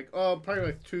time probably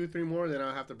like 2-3 more, then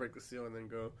I'll have to break the seal and then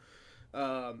go.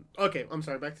 Okay, I'm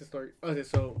sorry. Back to the story. Okay,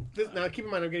 so now keep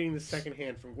in mind I'm getting this second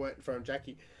hand from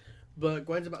Jackie, but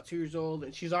Gwen's about 2 years old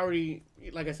and she's already,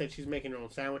 like I said, she's making her own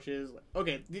sandwiches.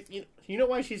 Okay, you know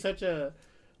why she's such a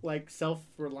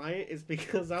self-reliant? It's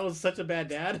because I was such a bad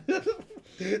dad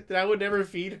that I would never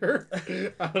feed her.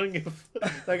 I don't give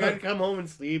I'd come home and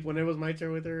sleep when it was my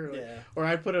turn with her, or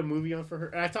I'd put a movie on for her.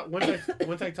 And I taught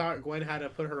once I taught Gwen how to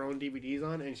put her own DVDs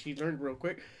on, and she learned real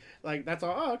quick. Like that's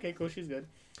all. Oh, okay, cool, she's good.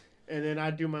 And then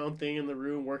I'd do my own thing in the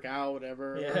room, work out,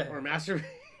 whatever, or masturbate.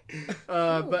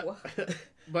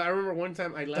 But I remember one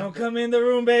time I left. Don't come in the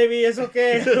room, baby. It's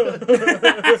okay.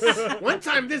 One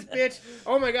time, this bitch.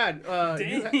 Oh my god.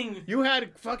 Dang. You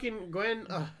had fucking Gwen.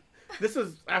 This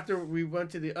was after we went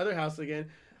to the other house again.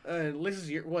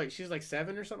 Liz's she's like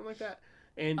 7 or something like that.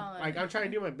 And like I'm trying to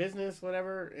do my business,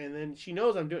 whatever, and then she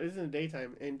knows I'm doing. This is in the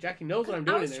daytime, and Jackie knows what I'm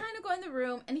doing. I was in there. trying to go in the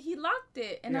room, and he locked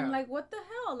it, and Yeah. I'm like, "What the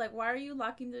hell? Like, why are you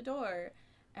locking the door?"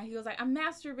 And he was like, "I'm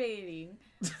masturbating."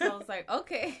 So I was like,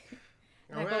 "Okay."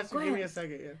 And I go, Give me a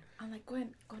second. Yeah. I'm like,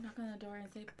 Gwen, go knock on the door and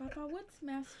say, "Papa, what's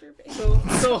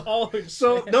masturbating?"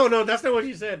 So no, that's not what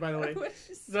you said, by the way. What'd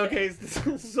you say? Okay,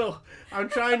 so I'm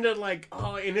trying to like,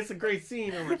 and it's a great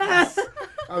scene. I'm like, yes,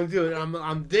 I'm doing it.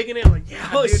 I'm digging it. I'm like, yeah,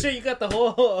 Oh dude. shit! You got the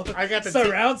whole I got the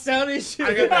surround sound and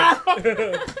shit.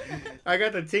 I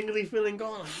got the tingly feeling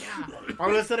going. Like, yeah. All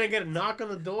of a sudden, I get a knock on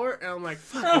the door, and I'm like,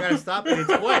 fuck, I gotta stop it. It's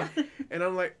Gwen. And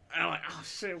I'm like, oh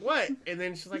shit, what? And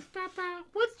then she's like, Papa,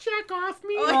 what's jack off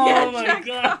me? Oh my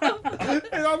god.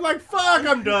 And I'm like, fuck,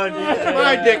 I'm done.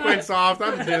 My dick went soft.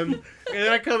 I'm done. And then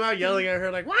I come out yelling at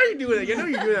her, like, why are you doing that? You know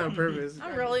you're doing that on purpose.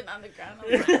 I'm rolling on the ground.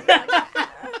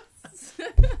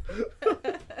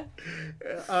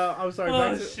 I'm sorry.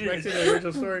 Oh, Back to the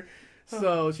original story.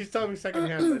 So she's telling me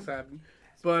secondhand this happened.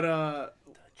 But,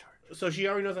 so she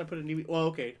already knows I put a DVD. Well,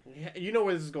 okay. You know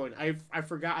where this is going. I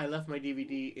forgot I left my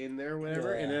DVD in there or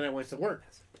whatever, and then I went to work.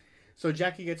 So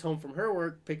Jackie gets home from her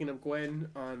work, picking up Gwen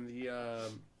on the,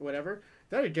 whatever.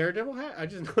 Is that a Daredevil hat? I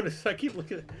just noticed. I keep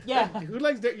looking at it. Yeah. Who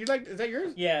likes you like? Is that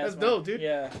yours? Yeah, That's mine. dope, dude.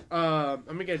 Yeah. I'm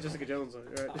gonna get Jessica Jones on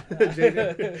it, right?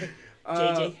 JJ.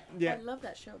 JJ. Yeah. I love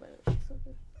that show, by the way.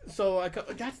 It's so good.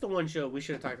 So that's the one show we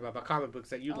should have talked about comic books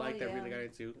that you liked that yeah. really got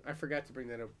into. I forgot to bring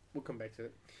that up. We'll come back to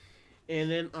it.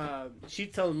 And then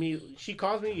she's telling me, she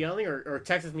calls me yelling or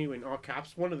texts me in all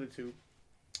caps, one of the two,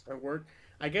 at work.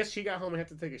 I guess she got home and had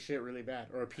to take a shit really bad,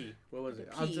 or a pee. What was it?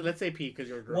 Let's say pee because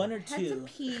you're a girl. One or Had to two.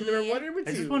 pee. Number one, number I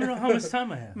just two. want to know how much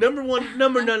time I have. Number one,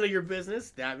 number none of your business.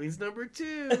 That means number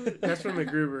two. That's from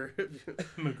MacGruber.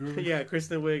 MacGruber. Yeah,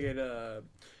 Kristen Wiig and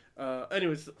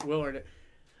anyways, Will Arnett.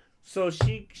 So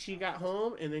she got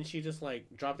home and then she just like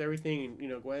dropped everything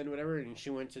and Gwen whatever, and she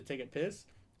went to take a piss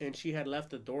and she had left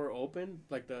the door open,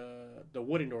 like the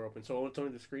wooden door open, so it's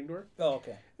only the screen door. Oh,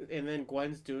 okay. And then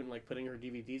Gwen's doing like putting her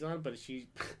DVDs on, but she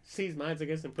sees mine, I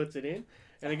guess, and puts it in.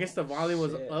 And I guess the volume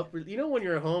was Shit. up. You know when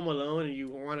you're home alone and you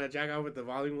want to jack out with the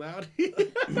volume loud?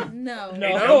 No. No.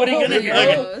 Nobody gonna hear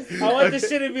Gross. I want this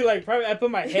shit to be like private. I put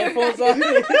my headphones on.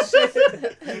 And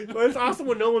shit. But it's awesome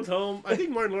when no one's home. I think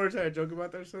Martin Lawrence had a joke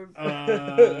about that or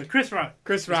something. Chris Rock.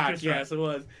 Chris Rock, Chris yes, Rock. it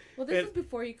was. Well, this is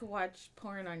before you could watch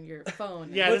porn on your phone.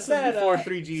 Yeah, What's this is that, before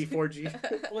 3G,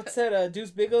 4G. What's that?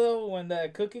 Deuce Bigelow when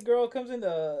that cookie girl comes in.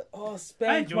 Spank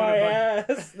Hi, my Jordan,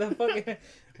 ass. The fucking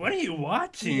What are you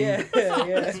watching? yeah.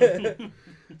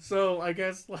 So I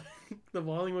guess like the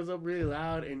volume was up really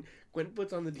loud, and Gwen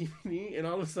puts on the DVD, and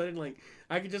all of a sudden, like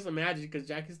I could just imagine because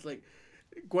Jackie's like,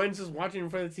 Gwen's just watching in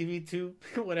front of the TV too,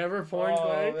 whatever porn's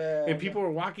going, man. and people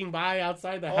were walking by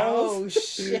outside the house. Oh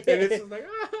shit! And it's just like,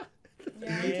 ah.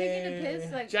 Yeah, I'm taking a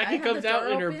piss. Like I Jackie had comes the out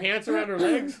door in her open. pants around her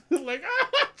legs, like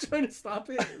trying to stop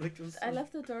it. Like, I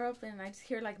left the door open and I just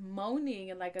hear like moaning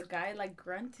and like a guy like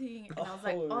grunting and I was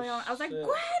like, Oh, I was like, shit.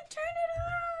 Gwen, turn it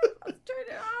off! Turn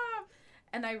it off!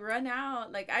 And I run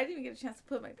out. Like I didn't even get a chance to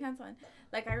put my pants on.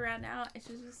 Like I ran out and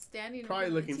she was just standing. in Probably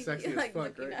front of the looking TV, sexy as like,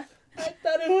 fuck, looking right? up. I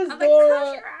thought it was I'm like, close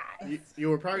Dora. your eyes. you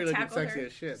were probably looking Tackled sexy her.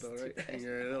 as shit though, right? In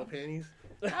your little panties.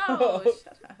 Oh,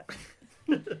 shut up.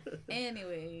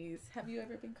 Anyways, have you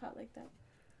ever been caught like that?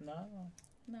 No,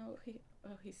 No,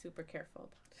 he's super careful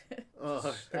about it.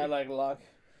 Oh, I like lock.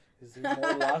 Is there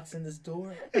more locks in this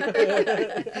door? No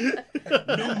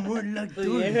more like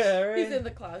doors. Yeah, right. He's in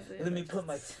the closet. Let me put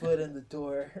my foot in the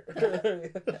door.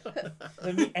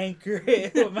 Let me anchor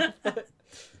it with my foot.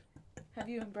 Have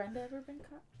you and Brenda ever been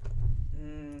caught?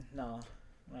 No,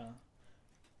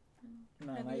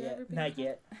 Have not you yet. ever been Not caught?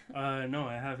 yet. No,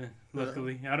 I haven't.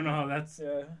 Luckily, I don't know how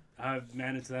Yeah. I've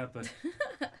managed that, but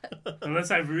unless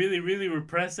I've really, really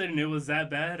repressed it and it was that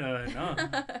bad, no.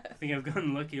 I think I've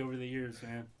gotten lucky over the years,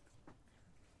 man.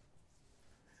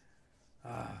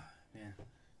 Man,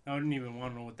 I wouldn't even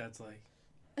want to know what that's like.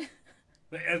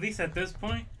 Like, at least at this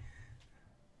point,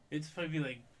 it's probably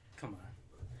like, come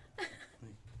on.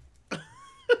 Like,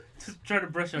 just try to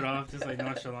brush it off, just like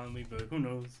nonchalantly, but who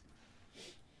knows?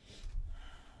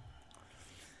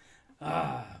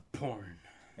 Porn.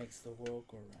 Makes the world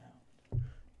go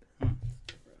round.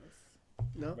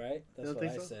 no. Right? That's don't what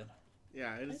think I so? said.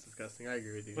 Yeah, it is disgusting. I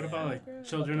agree with you. What about like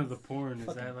Children of the Porn?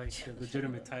 Is that like a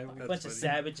legitimate title? That's Bunch of funny.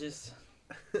 savages.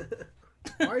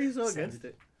 Why are you so against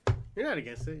it? You're not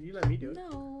against it. You let me do it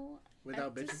No.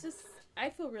 without I bitching. just I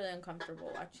feel really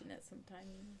uncomfortable watching it sometimes.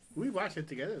 We watch it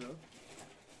together though.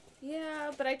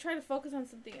 Yeah, but I try to focus on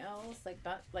something else, like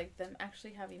not like them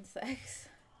actually having sex.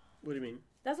 What do you mean?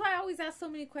 That's why I always ask so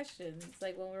many questions.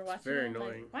 Like when we're watching. Very I'm like,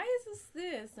 annoying. why is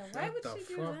this? And why would Shut she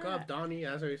the do fuck that? up, Donnie.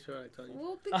 That's what I tell you.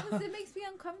 Well, because it makes me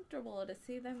uncomfortable to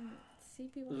see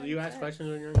people. Do you ask sex. questions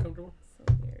when you're uncomfortable?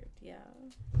 So weird. Yeah.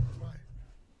 Why?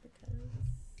 Because.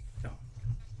 No.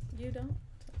 You don't.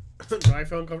 Do I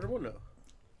feel uncomfortable? No.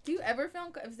 Do you ever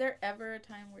feel? Is there ever a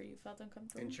time where you felt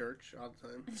uncomfortable? In church all the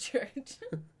time. In church.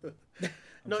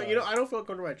 No, sorry. you know, I don't feel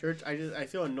uncomfortable at church. I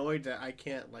feel annoyed that I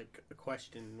can't like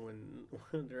question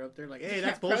when they're up there like, hey,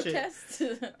 that's bullshit. Protest.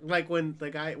 Like when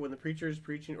the preacher is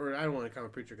preaching, or I don't want to call him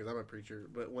a preacher because I'm a preacher,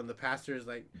 but when the pastor is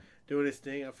like doing his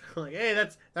thing, I feel like, hey,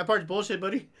 that part's bullshit,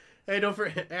 buddy. Hey, don't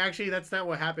actually, that's not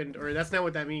what happened, or that's not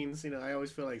what that means. You know, I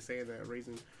always feel like saying that,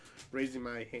 raising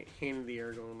my hand in the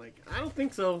air, going like, I don't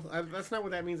think so. That's not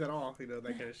what that means at all. You know,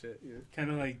 that kind of shit. You know? Kind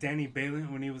of like Danny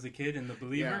Balin when he was a kid in The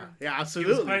Believer. Yeah, He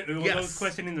absolutely. was Yes,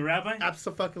 questioning the rabbi.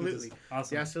 absolutely.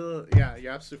 Awesome. Yeah, absolutely. Yeah,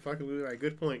 you're absolutely fucking right.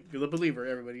 Good point. You're the believer,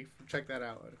 everybody. Check that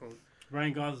out at home.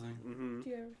 Ryan Gosling. Mm-hmm. Do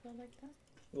you ever feel like that?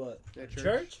 What? At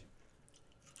Church?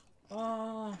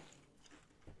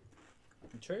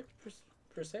 Church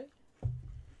per se?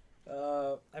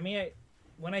 I mean,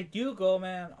 when I do go,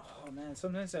 man,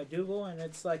 sometimes I do go and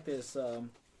it's like this, I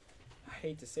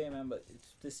hate to say it, man, but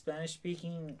it's the Spanish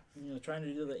speaking, trying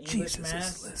to do the English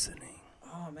mass. listening.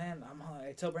 Oh, man,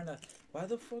 I tell Brenda, why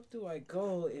the fuck do I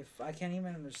go if I can't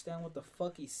even understand what the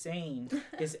fuck he's saying?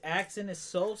 His accent is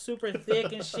so super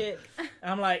thick and shit.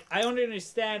 I'm like, I don't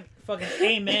understand fucking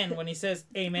amen when he says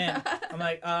amen. I'm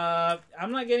like,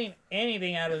 I'm not getting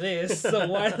anything out of this. So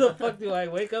why the fuck do I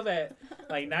wake up at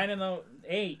like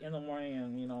 8 in the morning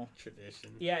and,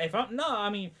 Tradition. Yeah,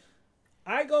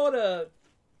 I go to,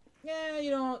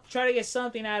 try to get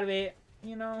something out of it,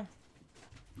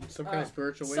 Some kind of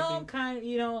spiritual way. some kind,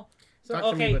 so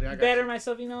Talk to me, okay, buddy. I got better you.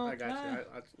 myself, I got you.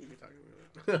 You be talking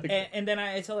about it. and then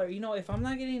I tell her, if I'm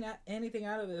not getting anything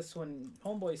out of this when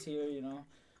homeboy's here,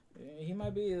 he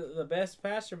might be the best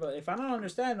pastor, but if I don't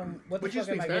understand him, what the But you fuck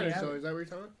am speak I getting Spanish, out so of it? is that what you're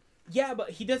telling? Yeah, but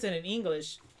he does it in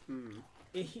English. Hmm.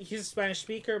 He's a Spanish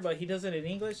speaker, but he does it in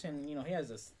English, and he has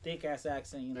this thick ass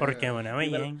accent. Porque bueno,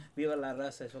 Viva la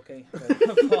raza, it's okay.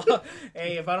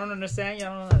 Hey, if I don't understand you, I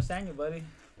don't understand you, buddy.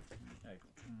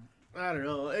 I don't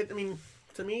know.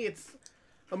 To me, it's.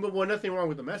 Nothing wrong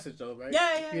with the message, though, right?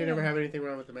 Yeah. You never have anything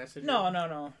wrong with the message? No.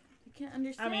 You can't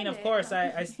understand. I mean, of it. course,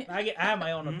 I have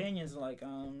my own opinions. Like,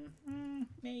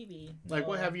 maybe. Like, No.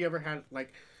 what have you ever had?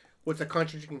 Like, what's a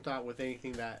contradicting thought with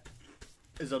anything that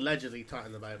is allegedly taught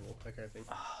in the Bible? That kind of thing.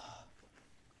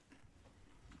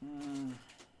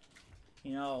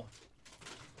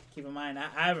 Keep in mind, I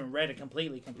haven't read it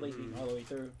completely all the way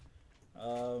through.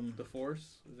 The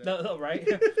Force? Is No, right?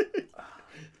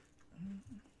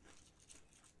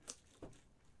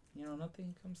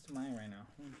 Nothing comes to mind right now.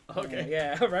 Okay.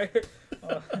 Yeah, right?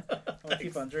 I'll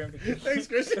keep on dreaming. Thanks,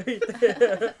 Chris.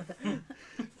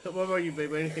 What about you,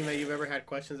 babe? Anything that you've ever had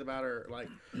questions about, or like,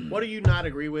 what do you not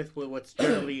agree with what's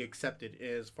generally accepted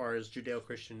as far as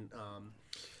Judeo-Christian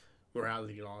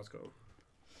morality laws go?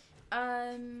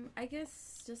 I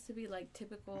guess just to be like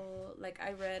typical, like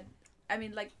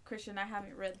like Christian, I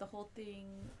haven't read the whole thing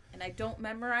and I don't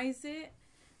memorize it,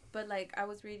 but like I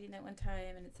was reading it one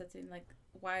time and it said something like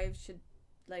wives should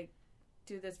like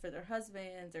do this for their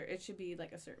husbands, or it should be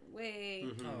like a certain way,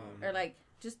 or like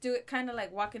just do it kind of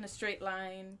like walk in a straight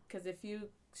line, because if you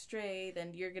stray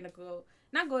then you're gonna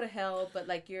not go to hell, but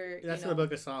like That's in the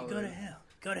Book of Solomon.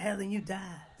 Go to hell and you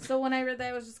die. So when I read that,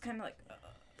 I was just kind of like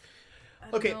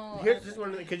I don't know. Here's just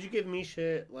one thing, because you give me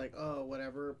shit like, oh,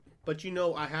 whatever, but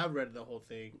I have read the whole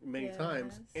thing many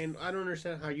times, and I don't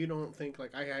understand how you don't think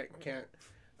like I can't,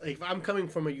 like, if I'm coming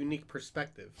from a unique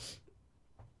perspective,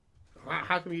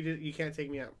 how come you can't take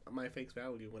me at my face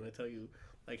value when I tell you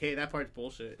like, hey, that part's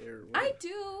bullshit? Or I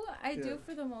do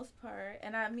for the most part,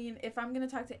 and I mean, if I'm gonna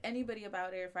talk to anybody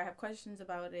about it, if I have questions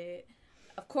about it,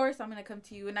 of course I'm gonna come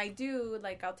to you, and I do,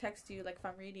 like, I'll text you, like, if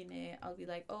I'm reading it, I'll be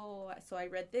like, oh, so I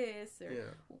read this,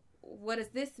 or what does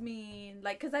this mean,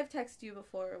 like, because I've texted you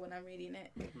before when I'm reading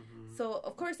it, so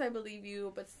of course I believe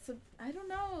you, but I don't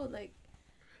know, like,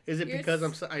 is it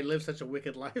because I live such a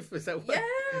wicked life? Is that what?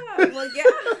 Yeah, well,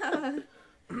 yeah.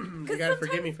 You gotta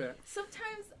forgive me for that.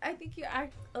 Sometimes I think you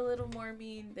act a little more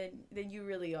mean than you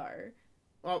really are.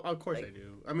 Well, of course I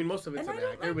do. I mean, most of it's an act.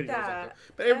 Like everybody knows that, that.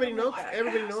 though. But everybody knows that.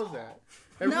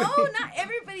 Everybody... No, not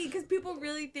everybody, because people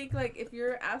really think, like, if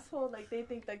you're an asshole, like, they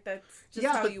think, like, that's just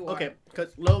how you are. Okay,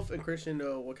 because Loaf and Christian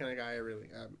know what kind of guy I really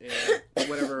am. And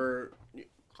whatever,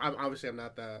 I'm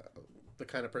not the the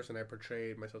kind of person I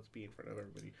portray myself to be in front of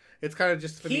everybody. It's kind of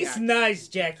just for the He's act. nice,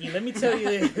 Jackie. Let me tell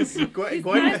you this. Gwen, He's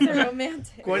Gwen, nice and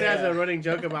romantic. Gwen has Yeah. a running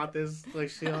joke about this. Like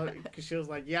she was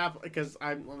like, yeah, because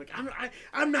I'm like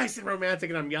I'm nice and romantic,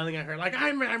 and I'm yelling at her like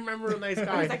I'm a real nice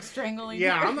guy. He's like strangling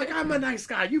Yeah, her. I'm like I'm a nice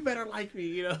guy. You better like me,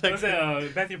 you know. Like, Was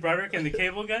it Matthew Broderick and the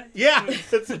cable guy? yeah,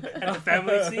 At the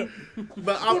family scene?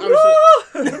 but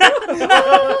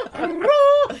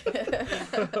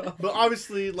but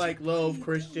obviously, like Love,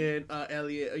 Christian,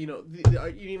 Elliot, you know,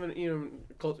 even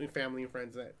close family and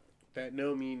friends that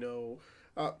know me know.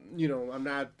 You know, I'm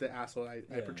not the asshole I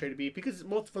portray to be because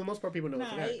for the most part people know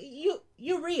Nah, it's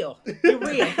you're real. You're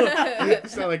real.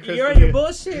 it's not like You're on your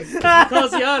bullshit. He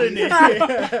calls you out in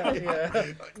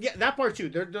it. Yeah, that part too.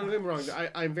 Don't get me wrong.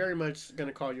 I'm very much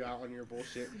gonna call you out on your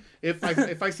bullshit.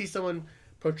 If I see someone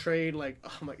portrayed like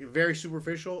very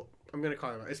superficial, I'm gonna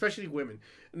call them out. Especially women,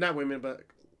 not women, but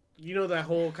you know that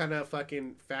whole kind of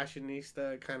fucking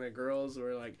fashionista kind of girls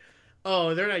where like,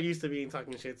 oh, they're not used to being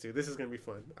talking shit to. This is gonna be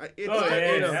fun. It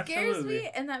scares absolutely. me,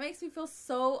 and that makes me feel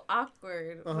so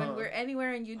awkward when we're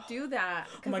anywhere and you do that.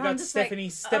 Oh my I'm God, just Stephanie,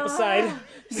 like, step aside.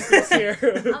 Sit here.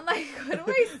 I'm like, what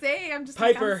do I say? I'm just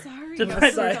Piper. like, I'm sorry. Step I'm so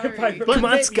aside, sorry. Piper. But Come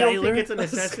on, you don't think Skylar. it's a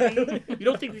necessity? You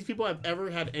don't think these people have ever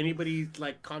had anybody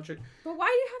like contract? But why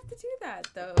do you have to do that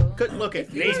though? Look at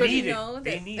If you They already need know it.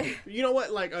 They that- need it. You know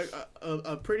what? Like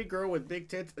a pretty girl with big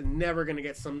tits, never gonna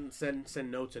get send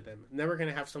no to them. Never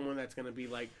gonna have someone that's gonna be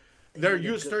like they're need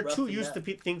a used. good They're too roughing used up.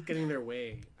 to things getting their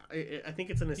way. I think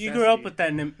it's a necessity. You grew up with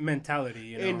that mentality,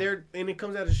 you know. and it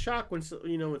comes out of shock when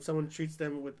when someone treats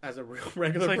them as a real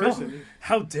regular It's like, person. oh,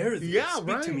 how dare they Yeah, speak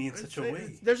right. to me in such a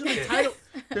way? There's an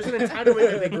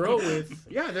entitlement that they grow with.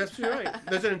 Yeah, that's right.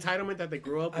 There's an entitlement that they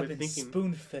grow up I've with been thinking.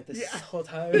 spoon-fed this Yeah. whole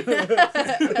time. I-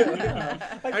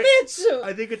 bitch!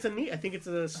 I think it's a need. I think it's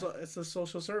a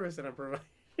social service that I'm providing.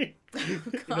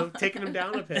 Taking them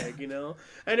down a peg, And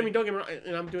I mean, don't get me wrong.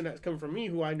 And I'm doing that coming from me,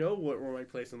 who I know where my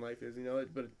place in life is,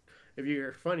 But if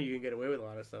you're funny, you can get away with a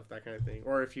lot of stuff, that kind of thing.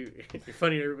 Or if you're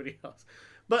funny to everybody else.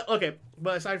 But okay.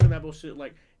 But aside from that bullshit,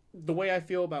 like the way I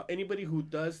feel about anybody who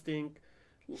does think.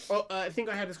 I think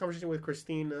I had this conversation with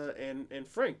Christina and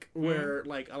Frank, where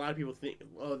like a lot of people think,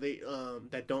 they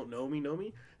that don't know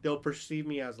me, they'll perceive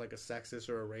me as like a sexist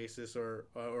or a racist or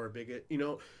a bigot,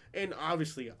 And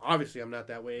obviously I'm not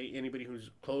that way. Anybody who's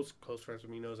close friends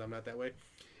with me knows I'm not that way.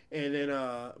 And then,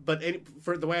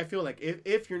 for the way I feel, like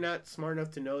if you're not smart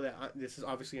enough to know that this is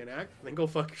obviously an act, then go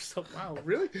fuck yourself. Wow,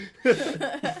 really?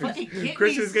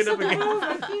 Christian's getting up again.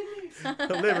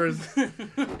 livers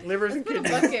and Put a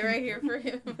kidneys. bucket right here for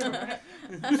him.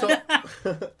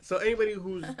 So anybody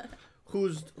who's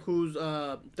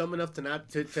dumb enough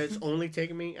to only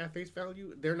take me at face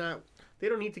value, they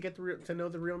don't need to get to know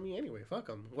the real me anyway. Fuck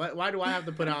them. Why do I have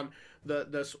to put on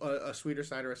a sweeter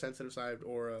side or a sensitive side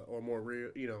or more real,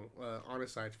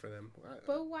 honest side for them?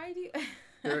 But why do you?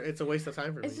 It's a waste of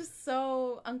time for me. It's just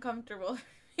so uncomfortable.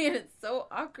 And it's so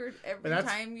awkward every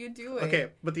time you do it. Okay,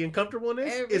 but the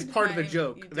uncomfortableness Every is part of the time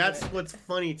joke. you do That's it. what's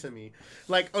funny to me.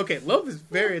 Like, okay, Love is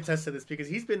very attest to this because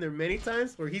he's been there many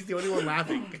times where he's the only one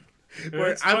laughing.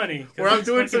 It's funny. 'cause Where I'm it's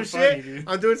doing some fucking funny, shit. dude.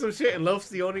 I'm doing some shit, and Love's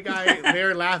the only guy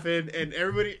there laughing, and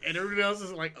everybody else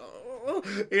is like, oh,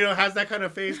 has that kind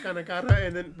of face, kind of,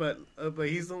 and then, but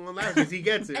he's the one laughing because he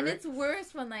gets it. And Right? it's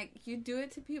worse when like you do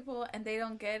it to people and they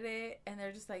don't get it and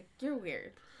they're just like, you're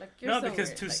weird. Like you're No, so because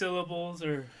weird. two Like, syllables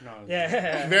or no.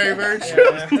 Yeah. Very, very true.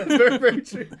 Yeah. Very, very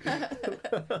true.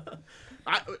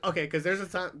 Okay, because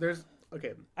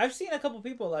okay. I've seen a couple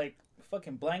people like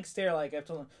fucking blank stare. Like I've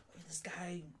told them, this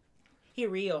guy, he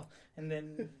real. And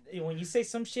then when you say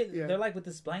some shit, Yeah. they're like with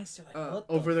this blank stare, like what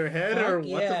Over the their head, fuck? or what the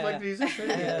Yeah. fuck did you just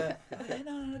say?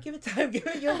 No, give it time. Give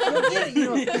it. You'll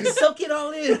get it. Soak it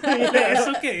all in. Yeah,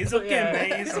 it's okay. It's okay, Yeah.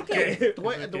 man. It's okay.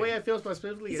 The way I feel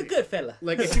specifically, He's a good fella.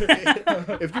 like if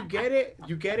you get it,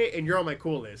 you get it, and you're on my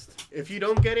cool list. If you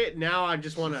don't get it, now I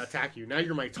just want to attack you. Now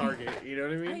you're my target. You know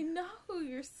what I I mean? know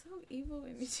you're so evil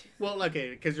when you do. Well, okay,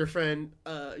 because your friend,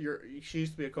 she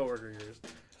used to be a coworker of yours.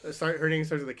 Her name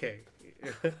starts with a K.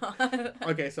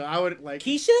 Okay, so I would like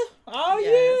Keisha? Oh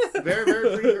Yes. yeah. very,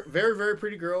 very pretty, very, very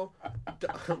pretty girl.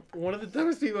 One of the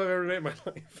dumbest people I've ever met in my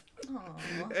life.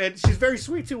 Aw. And she's very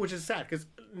sweet too, which is sad because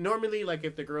normally, like,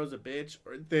 if the girl's a bitch,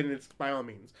 then it's by all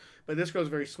means. But this girl's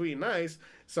very sweet and nice,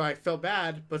 so I felt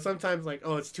bad. But sometimes, like,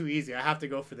 oh, it's too easy. I have to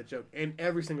go for the joke, and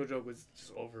every single joke was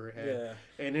just over her head.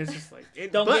 Yeah. And it's just like,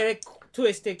 Don't get it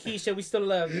twisted, Keisha. We still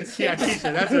love you. Yeah,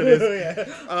 Keisha, that's what it is.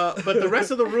 Yeah. But the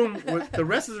rest of the room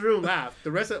laughed.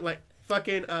 The rest of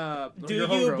fucking Do your you,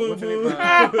 homegirl. boo What's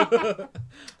her boo?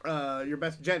 name? Your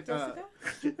best Jen. Jessica?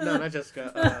 No, not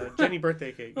Jessica. Jenny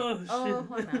birthday cake. Oh shit. Oh,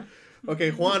 Juana.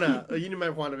 Okay, Juana. You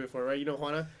met Juana before, right? You know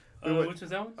Juana. Which was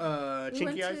that one? We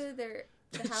went Chinky Eyes to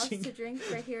the house to drink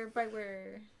right here by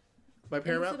where by in this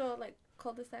Paramount. little like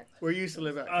cul-de-sac. Where you used to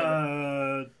live at.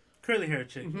 Curly hair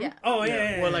chick. Mhm. Yeah. Oh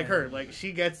yeah. Well, like her, like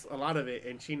she gets a lot of it,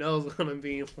 and she knows when I'm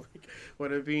being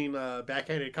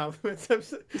backhanded compliments.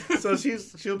 So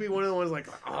she'll be one of the ones like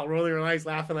rolling her eyes,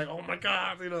 laughing like, "Oh my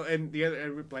god," and the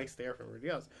other blank stare from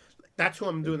everybody else. That's who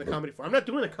I'm doing the comedy for. I'm not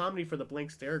doing the comedy for the blank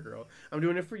stare girl. I'm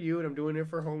doing it for you, and I'm doing it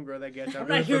for homegirl that gets it. I'm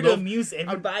not here to amuse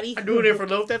everybody. I'm doing it for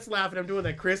Loaf that's laughing. I'm doing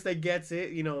that Chris that gets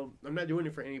it. I'm not doing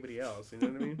it for anybody else. You know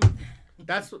what I mean?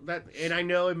 That's that, and I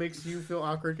know it makes you feel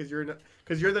awkward because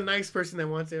you're the nice person that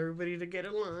wants everybody to get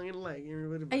along and like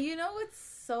everybody. And you know what's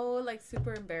so like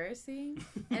super embarrassing,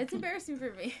 and it's embarrassing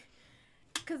for me,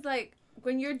 because like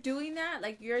when you're doing that,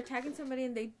 like you're attacking somebody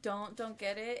and they don't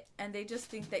get it, and they just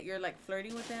think that you're like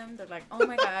flirting with them. They're like, oh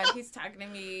my god, he's talking to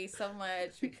me so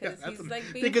much because he's like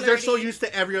being because flirty. they're so used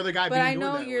to every other guy. But being I doing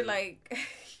know that you're way. like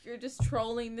you're just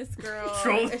trolling this girl.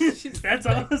 Trolling. She's That's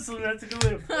like, awesome. That's a good way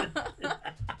to put it.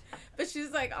 But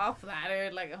she's like all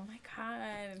flattered, like, oh my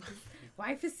god, his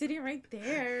wife is sitting right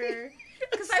there.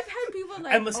 Because I've had people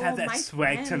like, I must have oh, that my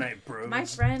swag friend- tonight, bro. My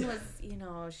friend was,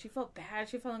 she felt bad.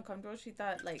 She felt uncomfortable. She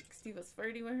thought like Steve was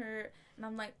flirting with her, and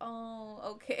I'm like, oh,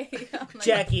 okay. I'm like,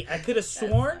 Jackie, I could have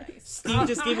sworn nice. Steve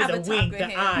just I'll gave me have the a talk wink, with the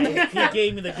him. eye. He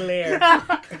gave me the glare.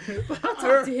 I'll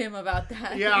talk to him about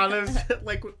that. Yeah, I was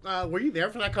like, were you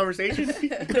there for that conversation?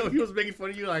 He was making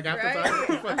fun of you like half the time.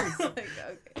 I was like,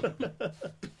 okay.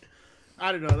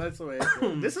 I don't know. That's the way.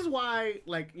 This is why,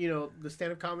 like, the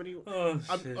stand-up comedy. Oh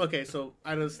shit. Okay, so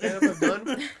out of the stand-up I've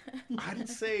done, I'd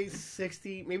say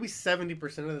 60, maybe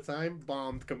 70% of the time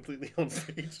bombed completely on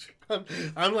stage.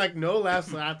 I'm like, no laughs,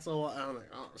 that's all. I'm like,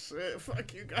 oh shit,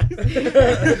 fuck you guys.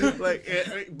 But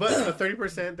the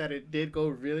 30% that it did go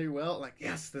really well, like,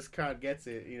 yes, this crowd gets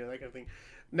it, that kind of thing.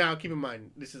 Now, keep in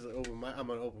mind, this is I'm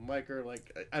an open micer.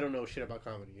 Like, I don't know shit about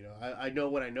comedy. I know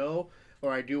what I know,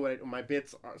 or I do what my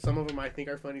bits are. Some of them I think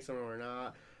are funny, some of them are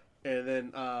not. And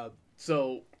then,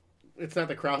 so it's not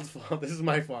the crowd's fault. This is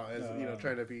my fault, as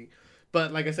trying to be.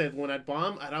 But like I said, when I'd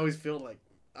bomb, I'd always feel like,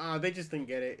 they just didn't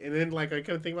get it. And then, like, I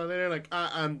couldn't think about it later, like,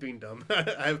 I'm being dumb.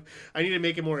 I need to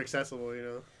make it more accessible,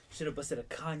 Should have busted a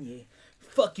Kanye.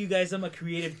 Fuck you guys, I'm a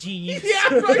creative genius.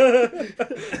 Yeah,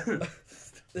 right.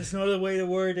 There's no other way to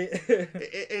word it.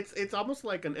 It's almost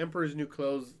like an Emperor's New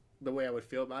Clothes, the way I would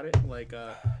feel about it. Like,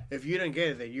 if you didn't get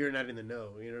it, then you're not in the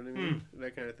know. You know what I mean?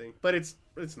 That kind of thing. But it's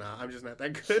not. I'm just not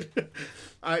that good.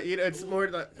 It's more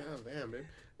like, oh damn, dude.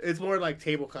 It's more like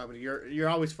table comedy. You're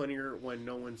always funnier when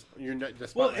you're not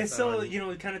just. Well, it's still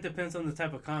it kind of depends on the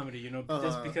type of comedy,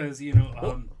 just because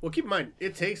well, keep in mind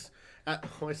it takes. Am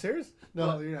I serious?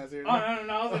 No, you're not serious. Oh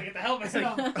no! I was like, get the hell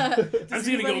myself. I'm Does just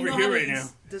gonna go anybody over know here how right to now.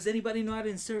 Does anybody know how to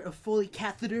insert a Foley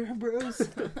catheter, bros?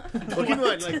 Well, keep in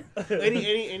mind, like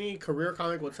any career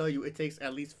comic will tell you, it takes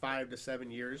at least 5 to 7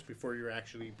 years before you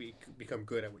actually become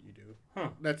good at what you do. Huh?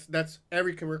 That's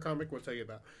every career comic will tell you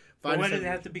about. But why 7 did it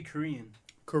have years. to be Korean?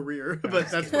 Career? But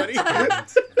that's funny.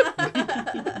 That's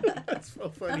so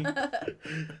funny.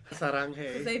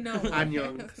 Saranghae. They know.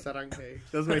 Annyeong. Saranghae.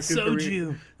 Those are my two Soju.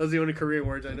 Korean. Those are the only Korean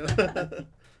words I know.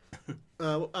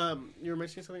 You were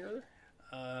mentioning something earlier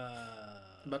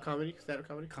about comedy, stand-up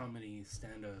comedy.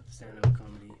 Stand-up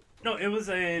comedy. No, it was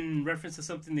in reference to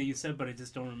something that you said, but I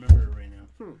just don't remember it right now.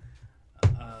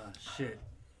 Shit.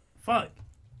 Fuck.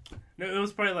 No, it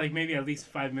was probably like maybe at least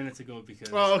 5 minutes ago because.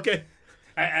 Oh, okay.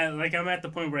 I'm at the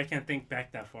point where I can't think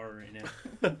back that far right now.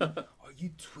 Are you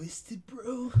twisted,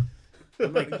 bro?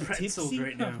 I'm like Are you pretzels tipsy?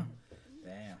 right now.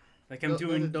 Damn. Like I'm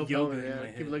doing Dope yoga helmet, in my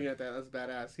Keep head. looking at that. That's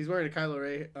badass. He's wearing a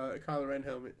Kylo Ren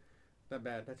helmet. Not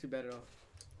bad. Not too bad at all.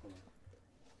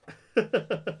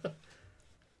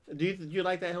 Do you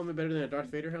like that helmet better than a Darth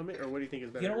Vader helmet, or what do you think is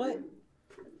better? You know what?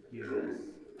 Yes.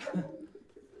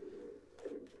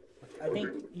 I think,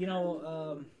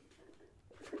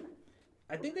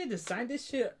 I think they designed this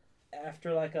shit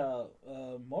after like a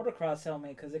motocross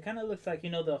helmet because it kind of looks like,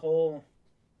 the whole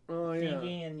Oh yeah.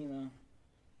 thingy and,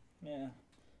 yeah.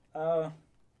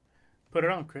 Put it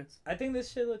on, Chris. I think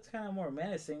this shit looks kind of more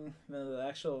menacing than the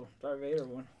actual Darth Vader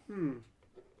one.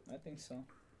 I think so.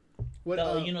 What?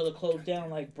 The closed down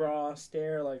like bra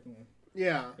stare like.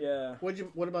 Yeah. Yeah.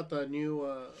 What about the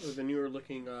newer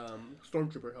looking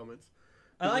Stormtrooper helmets?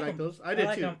 I Did like you them. those. I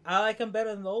did too. I like them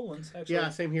better than the old ones. Actually. Yeah,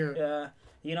 same here. Yeah,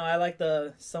 You know, I like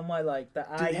the somewhat like the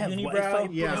eye they have unibrow Wi-Fi,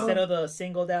 Yeah. instead of the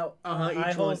singled out eye Each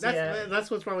one. holes.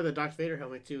 That's what's wrong with the Darth Vader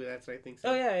helmet too. That's what I think. So.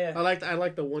 Oh yeah. I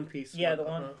like the one piece. Yeah, the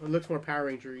one. It looks more Power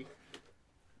Ranger-y.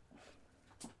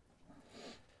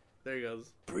 There he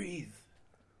goes. Breathe.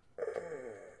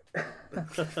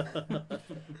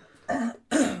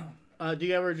 Do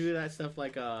you ever do that stuff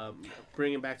like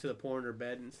bring him back to the porn or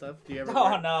bed and stuff? Do you ever?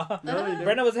 Oh no. No, you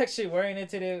Brenda was actually wearing it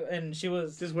today, and she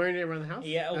was just wearing it around the house.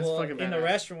 yeah. That's Well, fucking in the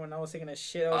badass. restroom when I was taking a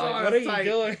shit, I was Oh, like, "What are that's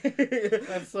you doing?"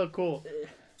 That's so cool.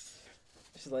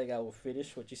 She's like, "I will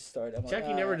finish what you started." I'm like,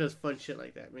 Jackie never does fun shit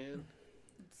like that, man.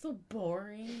 It's so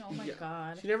boring. Oh my Yeah.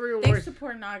 god. She never even Thanks wears. to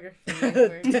pornography.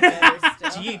 We're together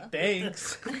still. Gee,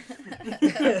 thanks.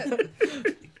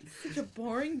 Such a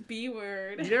boring B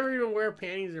word. You never even wear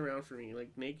panties around for me, like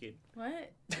naked.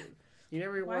 What? You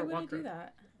never even Why wear would I walk do around.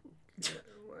 that?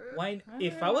 Why? Why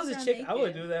If would I I was a walk chick, around I would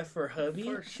naked? do that for hubby.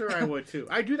 For sure, I would too.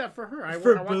 I do that for her. I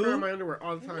For walk around boo? in my underwear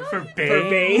all the time. For For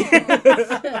babe. babe.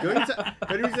 The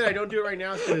only reason I don't do it right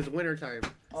now is because it's winter time.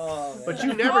 Oh, But man.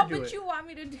 you never oh, do but it. you want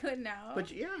me to do it now?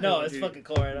 But yeah. No, it's dude. fucking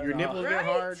cold right now. Your nipples get Right?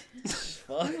 hard.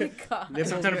 Oh Fuck. my god. Nipples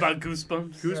Something get- about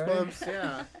goosebumps. Goosebumps.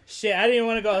 Yeah. Shit, I didn't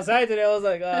want to go outside today. I was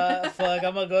like, fuck,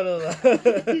 I'm gonna go to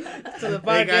the podcast.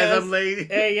 Hey guys, I'm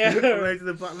late. Hey, yeah. I'm late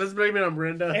to the let's blame it on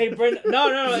Brenda. Hey, Brenda.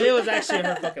 No, it was actually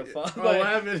her fucking fault. Oh, But what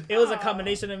happened? it was a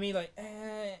combination of me like,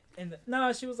 and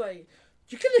no, she was like,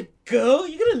 "You're gonna go?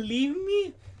 You're gonna leave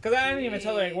me?" Because I didn't even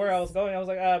tell her like, where I was going. I was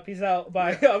like, peace out,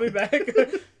 bye, I'll be back.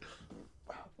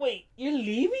 Wait, you're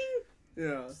leaving?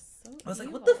 Yeah. So I was like,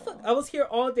 evil. what the fuck? I was here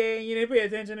all day and you didn't pay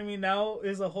attention to me. Now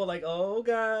is a whole like, oh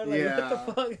god, like Yeah. what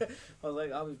the fuck? I was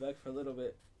like, I'll be back for a little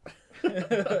bit.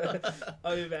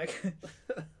 I'll be back.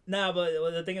 Nah, but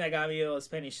the thing that got me was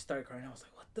Penny. She started crying. I was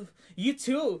like, what the? You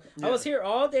too. Yeah. I was here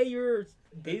all day. You were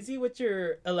busy with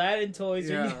your Aladdin toys.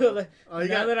 Yeah. You like, Oh, you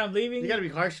now got that I'm leaving, you gotta be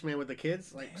harsh, man, with the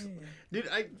kids. Like, Damn.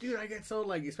 dude, I get so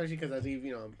like, especially because I leave,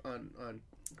 on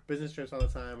business trips all the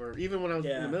time, or even when I was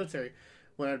in Yeah. the military,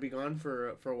 when I'd be gone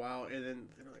for a while, and then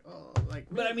they're like, oh, like.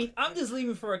 But I mean, I'm just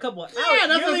leaving for a couple of hours. Yeah,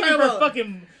 that's You're what I'm leaving talking for about.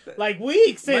 fucking like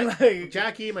weeks and like.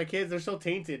 Jackie, my kids, they're so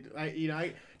tainted.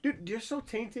 Dude, you're so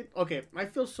tainted. Okay, I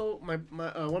feel so. My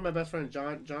one of my best friends,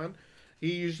 John,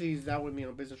 he usually is out with me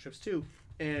on business trips too,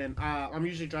 and I'm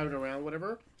usually driving around,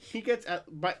 whatever. He gets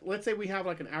but let's say we have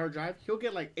like an hour drive, he'll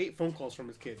get like 8 phone calls from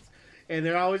his kids, and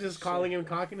they're always just calling him,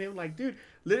 talking to him. Like, dude,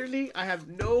 literally, I have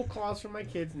no calls from my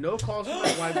kids, no calls from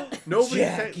my wife,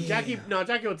 nobody. Jackie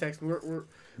will text me.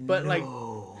 But like,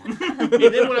 and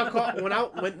then when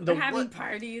We're having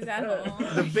parties at home.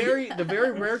 the very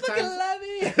rare Fucking times. love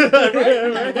me.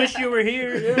 I wish you were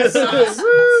here. Don't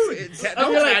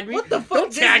You're like, tag me. what the fuck? Don't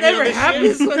This tag me on never this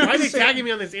happens shit. with Why are they this shit. tagging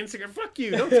me on this Instagram? Fuck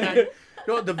you. Don't tag.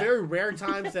 No, the very rare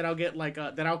times that I'll get like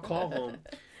that I'll call home.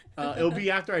 It'll be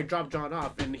after I drop John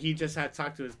off and he just had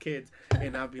talked to his kids,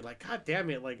 and I'll be like, God damn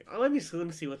it! Like, let me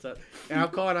see what's up. And I'll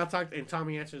call and I'll talk, and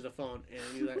Tommy answers the phone, and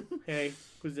he's like, Hey,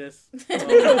 who's this?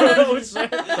 What's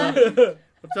up?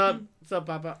 What's up,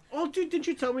 Papa? Oh, dude, didn't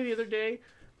you tell me the other day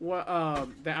what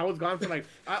that I was gone for like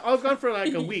I was gone for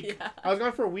like a week. Yeah. I was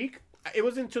gone for a week. It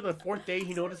wasn't until the 4th day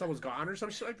he noticed I was gone or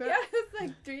some shit like that. Yeah, it was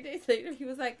like 3 days later. He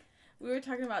was like, we were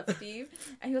talking about Steve,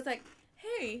 and he was like,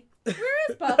 "Hey, where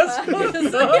is Papa?" That's I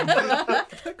was fucked like, up.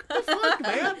 What the fuck,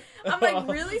 man? I'm like,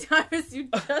 really, Thomas? You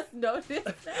just noticed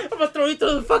that? I'm gonna throw you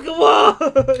through the fucking wall.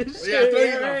 Yeah, throw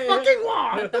you the fucking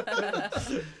wall.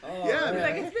 Oh, Yeah, He's man.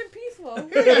 like, it's been peaceful.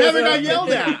 Hey, I haven't got yelled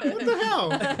at. What the hell?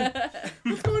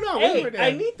 What's going on? Hey, Where's my I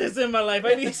dad? need this in my life.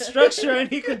 I need structure. I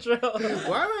need control.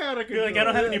 Why am I out of control? You're like, I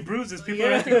don't have any bruises. People are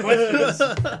Yeah. asking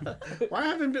questions. Why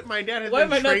haven't my dad has Why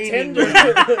been am I not training,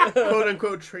 tender? quote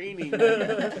unquote training?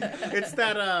 It's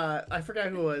that I forgot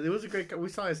who it was. It was a great guy. We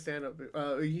saw his stand up.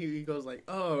 He goes like,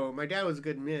 "Oh, my dad was a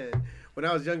good man. When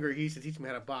I was younger, he used to teach me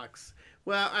how to box.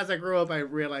 Well, as I grew up, I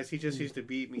realized he just used to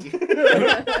beat me."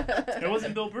 It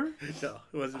wasn't Bill Burr? No,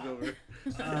 it wasn't over. It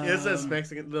was this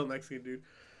little Mexican dude.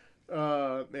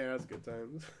 Man, that's good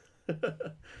times.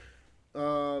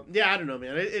 Yeah, I don't know,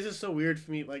 man. It's just so weird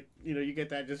for me. Like, you get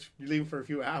that just you're leaving for a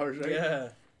few hours, right? Yeah.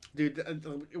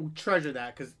 Dude, treasure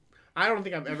that, because I don't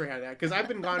think I've ever had that. Because I've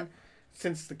been gone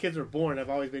since the kids were born. I've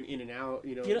always been in and out.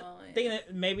 You know, thinking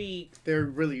that maybe They're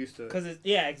really used to it. because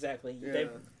yeah, exactly. Yeah. They,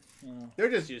 you know, They're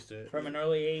just used to it. from an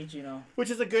early age, you know. Which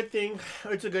is a good thing.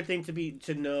 It's a good thing to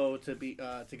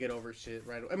get over shit,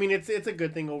 right? I mean, it's a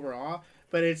good thing overall.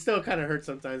 but it still kind of hurts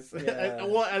sometimes. Yeah.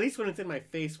 Well, at least when it's in my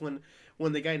face, when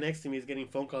the guy next to me is getting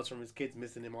phone calls from his kids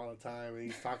missing him all the time, and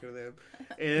he's talking to them,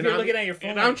 and You're I'm looking at your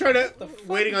phone and like, I'm trying to "What the fuck?"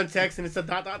 waiting on text, and it's a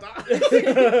dot.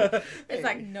 It's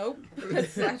like nope.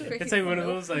 It's It's like one of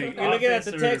those like You're looking at Office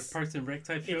the or text. Parks and Rec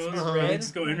type It's shows Uh-huh. where they red.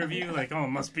 just go interview like, oh,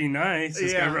 must be nice.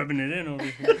 This Yeah. guy rubbing it in over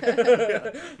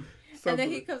here. And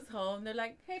then he comes home. They're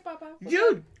like, "Hey, Papa." what's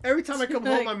Dude, up?" every time I come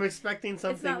Like, home, I'm expecting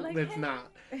something like, that's "Hey." not.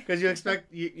 Because you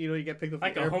expect, you get picked up from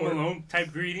Like the a airport. Home Alone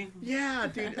type greeting. Yeah,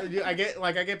 dude. I get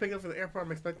picked up from the airport.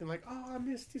 I'm expecting like, oh, I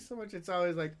missed you so much. It's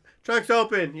always like, trunk's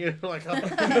open. Like, oh,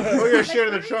 we're gonna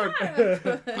share the trunk.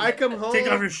 I come home. Take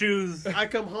off your shoes. I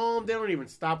come home. They don't even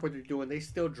stop what they're doing. They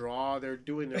still draw. They're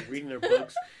reading their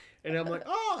books. And I'm like,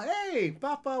 oh, hey,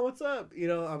 Papa, what's up?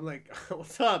 I'm like,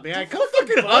 what's up, man? Come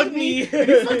fucking hug me. Can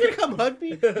you fucking come hug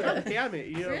me? God damn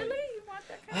it. Really? You want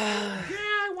that kind of? Yeah,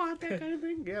 I want that kind of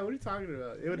thing. Yeah, what are you talking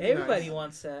about? It would be Everybody nice.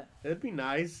 wants that. It'd be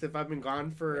nice if I've been gone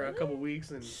for a couple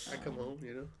weeks and I come home,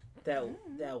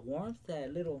 That warmth,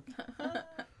 that little.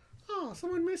 Oh,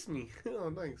 someone missed me.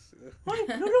 Oh, thanks.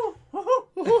 No.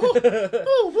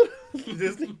 Oh,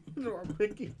 Disney.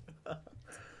 Mickey.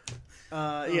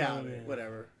 Yeah, Oh, man.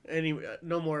 whatever. Anyway,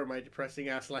 no more of my depressing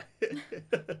ass life.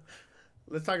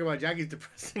 Let's talk about Jackie's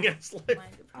depressing ass life.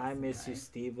 I miss you,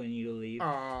 Steve, when you leave.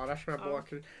 Oh, that's my Oh.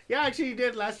 boy. Yeah, actually, you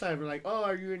did last time. We're like, oh,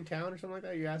 are you in town or something like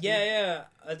that? You asked me. Yeah.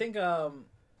 I think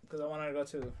because I wanted to go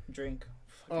to drink.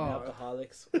 Fucking Oh.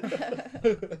 alcoholics.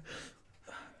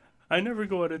 I never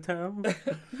go out of town.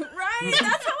 Right?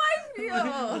 That's how I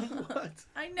feel. What?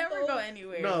 I never go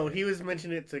anywhere. No, he was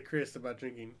mentioning it to Chris about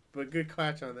drinking, but good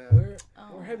catch on that.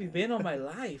 Where have you been all my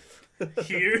life?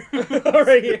 Here.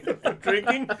 right here.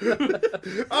 Drinking?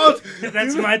 Oh,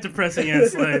 That's my depressing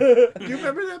ass life. Do you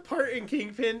remember that part in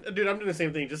Kingpin? Dude, I'm doing the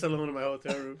same thing, just alone in my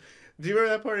hotel room. Do you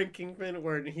remember that part in Kingpin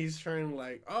where he's trying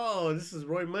like, oh, this is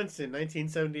Roy Munson,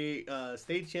 1978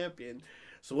 state champion.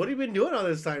 So what have you been doing all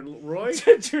this time, Roy?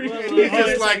 And he's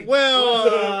just like,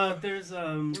 well, there's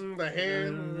the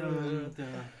hand,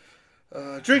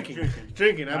 Drinking.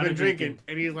 drinking. I've been drinking.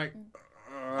 And he's like,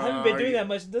 I haven't been doing that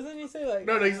much. Doesn't he say like?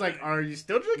 No, he's like, are you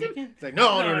still drinking? He's like,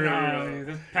 no.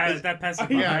 That passes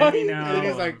Yeah, behind me now. and then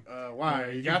he's like, why? Are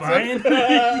You you got buying?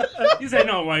 some? He said,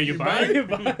 no, why are you buying?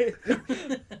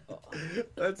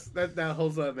 That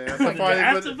holds up, man. That's how far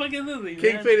After fucking Lily, man.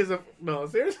 Kingpin is no,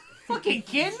 seriously. Fucking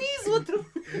kidneys? What the?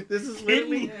 This is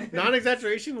literally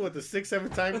non-exaggeration. What the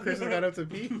 6-7 time Chris has got up to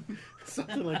pee,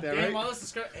 something like that, Damn, right? all this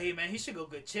is hey man, he should go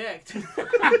get checked.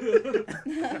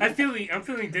 I'm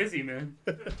feeling dizzy, man.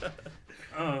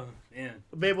 Oh man.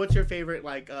 Babe, what's your favorite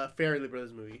Farrelly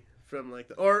Brothers movie from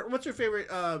or what's your favorite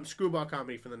screwball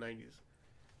comedy from the 90s?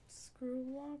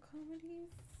 Screwball comedies?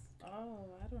 Oh,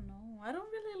 I don't know. I don't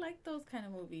really like those kind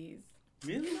of movies.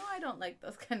 Really? No, I don't like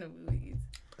those kind of movies.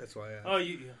 That's why. Oh,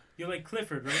 you like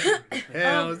Clifford, right?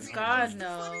 Hell, Oh, it's God, the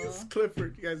no. funniest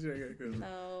Clifford. You guys are gonna go.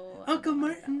 No. Uncle I don't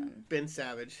like Martin. Ben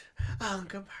Savage. Oh,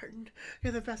 Uncle Martin,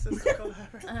 you're the bestest uncle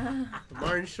ever. that one.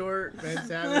 Martin Short, Ben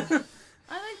Savage,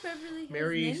 I like Beverly Hills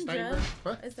Mary Ninja. Steinberg.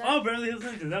 Huh? Is that, Oh, Beverly Hills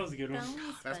Ninja. That was a good that one. one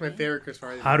was That's my funny. favorite Chris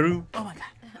Farley. Haru. Oh my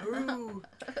god. Ooh.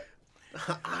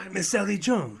 I'm Miss Sally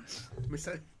Jones.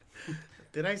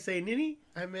 Did I say ninny?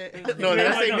 I meant No, no. Did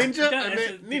I say no, ninja? no, I it's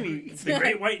meant a- ninny. It's the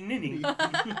Great White Ninny.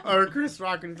 Or Chris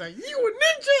Rock and he's like, you a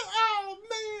ninja? Oh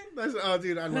man, that's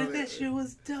dude, I love Like it. that shit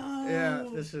was dope. Yeah,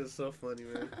 this shit is so funny,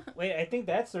 man. Wait, I think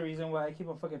that's the reason why I keep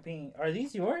on fucking peeing. Are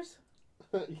these yours?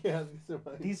 Yeah, these are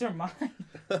mine. These are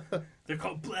mine. They're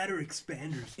called bladder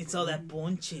expanders. It's all that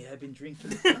ponche I've been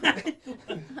drinking.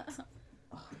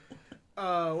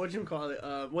 What you call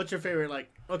it? What's your favorite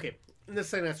okay?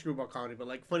 This is not screwball comedy, but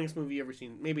funniest movie you ever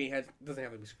seen? Maybe it doesn't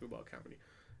have to be screwball comedy.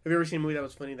 Have you ever seen a movie that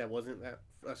was funny that wasn't that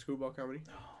screwball comedy?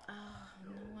 Oh,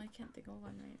 no, I can't think of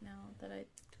one right now that I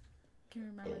can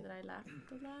remember that I laughed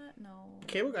a lot. No.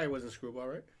 Cable Guy wasn't screwball,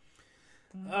 right?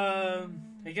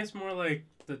 I guess more like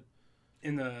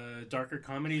in the darker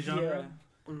comedy genre.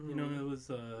 You know, it was.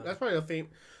 That's probably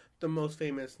the most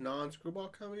famous non-screwball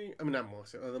comedy. I mean, not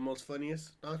most, the most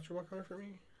funniest non-screwball comedy for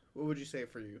me. What would you say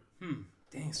for you?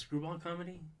 Dang, screwball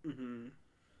comedy. Mm-hmm.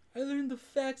 I learned the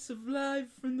facts of life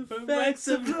from the Facts facts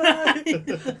of of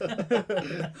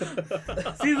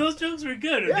life. See, those jokes were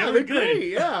good. Yeah, they were they're good.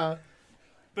 great. Yeah.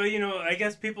 But I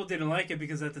guess people didn't like it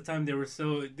because at the time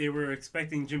they were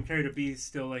expecting Jim Carrey to be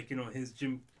still his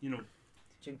Jim Jim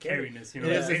Carrey. Carreyness. It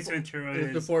is Ace Ventura. It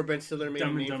was before Ben Stiller made a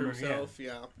Dumb and name for Dumber, himself.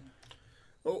 Yeah.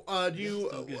 Oh, do you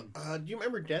Still good. do you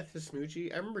remember Death to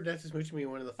Smoochie? I remember Death to Smoochie being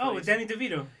one of the Oh, with funniest. Danny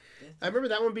DeVito. I remember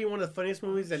that one being one of the funniest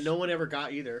movies that no one ever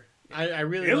got either. I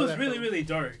really It love was that really film. really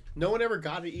dark. No one ever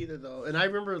got it either though, and I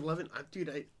remember loving.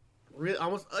 Dude, really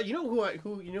almost. You know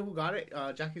who got it?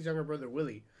 Jackie's younger brother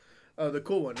Willie, the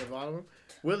cool one of all of them.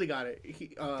 Willie got it.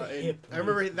 I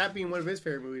remember that being one of his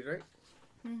favorite movies, right?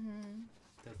 Mm-hmm.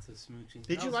 That's a smooching.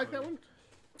 Did you like that one?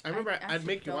 I remember I'd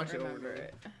make you watch it over and remember over.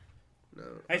 it. No.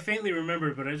 I faintly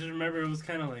remember, but I just remember it was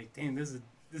kind of like, damn, this is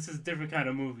a different kind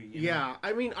of movie. You know? Yeah,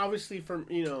 I mean, obviously, from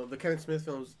the Kevin Smith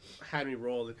films had me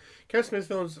rolled. Kevin Smith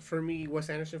films, for me, Wes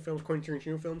Anderson films, Quentin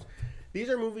Tarantino films, these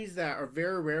are movies that are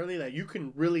very rarely that you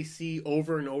can really see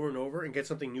over and over and over and get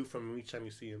something new from them each time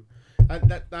you see them.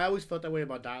 I always felt that way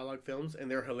about dialogue films, and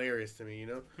they're hilarious to me. You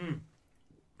know,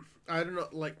 I don't know,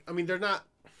 like, I mean, they're not.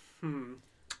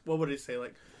 What would I say?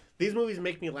 Like, these movies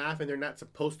make me laugh, and they're not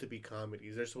supposed to be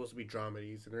comedies. They're supposed to be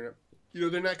dramedies, and they're not.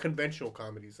 They're not conventional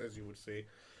comedies, as you would say.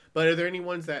 But are there any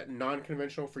ones that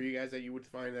non-conventional for you guys that you would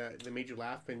find that made you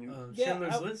laugh? And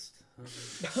Schindler's List.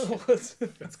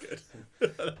 That's good.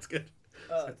 That's good.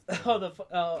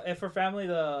 And for family,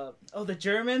 the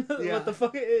German. Yeah. What the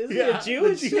fuck is he? Yeah, A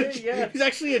Jew? the Jew. Yeah. He's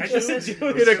actually a I just Jew said Jew.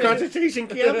 in a concentration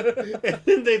camp, and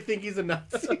then they think he's a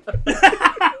Nazi.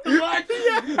 What?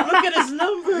 Look at his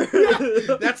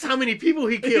number. That's how many people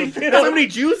he killed. That's how many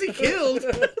Jews he killed.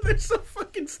 They're so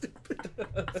fucking stupid.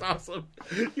 That's awesome.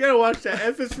 You gotta watch that.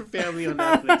 F is for Family on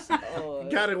Netflix. Oh,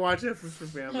 You gotta watch F is for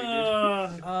Family.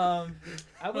 Dude.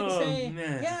 I would say,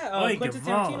 man. Quentin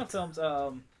Tarantino films,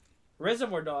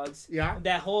 Reservoir Dogs. Yeah,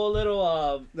 That whole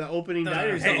little, the opening The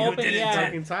diners. Hey, The who opening, did it?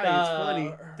 fucking tie. It's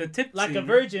funny. The tip like a scene.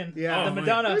 virgin. Yeah. The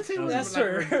Madonna. I would say it was That's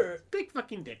like her. Big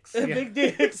fucking dicks. Big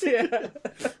dicks. Yeah.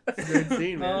 Good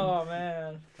scene, man. Oh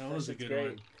man, That was a shit's good great.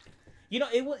 one. You know,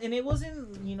 it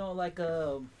wasn't, like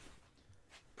a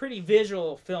pretty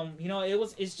visual film.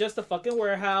 It's just a fucking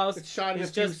warehouse. It's shot in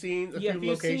It's a few just- scenes, a yeah, few few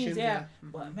locations. scenes, yeah.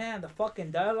 But man, the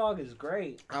fucking dialogue is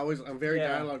great. I'm very Yeah.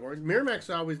 dialogue oriented.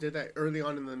 Miramax always did that early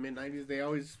on in the mid '90s. They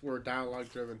always were dialogue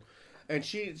driven, and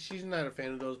she's not a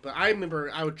fan of those. But I remember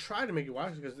I would try to make you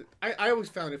watch it because I always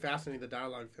found it fascinating, the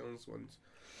dialogue films ones.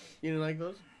 You didn't like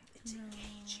those? No.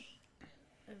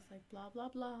 It was like blah blah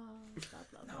blah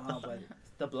blah blah No, blah. but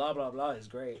the blah blah blah is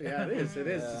great. Yeah, it is. It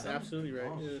is. Yeah. It's absolutely right.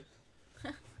 Oh.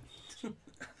 Yeah.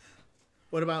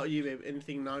 What about you, babe?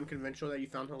 Anything non-conventional that you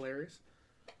found hilarious?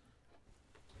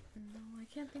 No, I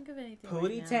can't think of anything.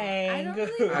 Pootie right Tang. now. I don't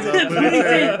really I like love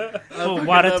Pootie Tang. Oh,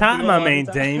 what a time, my main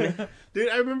dame. Dude,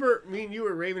 I remember me and you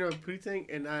were raving about Pootie Tang,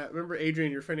 and I remember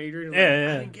Adrian, your friend Adrian, was Yeah, like,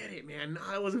 yeah. I didn't get it, man.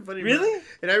 No, it wasn't funny. Really?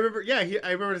 And I remember, I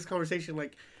remember this conversation,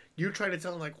 like, you tried to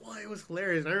tell him, like, well, it was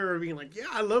hilarious. And I remember being like, yeah,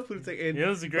 I love Pootie Tang. And Yeah, it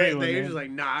was a great one, Adrian's man.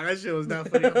 like, nah, that shit was not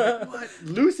funny. I'm like, what?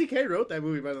 Louis C.K. wrote that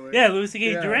movie, by the way. Yeah, Louis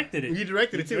C.K. Yeah. directed it. He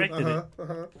directed He it, too. directed it.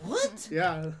 Uh-huh. What?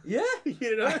 Yeah. Yeah.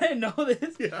 You know? I didn't know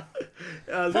this. Yeah.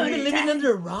 I've been living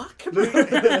under a rock.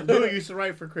 Louis used to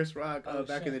write for Chris Rock Oh,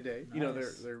 back in the shit. day. You know,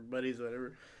 Nice. they're buddies or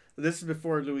whatever. This is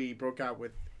before Louis broke out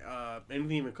with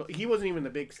anything even. He wasn't even the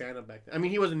big stand-up back then. I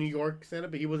mean, he was a New York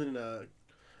stand-up, but he wasn't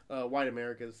White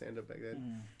America's stand-up back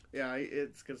then. Yeah,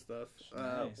 it's good stuff.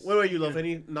 Nice. What about you, Love?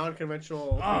 Any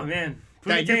non-conventional? Oh, man.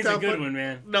 That Pootie you Tang's a found good fun- one,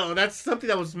 man. No, that's something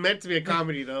that was meant to be a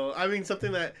comedy, though. I mean,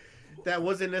 something that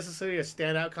wasn't necessarily a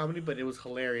standout comedy, but it was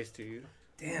hilarious to you.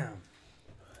 Damn.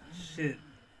 Shit.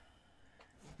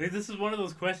 Like, this is one of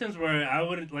those questions where I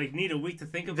would need a week to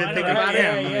think about Didn't it. think about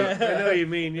Damn, it. man. Yeah. I know what you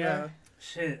mean. Yeah.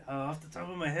 Shit, off the top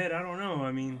of my head, I don't know.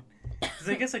 I mean, 'cause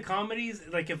I guess a comedy is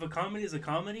if a comedy is a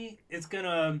comedy, it's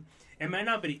gonna. It might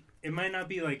not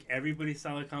be like everybody's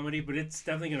style of comedy, but it's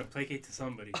definitely gonna placate to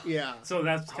somebody. Yeah. So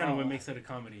that's kind of what Oh. makes it a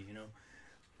comedy, you know.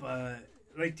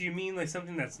 But do you mean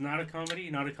something that's not a comedy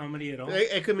at all?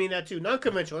 It could mean that too.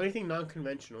 Non-conventional. Anything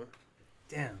non-conventional.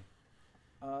 Damn.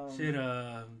 Um, Shit.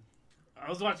 I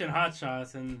was watching Hot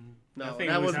Shots and No, I think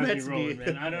that it was was meant Happy to Rolling, be.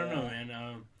 man. I don't know, Yeah.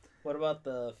 man. What about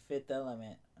the Fifth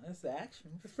Element? That's the action.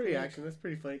 That's pretty action. That's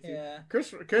pretty funny too. Yeah.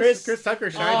 Chris Chris- Tucker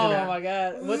shines in Oh that. my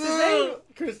god. What's his name?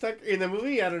 Chris Tucker in the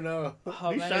movie. I don't know. Oh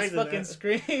He man, shines his in fucking that.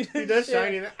 scream. He does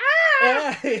shine in that.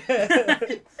 Yeah.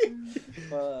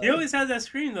 But- He always has that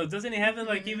scream though, doesn't he? Have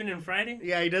it even in Friday?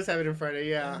 Yeah, he does have it in Friday.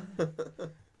 Yeah.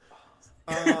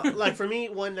 Like for me,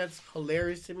 one that's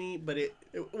hilarious to me, but it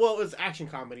was action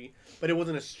comedy, but it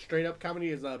wasn't a straight up comedy.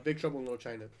 Is Big Trouble in Little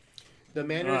China. The that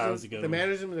mannerisms, was a good the one.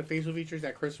 mannerisms and the facial features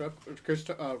that Chris Rock,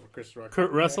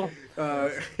 Kurt Russell,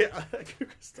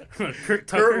 Chris Tucker. Kurt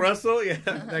Tucker. Kurt Russell, yeah,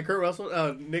 that Kurt Russell,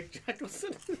 Nick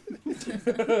Jackelson, Nick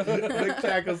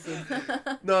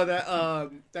Jackelson. No,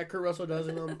 that Kurt Russell does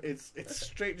in them. It's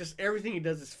straight. Just everything he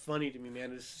does is funny to me,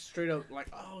 man. It's straight up like,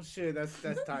 oh shit, that's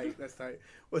tight. That's tight.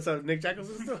 What's up, Nick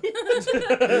Jackelson?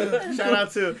 Still? Shout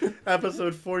out to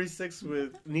episode 46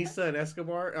 with Nisa and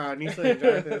Escobar. Nisa and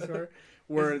Jonathan Escobar.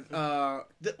 Where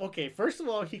okay, first of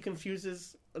all, he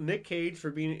confuses Nick Cage for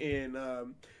being in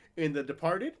in The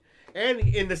Departed. And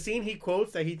in the scene he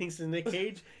quotes that he thinks is Nick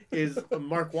Cage is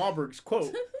Mark Wahlberg's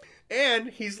quote.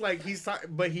 And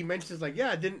but he mentions like,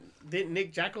 yeah, didn't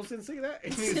Nick Jackelson say that?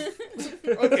 And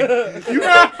okay,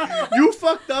 you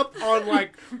fucked up on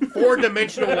like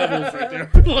 4-dimensional levels right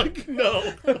there. Like, no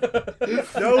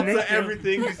to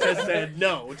everything you just said.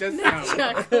 No, just no.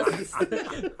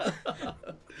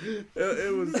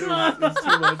 It was too much.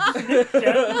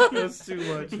 It was too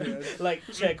much, man. Like,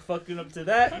 check fucking up to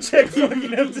that. Check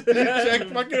fucking up to that. Check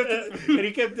fucking up to, and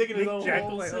he kept digging his own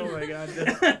hole. Like, oh my god.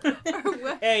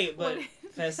 Hey, but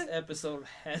this episode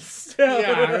has.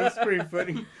 Yeah, that's pretty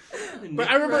funny. But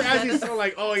I remember as he's so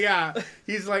like, oh yeah,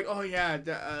 he's like, oh yeah,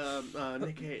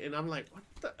 Nick Cage, and I'm like, what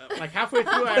the? Like halfway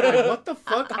through, I'm like, what the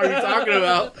fuck are you talking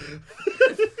about?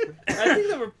 I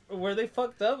think were they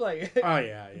fucked up? Like, oh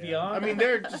yeah. Beyond? I mean,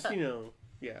 they're just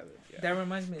yeah. That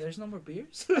reminds me, there's no more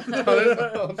beers.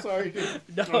 I'm sorry, dude.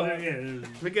 No,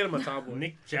 Let me get him a Tomboy.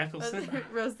 Nick Jackelson.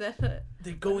 Rosetta.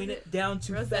 they're going down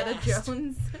too Rosetta fast.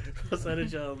 Jones. Rosetta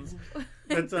Jones.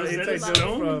 That's Rosetta inside joke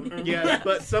Stone? from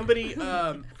but somebody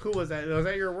who was that? Was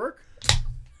that your work,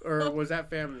 or was that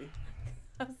family?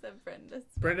 I said Brenda's.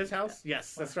 Brenda's house?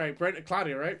 Yes, that's right.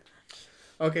 Claudia, right?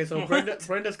 Okay, so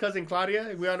Brenda's cousin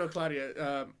Claudia. We all know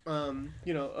Claudia.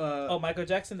 Oh, Michael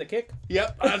Jackson, the kick.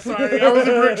 Yep. I'm sorry, I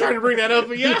wasn't trying to bring that up,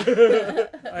 but yeah,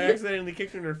 I accidentally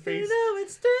kicked her in her face.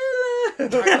 It's Stella.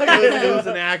 It was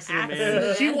an accident,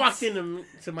 man. She walked into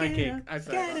my cake. I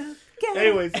saw that.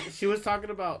 Anyways, she was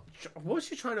talking about what was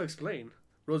she trying to explain?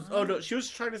 Oh no, she was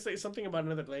trying to say something about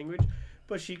another language,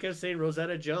 but she kept saying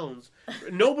Rosetta Jones.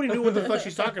 Nobody knew what the fuck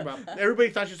she's talking about. Everybody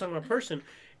thought she was talking about a person.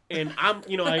 And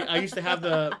I used to have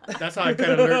that's how I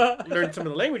kind of learned some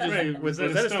of the languages with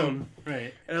Rosetta Stone.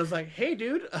 Right. And I was like, hey,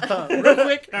 dude, real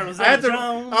quick. I had to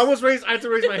raise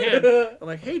my hand. I'm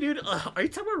like, hey, dude, are you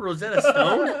talking about Rosetta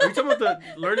Stone? Are you talking about the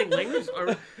learning language?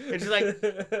 And she's like,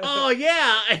 oh,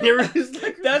 yeah. And everybody's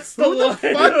like, that's who the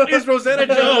fuck is Rosetta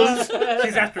Jones?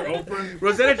 She's after Oprah.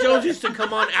 Rosetta Jones used to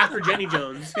come on after Jenny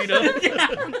Jones, you know? Like,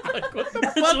 what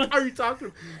the fuck are you talking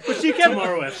about? But she kept,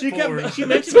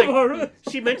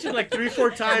 she mentioned like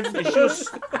 3-4 times, and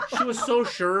she was so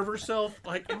sure of herself.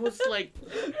 Like, it was like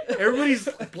everybody's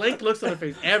blank looks on her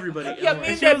face. Everybody. Yeah, me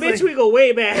and that bitch, like, we go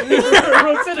way back.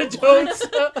 Rosetta Jones.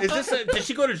 Is this? Did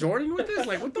she go to Jordan with this?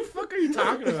 Like, what the fuck are you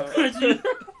talking about?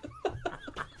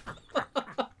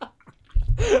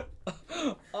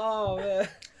 Oh man.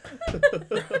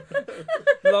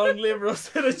 Long live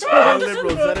Rosetta Jones. Long live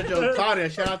Rosetta Jones. Claudia,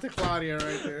 shout out to Claudia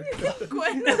right there.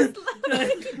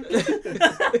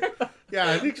 Yeah,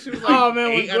 I think she was like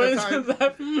 8 at a time.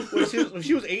 When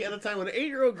she was 8 at a time, when an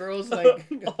 8-year-old girl's like,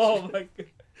 oh my god.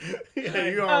 Yeah,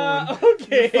 you are one.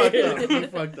 Okay. You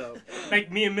fucked up. Like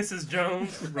me and Mrs.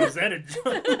 Jones, Rosetta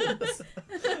Jones.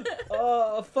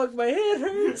 Oh, fuck, my head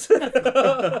hurts.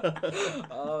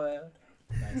 Oh man.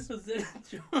 Nice. Rosetta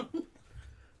Jones.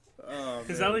 Oh,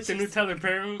 is that like the new Tyler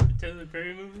Perry movie?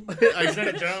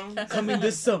 Rosetta Jones? Coming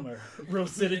this summer,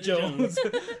 Rosetta Jones.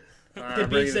 The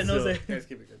beach that knows it.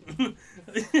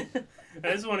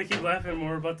 I just want to keep laughing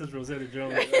more about this Rosetta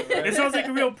Jones. It sounds like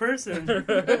a real person.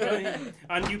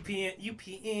 On UPN.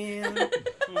 UPN?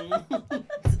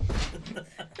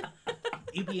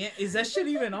 Is that shit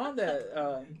even on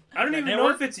that? I don't even know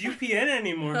if it's UPN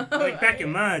anymore. Like back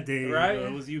in my day, right?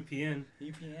 It was UPN.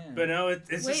 UPN. But now it's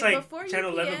just like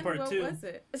Channel 11 Part 2. What was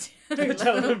it?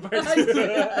 Channel 11 Part 2.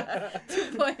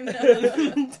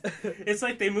 2.0. It's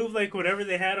like they moved like whatever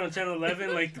they had on Channel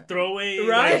 11, like the throwaway,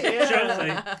 right? Like, Yeah. shows,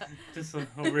 like just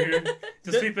over here,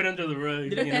 just sweep it under the rug.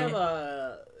 Did it have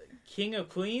King of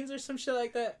Queens or some shit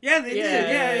like that? Yeah, they did.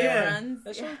 Yeah.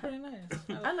 That show was pretty nice.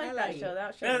 I like that show.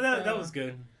 That was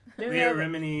good. Leah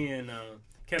Remini and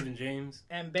Kevin James.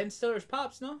 And Ben Stiller's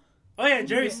pops, no? Oh yeah,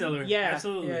 Jerry Stiller. Yeah,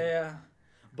 absolutely. Yeah.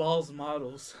 Balls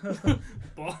models.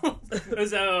 Balls?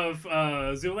 Was that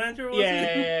Zoolander? Was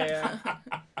Yeah.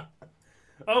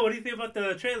 Oh, what do you think about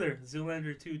the trailer?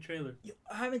 Zoolander 2 trailer.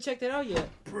 I haven't checked it out yet.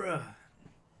 Bruh.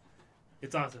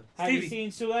 It's awesome. Have Stevie. you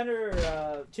seen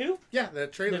Zoolander 2? Yeah, the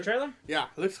trailer. The trailer? Yeah,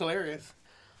 it looks hilarious.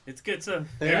 It's good stuff.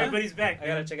 Yeah. Everybody's back. I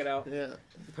gotta check it out. Yeah,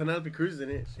 Penelope Cruz in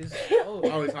it. She's Oh.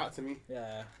 always hot to me.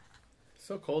 Yeah. It's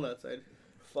so cold outside.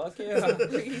 Fuck yeah.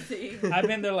 Crazy. I've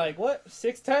been there like, what?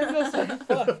 6 times? I was like,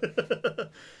 fuck.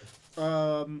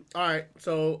 All right.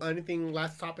 So, anything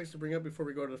last topics to bring up before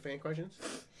we go to the fan questions?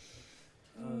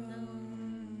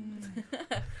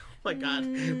 Oh my God,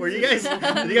 were you guys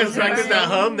practice that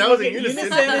hum? That was in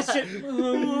unison.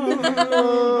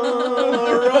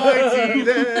 Alrighty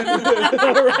then.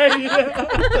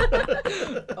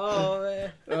 Oh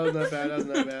man. That was not bad. That was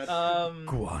not bad.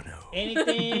 Guano.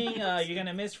 Anything you're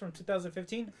gonna miss from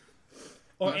 2015,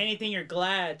 or anything you're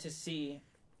glad to see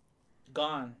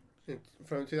gone?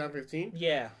 From 2015.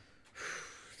 Yeah.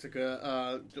 It's a good.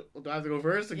 Do I have to go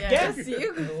first? Yes,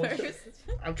 you go first.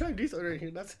 I'm trying to do something right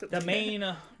here. That's The main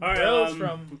All right, girls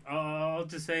from. I'll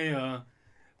just say,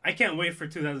 I can't wait for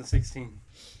 2016.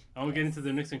 I won't get into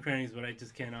the nooks and crannies, but I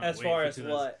just cannot. As wait far for as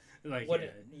 2000 what? Like, What yeah,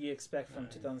 do you expect from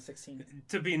 2016?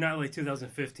 to be not like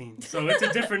 2015. So it's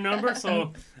a different number.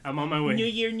 So I'm on my way. New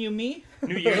year, new me.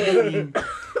 New year, new me.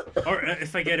 Or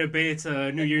if I get a bait, it's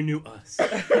New Year, new us.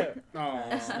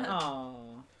 Aw.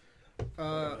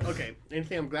 Aww. Okay.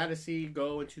 Anything I'm glad to see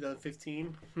go in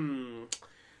 2015?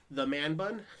 The man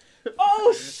bun.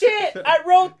 Oh shit! I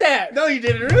wrote that. No, you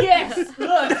didn't. Really? Yes.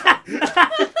 Look.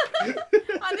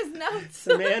 On his notes.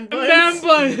 The man bun. Man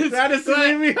buns. That is the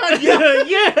name behind Yeah. it.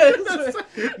 Yes.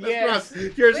 That's Yes.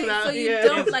 rough. Here's Wait, that. so you yeah.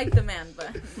 don't like the man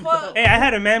bun? Fuck. Hey, I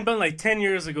had a man bun like 10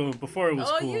 years ago before it was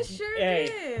Oh, cool. you sure Hey.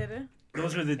 did.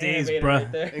 Those were the days, Innovator bruh.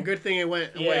 right there. And good thing it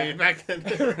went Yeah. away back then.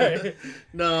 Right.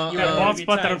 No, You That had bald Every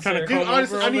spot that time, I'm trying to sir. comb dude,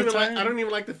 honestly, over I all don't the even like. time. I don't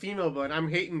even like the female bun. I'm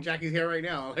hating Jackie's hair right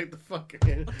now. I like the fuck.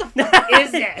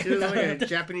 Is that? She looks like a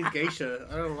Japanese geisha.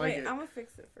 I don't like Wait, it. I'm gonna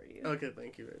fix it for you. Okay,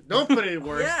 thank you. Don't put it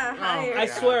worse. Yeah, higher. my I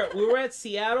God. swear, we were at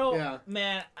Seattle. Yeah.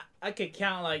 Man, I could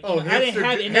count like. Oh, I didn't hipster-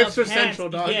 have enough hipster pants. central,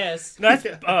 dog. Yes. That's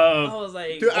Yeah. I was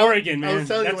like, Dude, Oregon, I man. was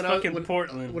telling That's you fucking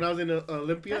Portland. When I was in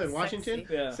Olympia That's in Washington,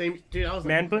 sexy. Yeah. same dude. I was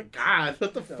Man like, bun? oh my God,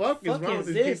 what the fuck is wrong with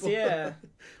these this? people? Yeah.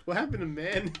 What happened to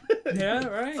men? Yeah.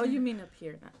 Right. Oh, you mean up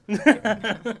here? Not.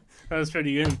 That was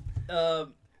pretty good.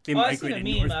 They They I seen a migrated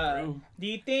meme. north, bro. Do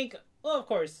you think? Well, of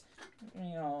course,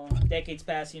 decades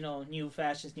pass. New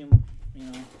fashions, new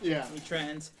Yeah. new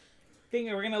trends. Think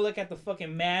we're gonna look at the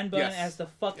fucking man bun Yes. as the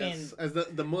fucking Yes, as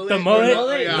the mullet. The mullet?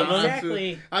 mullet? Yeah,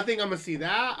 Exactly. I think I'm gonna see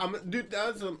that. Dude,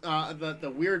 that was the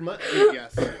weird mullet.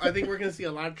 Yes, I think we're gonna see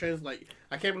a lot of trends. Like,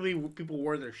 I can't believe people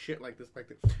wore their shit like this back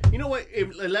then. You know what?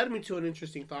 It led me to an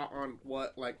interesting thought on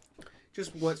what, like,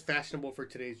 just what's fashionable for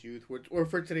today's youth, or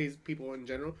for today's people in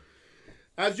general.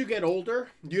 As you get older,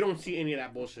 you don't see any of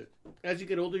that bullshit. As you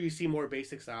get older, you see more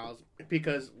basic styles,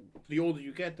 because the older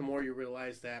you get, the more you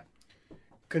realize that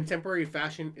contemporary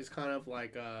fashion is kind of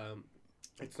like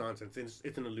it's nonsense.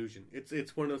 It's an illusion.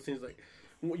 It's one of those things, like,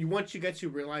 once you get to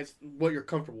realize what you're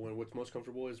comfortable in, what's most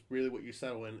comfortable is really what you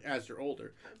settle in as you're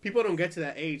older. People don't get to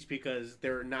that age because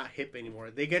they're not hip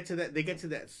anymore. They get to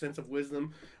that sense of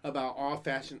wisdom about all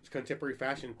fashion, contemporary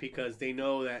fashion, because they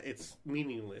know that it's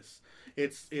meaningless.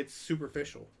 It's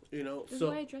superficial, you know. This is So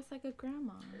why I dress like a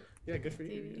grandma. yeah, good for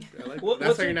you. Baby. I like What- that's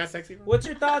what's why you're your- not sexy. What's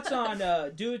your thoughts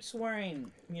on dudes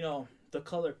wearing, the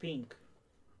color pink?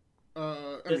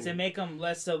 Does it make them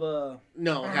less of a...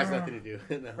 No, it has nothing to do.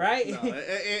 No, Right? No,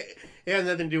 it has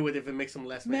nothing to do with if it makes them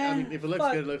less. Man, I mean, if it looks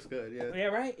fuck. good, it looks good. Yeah, Yeah,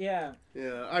 right? Yeah.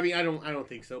 yeah. I mean, I don't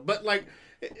think so. But like,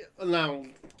 now,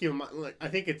 keep in mind, like, I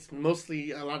think it's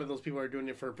mostly a lot of those people are doing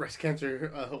it for breast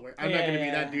cancer. I'm not gonna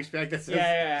be that douchebag that says,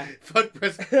 Yeah. "Fuck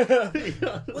breast."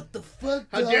 What the fuck?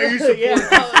 How dare you support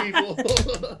Yeah. these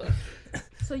people?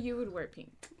 So you would wear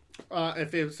pink.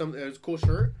 If it was it was a cool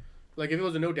shirt. Like, if it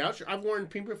was a No Doubt shirt, I've worn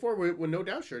pink before with No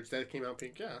Doubt shirts that came out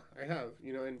pink. Yeah, I have.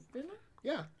 And Really?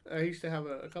 yeah, I used to have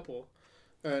a couple.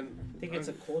 And I think it's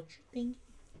a culture thing.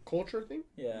 culture thing.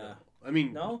 Yeah. I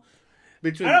mean, No?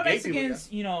 between I know gay people,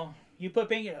 Mexicans, you put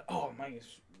pink, you're like, oh my,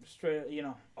 straight,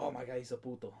 oh my god, he's a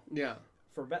puto. yeah.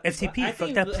 For FTP, I fuck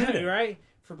think, that puto. right?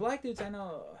 For black dudes, I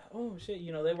know, oh shit,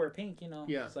 they wear pink,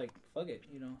 Yeah. It's like, fuck it,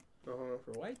 Uh-huh.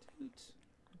 For white dudes,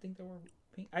 I think they wear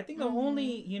pink. I think the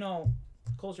only,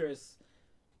 culture is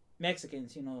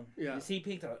Mexicans, Yeah. you see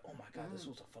pink, they're like, oh my god, this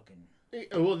was a fucking...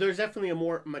 Well, there's definitely a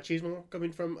more machismo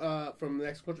coming from the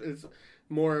next culture. It's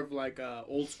more of like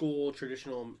old school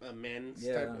traditional men's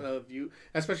type of view,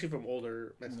 especially from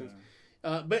older Mexicans.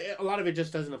 But a lot of it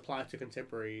just doesn't apply to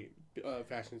contemporary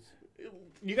fashions.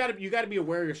 You gotta be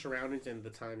aware of your surroundings and the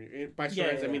time. By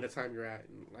surroundings, I mean the time you're at,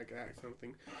 and like that kind of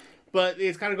thing. But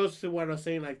it kind of goes to what I was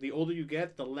saying. Like, the older you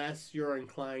get, the less you're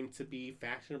inclined to be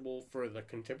fashionable for the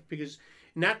contemporary. Because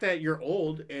not that you're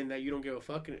old and that you don't give a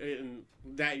fuck, and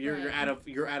that you're out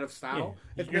of style.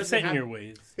 Yeah. It You're doesn't set in have- your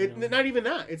ways. Not even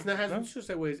that. It's not has No? just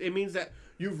that ways. It means that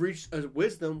you've reached a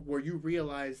wisdom where you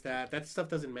realize that stuff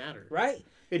doesn't matter. Right?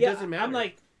 It doesn't matter. I'm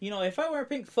like, if I wear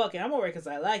pink, fuck it, I'm gonna wear it because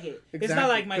I like it. It's Exactly, not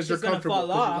like my 'cause you're shit's gonna comfortable, fall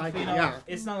 'cause you off, like it, know? yeah.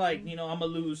 It's not like, I'm gonna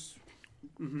lose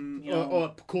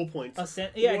cool points.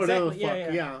 Yeah, Whatever exactly.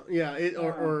 the Yeah. fuck.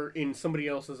 Or in somebody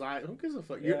else's eye. Who gives a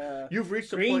fuck? Yeah. You've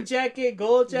reached a Green point. jacket,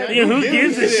 gold jacket. Yeah, who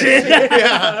gives a shit?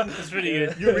 Yeah. That's pretty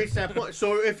good. You reach that point.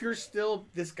 So if you're still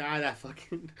this guy that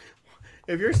fucking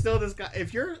if you're still this guy,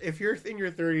 if you're in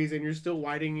your 30s and you're still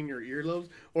widening your earlobes,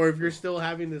 or if you're still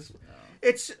having this,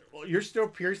 you're still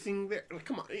piercing there.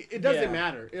 Come on, it doesn't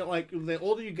matter. Like the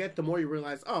older you get, the more you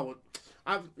realize,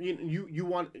 you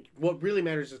want, what really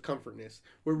matters is comfortness.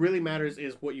 What really matters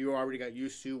is what you already got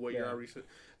used to, what you're already.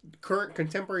 Current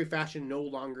contemporary fashion no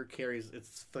longer carries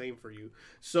its flame for you.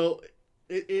 So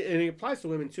it applies to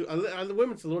women too.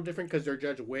 Women, it's a little different because they're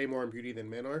judged way more in beauty than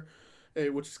men are,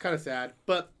 which is kind of sad.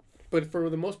 But for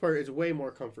the most part, it's way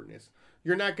more comfortness.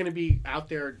 You're not going to be out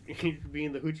there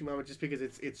being the hoochie mama just because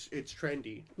it's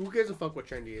trendy. Who gives a fuck what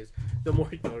trendy is? The more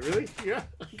really, yeah.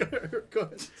 Go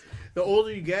ahead. The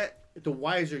older you get, the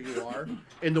wiser you are,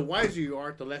 and the wiser you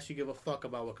are, the less you give a fuck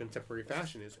about what contemporary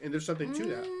fashion is. And there's something to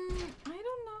that. I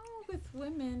don't know with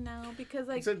women now because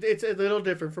like it's a little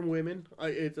different from women.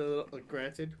 It's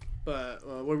granted, but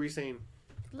what were you saying?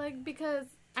 Like because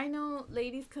I know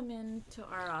ladies come into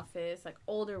our office, like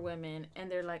older women, and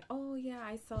they're like, "Oh yeah,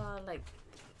 I saw like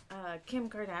Kim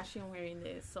Kardashian wearing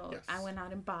this, so Yes. I went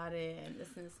out and bought it, and this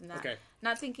and that." Okay.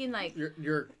 Not thinking like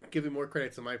You're giving more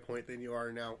credit to my point than you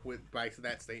are now by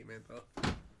that statement,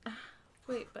 though.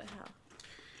 wait, but how?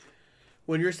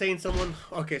 When you're saying someone,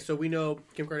 okay, so we know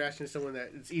Kim Kardashian is someone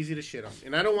that it's easy to shit on,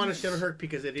 and I don't want to shit on her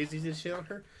because it is easy to shit on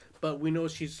her, but we know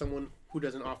she's someone who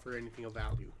doesn't offer anything of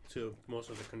value to most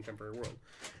of the contemporary world.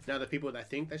 Now, the people that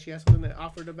think that she has something that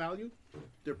offered a value,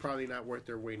 they're probably not worth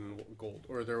their weight in gold,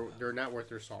 or they're not worth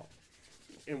their salt.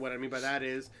 And what I mean by that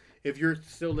is, if you're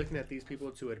still looking at these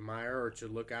people to admire or to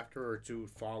look after or to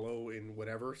follow in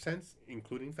whatever sense,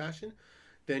 including fashion,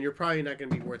 then you're probably not going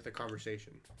to be worth the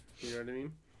conversation. You know what I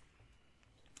mean?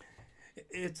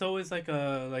 It's always like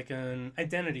an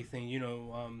identity thing, you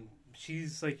know.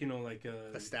 She's like, you know, like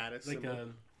A status like symbol. a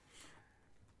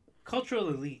cultural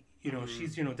elite. You know,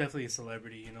 she's, you know, definitely a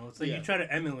celebrity. You know, it's like Yeah. you try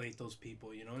to emulate those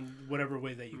people, you know, in whatever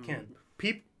way that you can.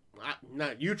 People,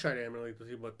 not you try to emulate those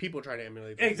people, but people try to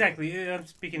emulate those Exactly. I'm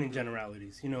speaking in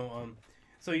generalities. You know,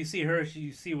 so you see her,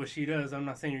 you see what she does. I'm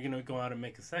not saying you're gonna go out and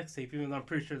make a sex tape, even though I'm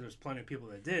pretty sure there's plenty of people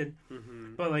that did.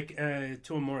 Mm-hmm. But like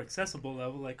to a more accessible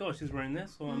level, like, oh, she's wearing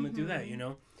this, so I'm gonna do that. You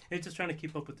know, it's just trying to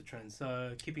keep up with the trends,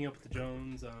 keeping up with the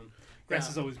Jones. Grass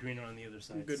is always greener on the other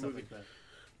side. Good stuff movie. like that.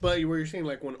 But what you're saying,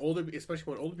 like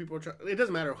especially when older people are trying, it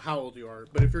doesn't matter how old you are,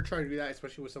 but if you're trying to do that,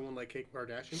 especially with someone like Kim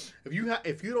Kardashian,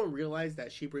 if you don't realize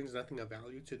that she brings nothing of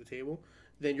value to the table,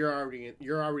 then you're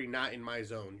already not in my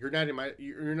zone. You're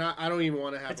not. I don't even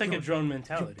want to have. It's like a drone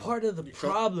mentality. Part of the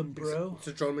problem, bro. It's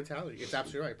a drone mentality. It's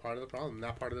absolutely right. Part of the problem,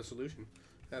 not part of the solution.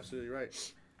 Absolutely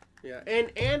right. Yeah,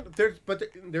 and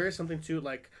there is something too.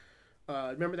 Like,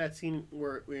 remember that scene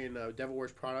where in Devil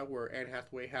Wears Prada where Anne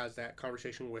Hathaway has that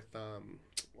conversation with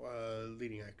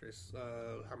leading actress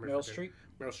Meryl Streep.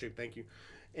 Meryl Streep, thank you.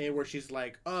 And where she's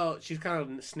like, oh, she's kind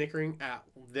of snickering at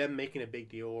them making a big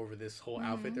deal over this whole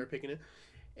outfit they're picking it.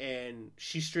 And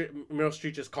Meryl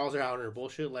Streep just calls her out on her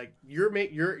bullshit. Like, you're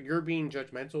being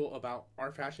judgmental about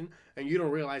our fashion, and you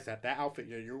don't realize that outfit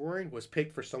that you're wearing was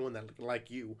picked for someone that like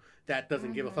you that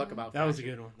doesn't give a fuck about. That fashion. was a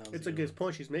good one. It's a good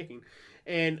point she's making,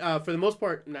 and for the most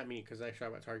part, not me because I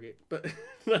shop at Target, but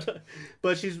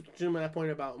but she's doing that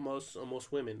point about most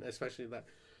women, especially that.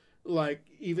 Like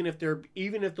even if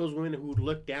those women who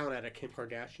look down at a Kim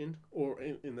Kardashian or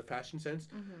in the fashion sense,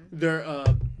 they're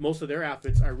most of their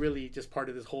outfits are really just part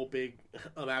of this whole big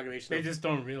amalgamation. They just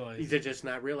don't realize. They're just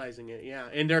not realizing it, yeah.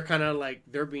 And they're kind of like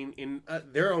they're being in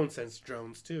their own sense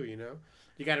drones too, you know.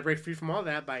 You got to break free from all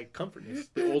that by comfortness.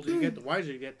 The older you get, the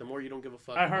wiser you get, the more you don't give a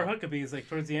fuck. I Heart Huckabee is like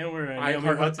towards the end where I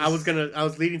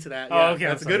was leading to that. Oh, Yeah, okay,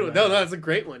 that's a I'm sorry, good one. man. No, that's a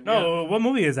great one. No, what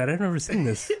movie is that? I've never seen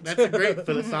this. That's a great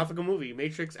philosophical movie.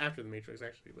 Matrix after the Matrix,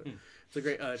 actually, but it's a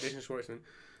great Jason Schwartzman.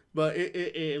 But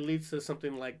it leads to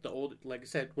something like like I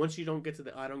said, once you don't get to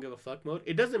the I don't give a fuck mode,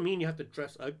 it doesn't mean you have to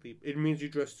dress ugly. It means you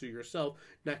dress to yourself,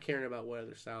 not caring about what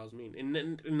other styles mean. And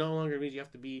then it no longer means you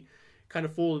have to be kind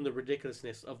of fooled in the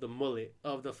ridiculousness of the mullet,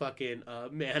 of the fucking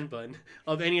man bun,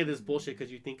 of any of this bullshit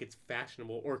because you think it's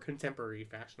fashionable or contemporary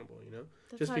fashionable, you know?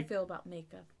 That's how I feel about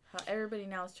makeup. How everybody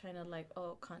now is trying to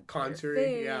contour Contour, your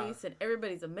face, yeah. and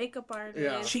everybody's a makeup artist.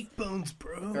 Yeah. Cheekbones,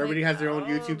 bro. Everybody has their own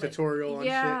YouTube like, tutorial on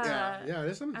yeah. shit. Yeah,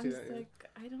 there's something I'm to just that. like,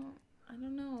 I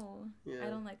don't know. Yeah. I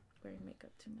don't like wearing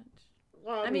makeup too much.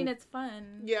 Well, I mean, it's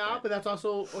fun. Yeah, but that's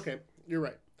also okay. You're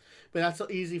right, but that's so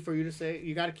easy for you to say.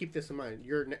 You got to keep this in mind.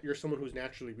 You're someone who's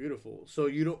naturally beautiful, so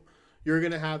you don't. You're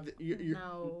gonna have.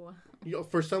 No.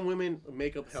 For some women,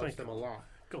 makeup helps them a lot.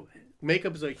 Go ahead.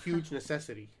 Makeup is a huge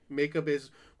necessity. Makeup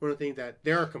is one of the things that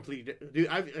there are complete. Dude,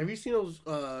 have you seen those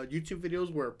YouTube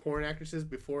videos where porn actresses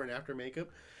before and after makeup,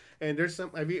 And there's some.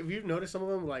 Have you noticed some of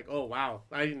them? Like, oh wow,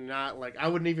 I did not like. I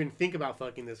wouldn't even think about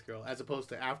fucking this girl. As opposed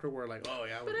to afterward, like, oh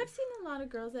yeah. But I've seen a lot of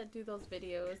girls that do those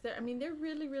videos. They're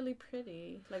really, really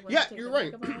pretty. Like when Yeah, they take you're the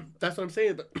right. makeup off. That's what I'm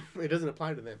saying. But it doesn't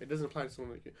apply to them. It doesn't apply to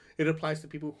someone like you. It applies to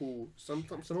people who some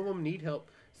of them need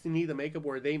help, need the makeup,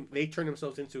 or they turn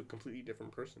themselves into a completely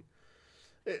different person.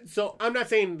 So I'm not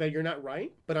saying that you're not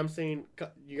right, but I'm saying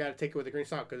you got to take it with a grain of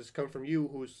salt because it's come from you,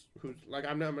 who's like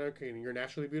I'm not American. You're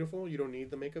naturally beautiful. You don't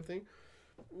need the makeup thing.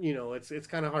 You know, it's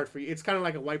kind of hard for you. It's kind of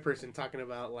like a white person talking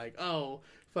about like, oh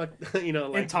fuck, you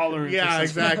know, like intolerant. Yeah,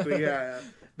 exactly. Yeah,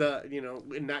 the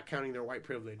not counting their white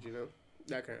privilege. You know,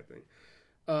 that kind of thing.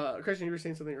 Christian, you were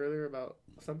saying something earlier about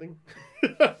something.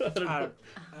 I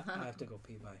have to go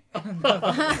pee. Bye.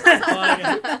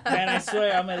 Man, I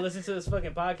swear I'm gonna listen to this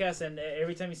fucking podcast, and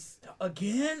every time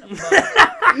again,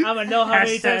 I'm gonna know how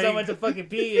many times I went to fucking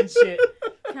pee and shit.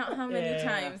 Count how many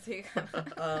times he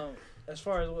as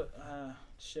far as what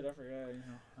shit, I forgot. You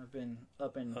know, I've been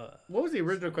up in. What was the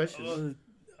original question?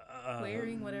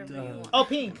 wearing whatever you want. Oh,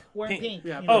 pink. Wearing pink.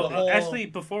 Yeah. You know, Oh, the whole actually,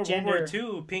 before gender. World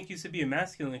War II, pink used to be a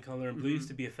masculine color and blue used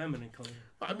to be a feminine color.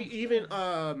 I mean, even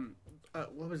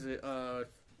what was it?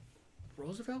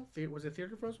 Roosevelt? Was it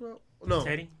Theodore Roosevelt? No,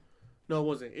 Teddy? no, it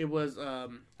wasn't. It was J.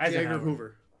 Eisenhower. Edgar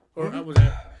Hoover, or was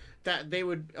it that they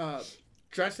would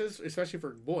dresses, especially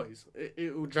for boys.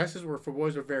 Dresses were for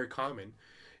boys were very common.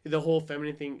 The whole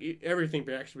feminine thing, everything,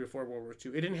 but actually before World War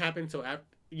II, it didn't happen until after.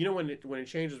 You know when it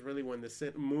changed was really when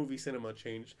the movie cinema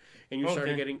changed, and you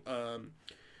started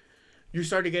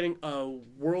getting a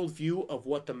world view of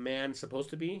what the man's supposed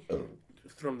to be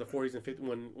from the 40s and 50s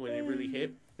when it really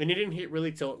hit, and it didn't hit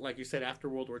really till, like you said, after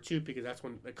World War II, because that's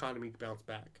when the economy bounced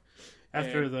back.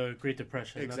 After the Great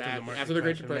Depression. Exactly. After the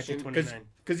Great Depression,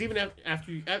 because even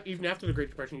after the Great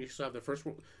Depression, you still have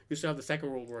you still have the Second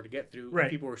World War to get through. Right.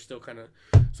 People were still kind of.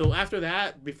 So after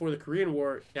that, before the Korean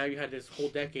War, now you had this whole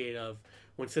decade of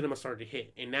when cinema started to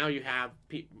hit, and now you have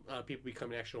people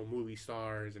becoming actual movie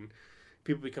stars and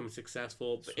people becoming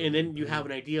successful, and then you have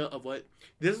an idea of what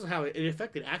this is how it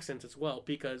affected accents as well,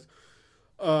 because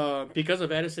of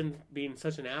Edison being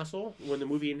such an asshole when the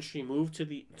movie industry moved to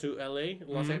LA,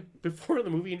 Los Angeles. Before the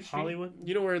movie industry, Hollywood.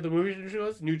 You know where the movie industry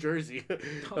was? New Jersey.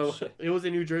 It was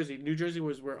in New Jersey. New Jersey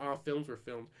was where all films were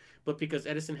filmed. But because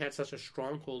Edison had such a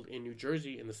stronghold in New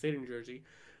Jersey, in the state of New Jersey,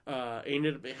 it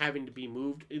ended up having to be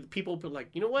moved. People were like,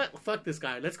 you know what? Fuck this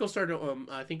guy. Let's go start.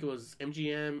 I think it was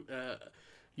MGM.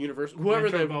 Universal, whoever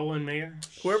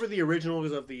the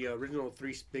originals of the original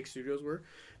three big studios were,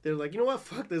 they're like, you know what,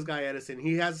 fuck this guy Edison.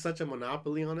 He has such a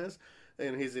monopoly on us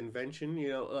and his invention. You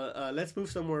know, let's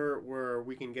move somewhere where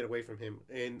we can get away from him.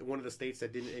 And one of the states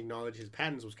that didn't acknowledge his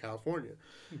patents was California.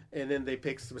 And then they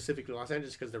picked specifically Los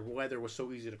Angeles because their weather was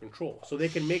so easy to control, so they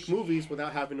can make movies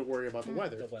without having to worry about the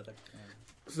weather.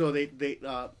 So they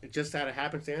it just had a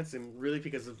happenstance, and really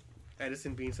because of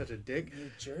Edison being such a dick. New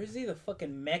Jersey, the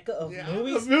fucking mecca of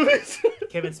movies.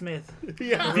 Kevin Smith.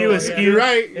 Yeah, View askew. You're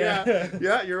right.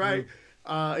 Yeah, you're right.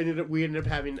 We ended up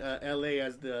having L.A.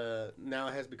 as now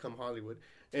it has become Hollywood,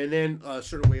 and then a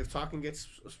certain way of talking gets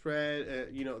spread.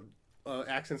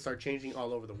 Accents start changing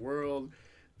all over the world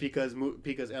because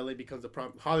L.A. becomes a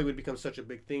problem. Hollywood becomes such a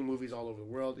big thing. Movies all over the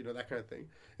world. You know, that kind of thing.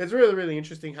 It's really, really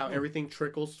interesting how everything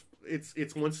trickles.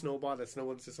 It's one snowball that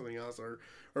snowballs into something else, or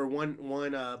one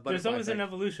butterfly. There's always an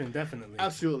evolution, definitely.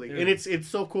 Absolutely, and it's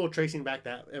so cool tracing back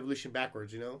that evolution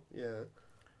backwards. You know,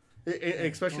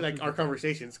 especially like our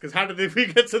conversations, because how did we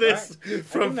get to this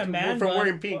from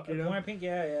wearing pink? You know, wearing pink,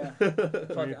 yeah.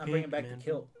 Fuck, I'm bringing back the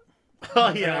kilt.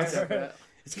 Oh yeah,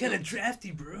 it's kind of drafty,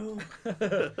 bro.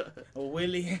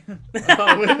 Willie.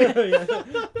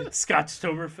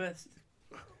 Scotchtoberfest.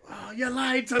 Oh, you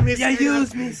lied to me. You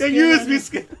used me. You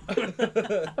used me.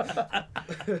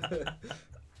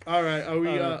 All right. Are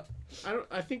we?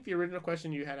 I think the original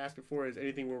question you had asked before is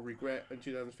anything we'll regret in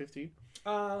 2015.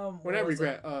 We're not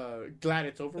regret. Glad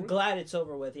it's over with. Glad it's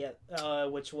over with. Yeah.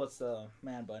 Which was the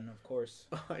man button, of course.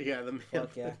 Yeah, the man.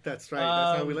 Fuck yeah. That's right.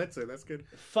 That's how we let it. That's good.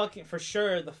 Fucking for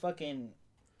sure. The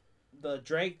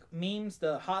Drake memes,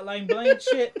 the Hotline Bling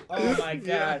shit. Oh my god.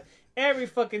 Yeah. Every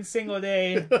fucking single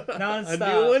day,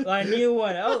 nonstop. A new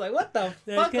one. I was like, what the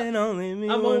fuck? Can only mean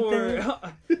I'm one over.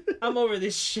 thing. I'm over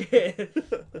this shit.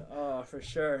 Oh, for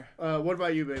sure. What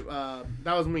about you, babe?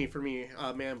 That was me. For me,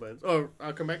 man buns. Oh,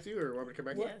 I'll come back to you, or want me to come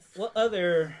back to you? Yes. What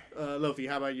other? Lofi,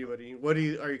 how about you,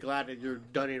 buddy? Are you glad that you're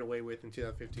done it away with in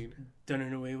 2015? Done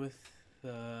it away with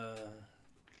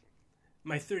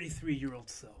my 33-year-old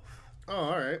self. Oh,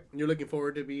 all right. You're looking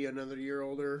forward to be another year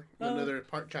older, another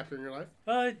chapter in your life?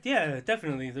 Yeah,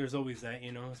 definitely. There's always that,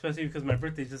 especially because my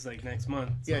birthday's just like next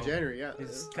month. So yeah, January, yeah. It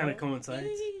just kind of coincides.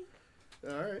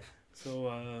 All right.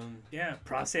 So yeah,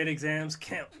 prostate exams.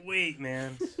 Can't wait,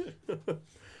 man.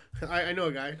 I know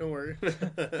a guy. Don't worry.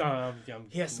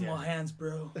 He has small hands,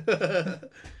 bro.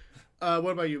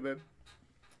 What about you, babe?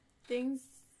 Things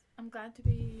I'm glad to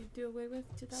be do away with.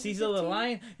 2015. Caesar the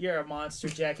Lion, you're a monster,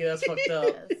 Jackie. That's fucked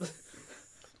up. Yes.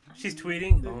 She's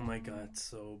tweeting. Oh my god,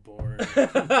 so boring.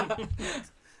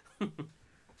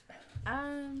 I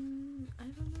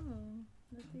don't know.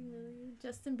 Nothing really.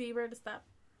 Justin Bieber to stop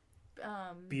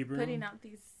Bieber? putting out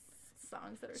these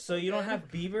songs that are So you don't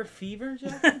have Bieber fever,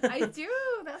 Jackie? I do.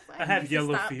 That's why I have need to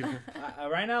yellow stop. fever.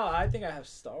 Right now, I think I have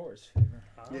Star Wars fever.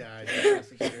 Yeah, I do.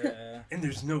 Yeah. And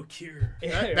there's no cure.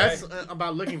 That's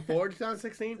about looking forward to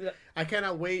 2016. I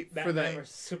cannot wait for Batman the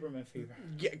versus Superman fever.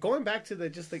 going back to the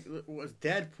just like was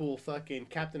Deadpool, fucking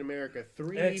Captain America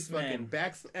 3, X-Men.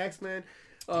 fucking X-Men,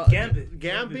 Gambit.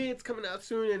 Gambit's coming out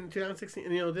soon in 2016.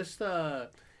 And, you know this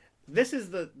is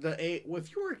the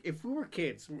if we were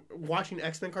kids watching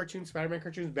X-Men cartoons, Spider-Man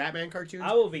cartoons, Batman cartoons,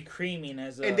 I will be creaming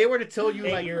as a and they were to tell you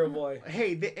like, 8-year-old boy.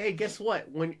 hey, guess what?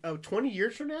 When 20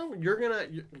 years from now, you're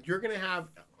gonna have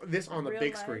this on the Real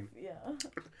big life, screen, Yeah.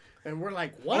 and we're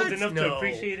like, what? Old enough no. to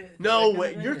appreciate it. No That way.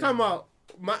 kind of You're thing? talking about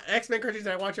my X-Men cartoons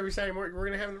that I watch every Saturday morning. We're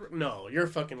gonna have no. You're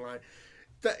fucking lying.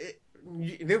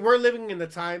 We're living in the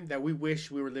time that we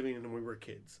wish we were living in when we were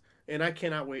kids. And I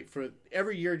cannot wait for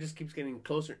every year. Just keeps getting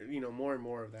closer. More and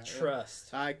more of that.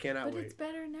 Trust. I cannot But wait. it's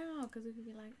better now because we can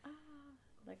be like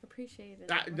appreciate it.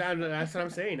 That's what I'm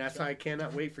saying. That's why I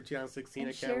cannot wait for 2016. and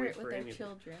I can't share wait it for with our anything.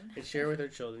 children. And share with our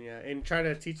children, yeah, and try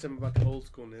to teach them about the old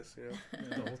schoolness. The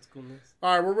old schoolness.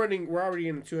 All right, we're already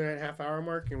in the 2.5 hour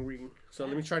mark, and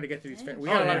let me try to get through these. We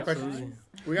got a lot of questions. absolutely.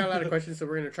 We got a lot of questions, so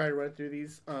we're gonna try to run through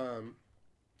these.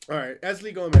 All right,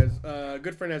 Esley Gomez,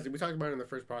 good friend Esley. We talked about her in the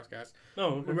first podcast. Oh,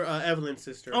 okay. Remember, Evelyn's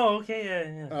sister. Oh, okay,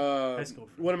 yeah. High school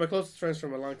friend. One of my closest friends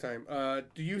from a long time.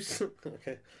 Do you?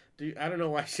 Okay. I don't know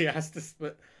why she asked this,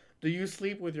 but do you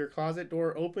sleep with your closet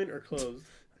door open or closed?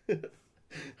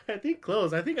 I think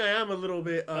closed. I think I am a little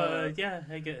bit. Yeah,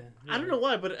 I get it. I don't know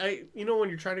why, but when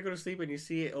you're trying to go to sleep and you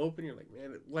see it open, you're like,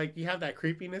 man, like you have that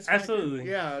creepiness factor. Absolutely.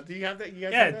 Yeah. Do you have that? You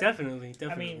guys Yeah, have that? definitely.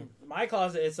 I mean, my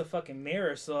closet is a fucking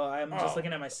mirror, so I'm just Oh.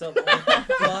 looking at myself. Like,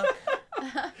 fuck.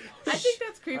 I think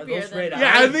that's Are creepier those than red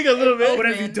Yeah, I think a little bit. What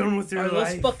have you done with your Are those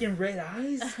life? fucking red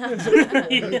eyes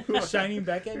shining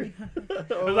back at me?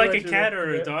 Or like a cat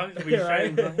or a dog? That we Yeah, try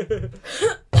and right?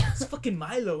 It's fucking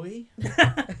Milo, eh?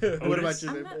 What about you,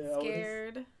 I'm babe? not Yeah,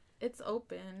 scared. It's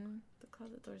open. The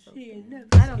closet door's She ain't open.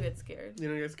 never I don't get scared. You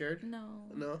don't get scared? No.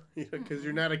 No, because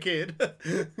you're not a kid.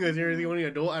 Because you're the only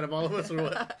adult out of all of us, or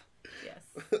what? Yes.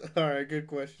 All right, good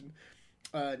question.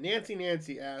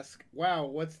 Nancy asks, "Wow,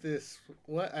 what's this?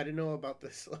 What? I didn't know about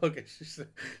this." Okay, she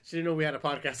didn't know we had a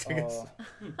podcast. I guess.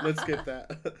 Let's skip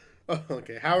that. Oh,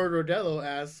 okay, Howard Rodello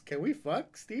asks, "Can we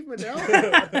fuck Steve Mandel?"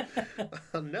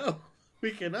 No,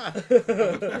 we cannot.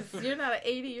 You're not an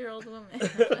 80-year-old woman.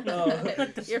 No.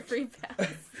 You're free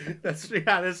pass.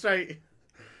 That's right.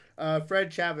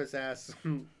 Fred Chavez asks,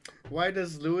 "Why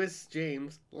does Louis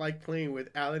James like playing with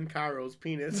Alan Caro's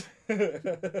penis?"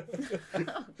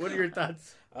 What are your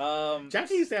thoughts?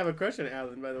 Jackie used to have a crush on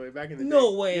Alan, by the way, back in the day.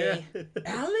 No way. Yeah.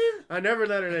 Alan? I never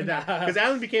let her let down because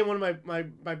Alan became one of my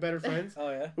better friends. Oh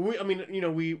yeah.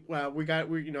 I got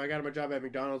him a job at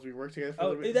McDonald's. We worked together for a Oh,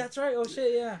 little bit. that's right. Oh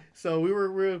shit, yeah. So we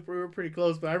were pretty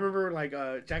close. But I remember like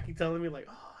Jackie telling me like,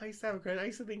 "Oh, I used to have a crush. I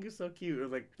used to think you're so cute." I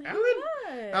was like, "Alan."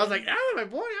 I was like, "Alan, my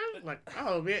boy." I was like,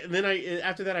 "Oh man!" And then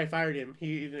after that, I fired him.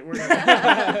 He didn't work. No,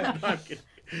 I'm kidding.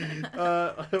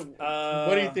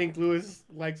 What do you think Louis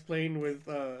likes playing with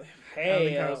Hey,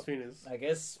 Alan Caro's penis? I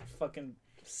guess fucking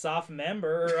soft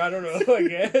member, or I don't know. I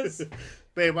guess.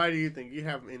 Babe, why do you think you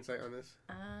have insight on this?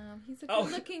 He's a Oh.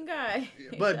 good-looking guy.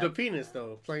 But the penis,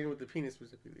 though, playing with the penis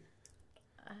specifically.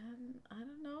 I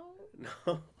don't know.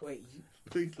 No, Wait.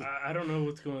 please. I don't know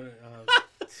what's going on.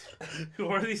 Who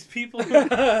are these people?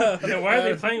 And why are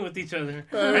they playing with each other?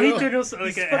 I need to know,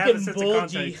 like, He's have a fucking sense of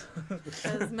bulgy. context.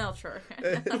 As Melchor.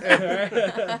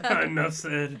 Enough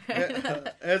said.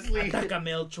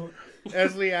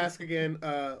 Esley asks again,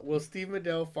 will Steve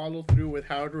Mandel follow through with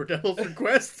Howard Rodello's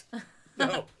request?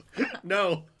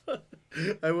 No,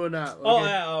 I will not. Okay.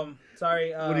 Oh,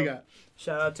 sorry. What do you got?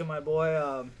 Shout out to my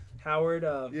boy Howard.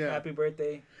 Yeah. Happy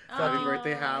birthday, Happy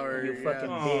birthday, Howard. you fucking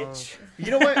Yeah. Aw. bitch.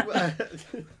 You know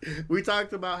what? We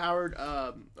talked about Howard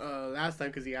last time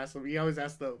because he always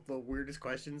asks the weirdest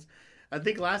questions. I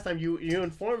think last time you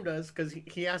informed us because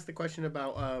he asked the question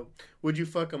about would you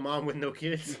fuck a mom with no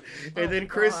kids, and then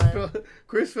Chris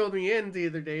filled me in the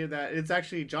other day that it's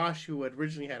actually Josh who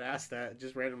originally had asked that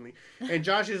just randomly, and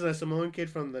Josh is a Samoan kid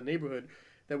from the neighborhood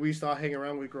that we used to all hang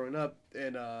around with growing up,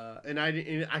 and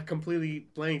I completely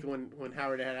blanked when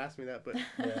Howard had asked me that, but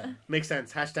Yeah. makes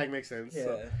sense. Hashtag makes sense. Yeah.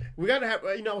 So we gotta have.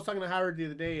 I was talking to Howard the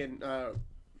other day, and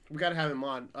we gotta have him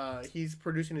on. He's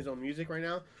producing his own music right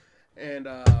now. And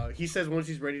he says once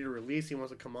he's ready to release, he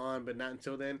wants to come on, but not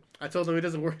until then. I told him it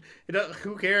doesn't work.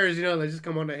 Who cares, like just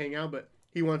come on to hang out. But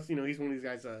he wants, he's one of these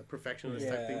guys, perfectionist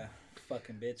type thing. Yeah.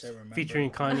 Fucking bitch, I remember. Featuring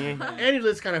Kanye. And he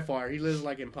lives kind of far. He lives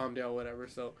like in Palmdale, whatever.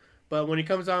 So, but when he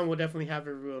comes on, we'll definitely have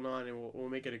everyone on, and we'll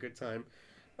make it a good time.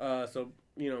 So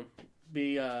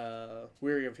be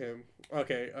weary of him.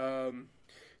 Okay.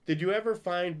 Did you ever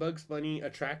find Bugs Bunny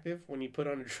attractive when he put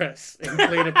on a dress and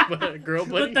played a girl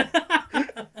bunny?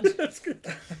 That's good.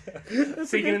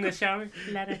 Singing in the shower.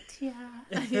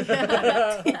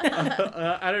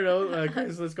 I don't know.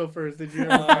 Chris, let's go first. Did you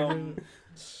ever find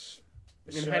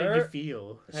and how did you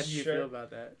feel? How did you feel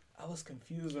about that? I was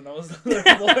confused when I was a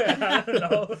little boy. I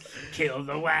don't know. Kill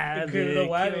the wabbit. Kill the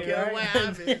wabbit. Kill right?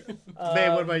 wabbit.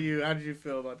 Babe, what about you? How did you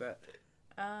feel about that?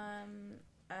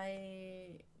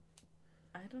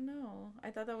 I don't know. I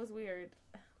thought that was weird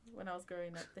when I was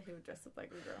growing up that he would dress up like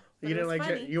a girl. But You it didn't was like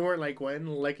funny. you weren't like Gwen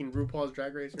liking RuPaul's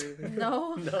Drag Race or anything?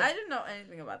 No, No. I didn't know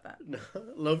anything about that. No.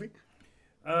 Lovey?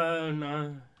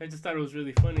 No. I just thought it was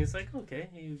really funny. It's like, okay,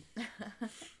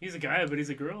 he's a guy, but he's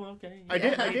a girl. Okay. I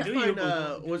did Do you, find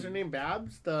boo-boo. was her name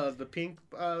Babs? The pink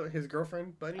his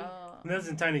girlfriend bunny? That was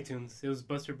in Tiny Toons. It was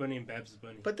Buster Bunny and Babs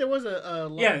Bunny. But there was a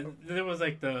lot yeah, of- there was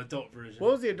like the adult version.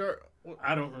 what was the adult?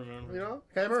 I don't remember.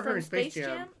 I remember her From in Space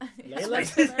Jam.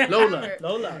 Layla? Lola.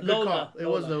 Lola. Good Lola. call. It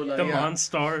was Lola. The yeah.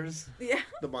 Monstars. Yeah.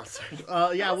 The monster.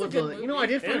 Yeah, it That was a was good Lola. I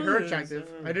did movie. find her It was,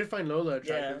 attractive. I did find Lola Yeah,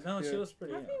 attractive. no, she was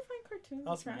pretty. How do you find cartoons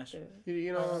I'll smash attractive?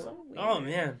 You Oh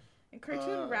man, And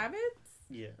cartoon rabbits?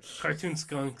 yeah. cartoon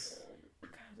skunks. God,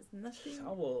 it's nothing. I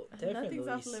will definitely Nothing's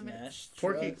off limits.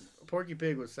 smash. Porky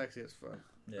Pig was sexy as fuck.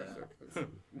 Yeah.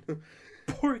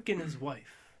 Pork and his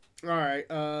wife. All right.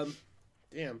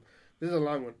 Damn. This is a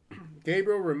long one.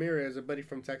 Gabriel Ramirez, a buddy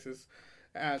from Texas,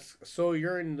 asks, so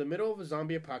you're in the middle of a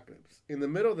zombie apocalypse, in the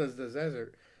middle of the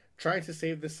desert, trying to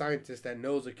save the scientist that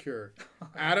knows a cure.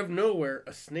 Out of nowhere,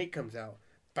 a snake comes out,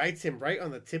 bites him right on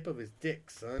the tip of his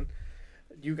dick, son.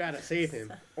 You gotta save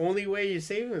him. Only way you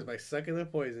save him is by sucking the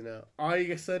poison out. All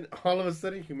of a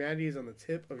sudden, humanity is on the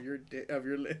tip of your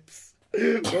lips.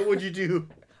 What would you do?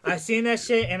 I seen that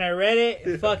shit and I read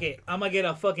it. Fuck it. I'm gonna get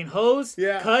a fucking hose,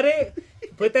 Yeah. cut it,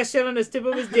 put that shit on the tip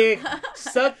of his dick,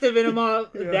 suck the venom off.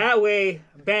 Yeah. That way,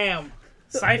 bam.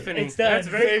 Siphoning. It's done. That's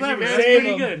very Save clever. humanity. That's Save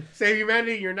pretty 'em. good. Save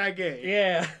humanity, you're not gay.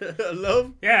 Yeah.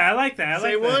 Love? Yeah, I like that. I like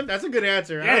Say that. one? That's a good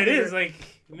answer. Yeah, I it don't is. think-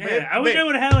 Like, man, Babe, I wish babe. I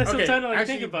would have had like some Okay, time to like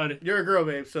actually, think about it. You're a girl,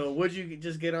 babe, so would you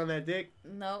just get on that dick?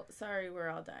 No, sorry, we're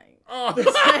all dying. Oh.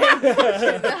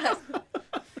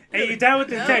 Hey, you die with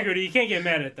No. integrity. You can't get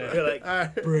mad at that. You're like, All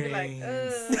right. brains.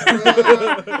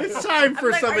 It's time for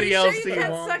I'm like, somebody are you else sure to you get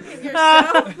can't on. suck it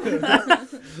yourself?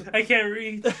 I can't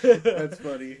read. That's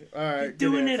funny. All right. You're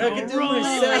doing good it answer. I can do wrong.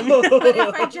 myself. But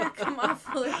if I jack them off,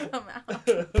 will it come out?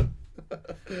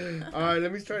 All right,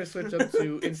 let me try to switch up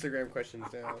to Instagram questions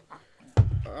now.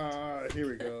 Here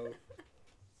we go.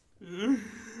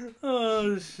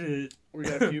 Oh shit. We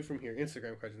got a few from here.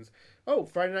 Instagram questions. Oh,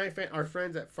 Friday Night our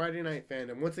friends at Friday Night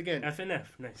Fandom. Once again, FNF,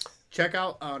 nice. check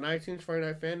out on iTunes Friday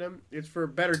Night Fandom. It's for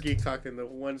better geek talk than the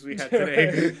ones we had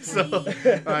today. So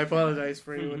I apologize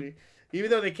for anybody. Even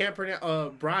though they can't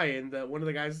pronounce Brian, one of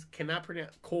the guys cannot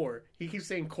pronounce core. He keeps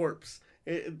saying corpse.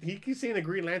 He keeps saying the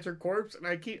Green Lantern corpse, and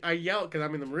I yell because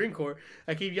I'm in the Marine Corps.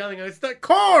 I keep yelling, "It's the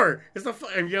core! It's the!"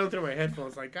 I'm yelling through my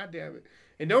headphones, like, "God damn it!"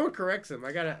 And no one corrects him.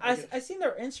 I seen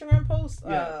their Instagram post.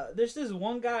 Yeah. There's this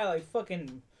one guy like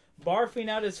fucking barfing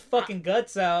out his fucking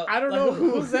guts out. I don't Like, know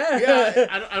who's that.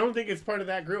 Yeah, I don't think it's part of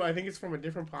that group. I think it's from a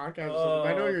different podcast. Or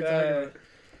something. I know what you're talking about.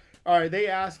 All right, they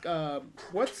ask,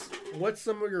 what's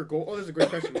some of your goals? Oh, this is a great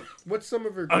question. What's some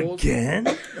of your goals? Again?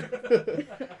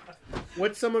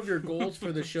 What's some of your goals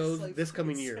for the shows this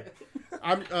coming year?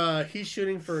 He's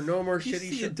shooting for no more You shitty see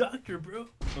a shit. doctor, bro.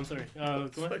 I'm sorry. Go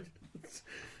ahead.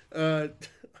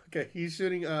 Okay, he's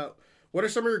shooting. What are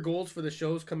some of your goals for the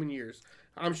shows coming years?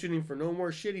 I'm shooting for no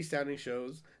more shitty sounding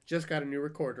shows. Just got a new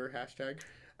recorder. #.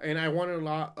 And I want a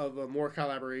lot of more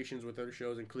collaborations with other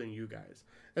shows, including you guys.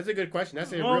 That's a good question.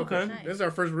 That's a real Okay. question. Nice. This is our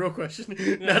first real question.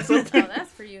 That's Oh,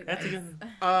 that's for you guys. That's a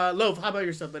good. Loaf, how about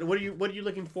yourself? But what are you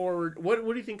looking forward? What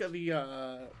do you think of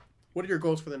the? What are your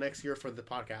goals for the next year for the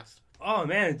podcast? Oh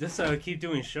man, just keep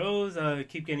doing shows,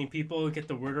 keep getting people, get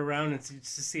the word around, and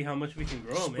see how much we can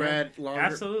grow, man. Spread longer.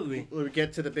 Absolutely. We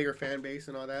get to the bigger fan base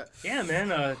and all that. Yeah,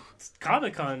 man.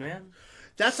 Comic Con, man.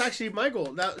 that's actually my goal.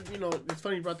 That it's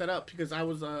funny you brought that up because I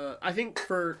was I think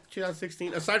for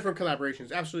 2016, aside from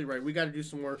collaborations, absolutely right. We got to do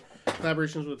some more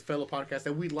collaborations with fellow podcasts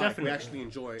that we like, Definitely. we actually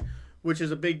enjoy, which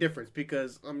is a big difference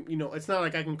because it's not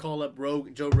like I can call up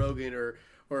Joe Rogan or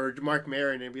Mark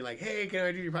Maron and be like, hey, can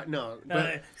I do your podcast? No,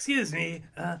 but Excuse me.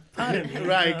 Pardon me.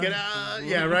 right,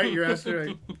 yeah, right. You're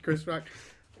absolutely right, Chris Rock.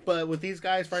 But with these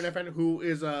guys, Friday Night Fan, who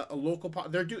is a local,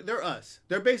 they're us.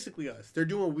 They're basically us. They're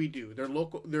doing what we do. They're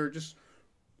local. They're just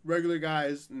regular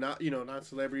guys, not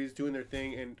celebrities, doing their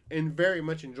thing, and very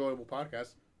much enjoyable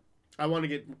podcasts. I want to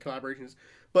get collaborations.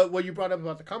 But what you brought up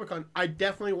about the Comic-Con, I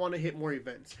definitely want to hit more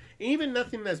events. Even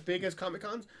nothing as big as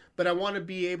Comic-Cons, but I want to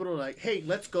be able to like, hey,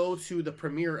 let's go to the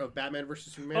premiere of Batman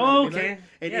vs. Superman Oh, okay.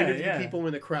 and interview people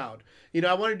in the crowd.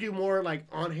 I want to do more like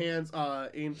on hands,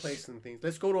 in place and things.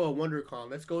 Let's go to a WonderCon.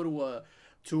 Let's go to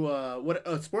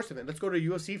a sports event. Let's go to a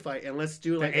UFC fight and let's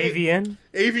do like AVN.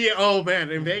 AVN. Oh man,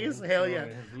 in Vegas, hell yeah!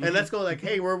 Mm-hmm. And let's go like,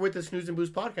 hey, we're with the Snooze and Booze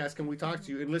podcast. Can we talk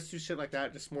to you? And let's do shit like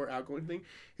that. Just more outgoing thing.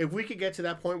 If we could get to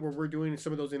that point where we're doing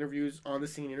some of those interviews, on the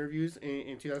scene interviews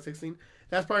in 2016,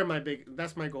 that's probably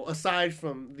that's my goal. Aside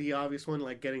from the obvious one,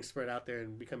 like getting spread out there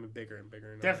and becoming bigger and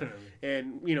bigger. And Definitely.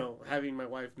 And having my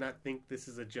wife not think this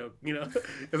is a joke.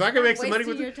 If I can make some money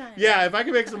with Wasting it, your time. yeah. If I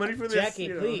can make some money from this, Jackie,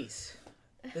 please.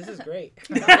 This is great.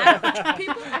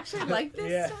 People actually like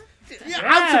this Yeah. stuff. Yeah,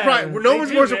 I'm surprised. No they one's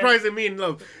do, more man. surprised than me and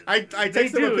Love. I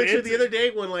texted them a do. picture It's- the other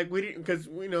day when like we didn't because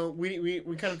we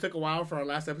kind of took a while for our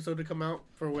last episode to come out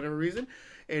for whatever reason,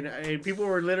 and people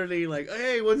were literally like,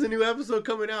 "Hey, when's the new episode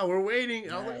coming out? We're waiting."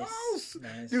 And I was like, Nice. "Oh,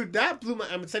 Nice. dude, that blew my."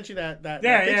 I sent you that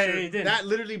Yeah, picture. you did. That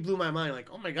literally blew my mind. Like,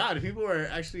 oh my god, people are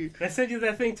actually. I sent you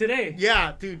that thing today.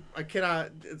 Yeah, dude, I cannot.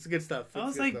 It's good stuff. I It's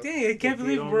was good like, stuff. dang, I can't If you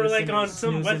believe don't we're listen like to on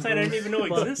some Snooze and website I didn't Booze, even know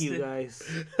fuck existed. you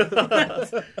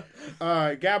guys. All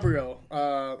right, Gabrielle,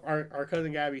 our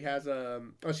cousin Gabby has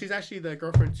she's actually the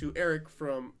girlfriend to Eric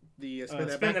from the Spin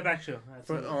That Spin Back the Back Show. That's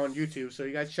what it is. on YouTube. So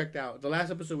you guys checked out the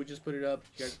last episode. We just put it up.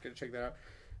 You guys gotta check that out.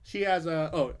 She has I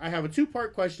have a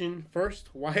 2-part question. First,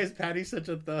 why is Patty such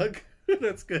a thug?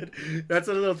 That's good. That's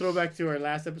a little throwback to our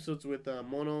last episodes with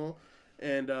Mono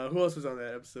and who else was on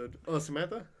that episode? Oh,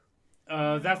 Samantha.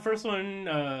 That first one,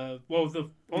 the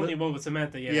only one with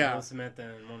Samantha, Yeah. was Samantha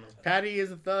and Mono. Patty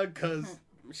is a thug because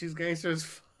she's gangster as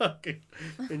fuck,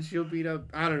 and she'll beat up.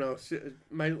 I don't know.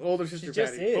 My older sister She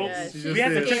just Patty. is. Oh, Yeah, she she's just we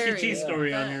had the is. Chuck E. scary, Cheese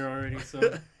story on but here already,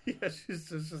 so Yeah, she's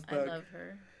just a I thug. love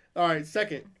her. All right,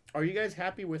 second. Are you guys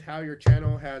happy with how your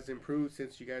channel has improved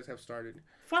since you guys have started?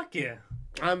 fuck yeah.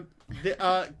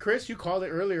 Chris, you called it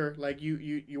earlier. Like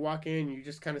you walk in, you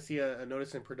just kind of see a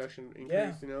notice in production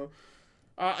increase. Yeah.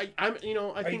 I Are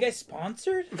think you guys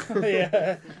sponsored?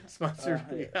 Yeah. sponsored.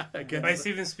 yeah. Yeah, I guess. By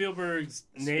Steven Spielberg's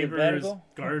neighbors, Spielberg?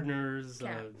 gardeners,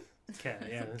 Cat. cat.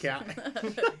 Yeah.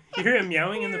 Cat. You hear him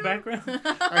meowing in the background?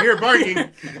 I hear barking.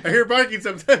 I hear barking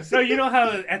sometimes. No, you know how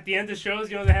at the end of shows,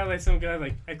 they have like some guy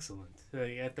like excellent,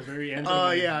 like at the very end. Oh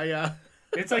of it. yeah.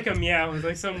 It's like a meow. It's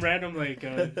like some random like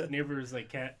neighbor's like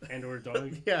cat and or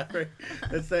dog. Yeah, right.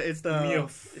 It's the Meow,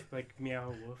 like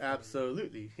meow wolf.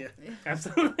 Absolutely. Yeah.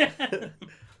 Absolutely.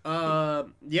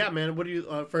 Yeah, man. What do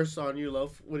you first on you,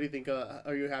 Loaf? What do you think?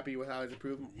 Are you happy with how it's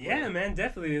improved? Yeah, man,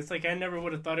 definitely. It's like I never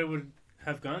would have thought it would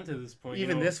have gone to this point.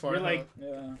 Even this far, We're huh? like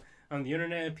Yeah. on the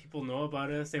internet. People know about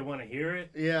us. They want to hear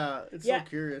it. Yeah, it's Yeah. so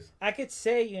curious. I could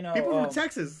say, People from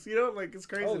Texas, like it's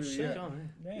crazy. Oh, to me. shit. Oh, man.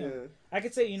 Damn. Yeah. I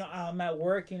could say, I'm at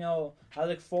work, I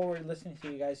look forward to listening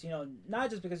to you guys, not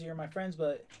just because you're my friends,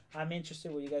 but I'm interested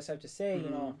in what you guys have to say,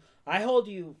 Mhm. I hold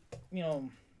you,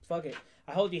 fuck it.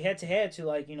 I hold you head to head to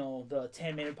like, the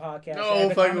 10-minute podcast. Oh,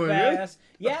 the fucking Comic with, really? Fest.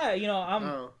 Yeah, I'm,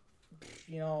 Oh.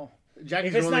 if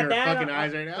Jackie's it's rolling not her that, fucking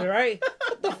eyes right now. right?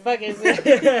 What the fuck is it?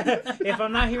 If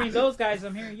I'm not hearing those guys,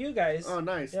 I'm hearing you guys. Oh,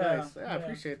 nice, Yeah, nice. Yeah, I yeah.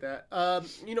 appreciate that.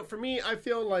 For me, I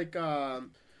feel like I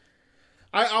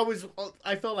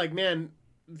felt like, man,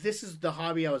 this is the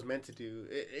hobby I was meant to do.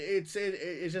 It's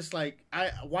just like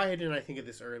why didn't I think of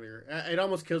this earlier? It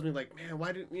almost kills me. Like, man,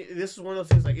 why didn't this is one of those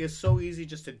things? Like, it's so easy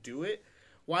just to do it.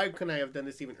 Why couldn't I have done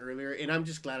this even earlier? And I'm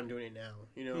just glad I'm doing it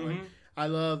now. Like, I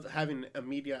love having a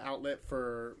media outlet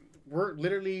for. We're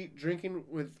literally drinking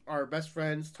with our best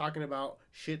friends, talking about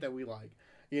shit that we like,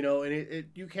 and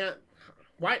you can't.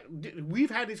 Why we've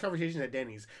had these conversations at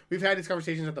Denny's, we've had these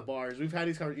conversations at the bars, we've had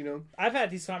these conversations, I've had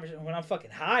these conversations when I'm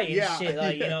fucking high and Yeah. shit,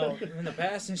 like, in the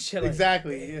past and shit. Like,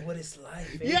 Exactly, "Hey, yeah. what is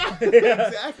life? eh?" Yeah,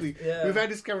 exactly. Yeah. We've had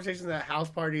these conversations at house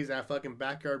parties, at fucking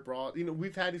backyard brawl.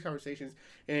 We've had these conversations,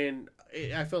 and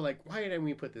I feel like, why didn't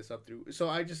we put this up through? So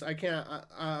I can't.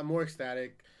 I'm more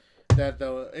ecstatic that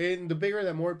the bigger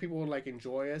that more people would like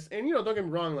enjoy us, and don't get me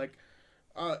wrong, like,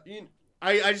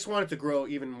 I just want it to grow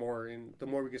even more, and the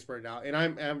more we can spread it out. And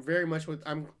I'm very much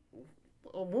when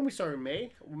we started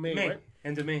May, right?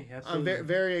 End of May. I'm Absolutely.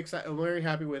 very excited. I'm very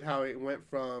happy with how it went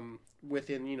from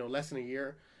within less than a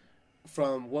year.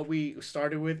 From what we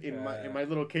started with in my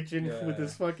little kitchen with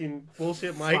this fucking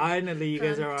bullshit mic. Finally, you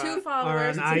guys From are 2 on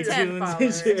followers to 10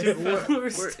 iTunes.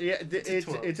 followers.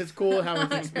 It's just cool how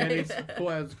it's expanded. It's cool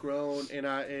how it's grown,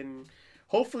 and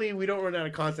hopefully we don't run out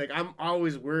of content. I'm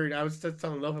always worried. I was just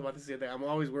telling Love about this the other day. I'm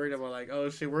always worried about like,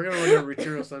 oh shit, we're gonna run out of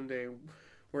material someday.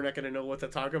 We're not gonna know what to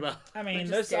talk about. I mean,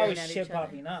 just there's staring always at shit each other.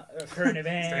 popping up. Current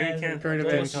events, Current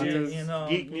events, bullshit,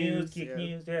 news, geek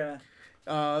news, yeah.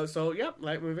 So yeah,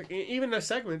 like even the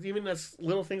segments, even the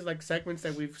little things like segments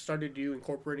that we've started to do,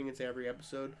 incorporating into every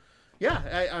episode.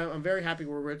 Yeah, I'm very happy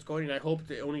where it's going, and I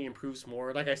hope it only improves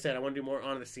more. Like I said, I want to do more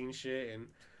on the scene shit, and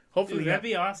hopefully Dude, that'd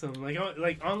be awesome. Like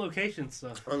on location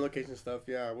stuff. on location stuff.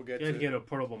 Yeah, we'll get You to gotta get a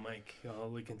portable mic. I'll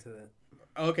look into that.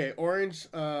 Okay, Orange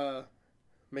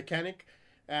Mechanic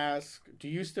asks, do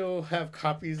you still have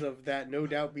copies of that No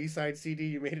Doubt B-side CD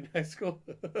you made in high school?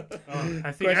 Oh,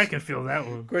 I think I could feel that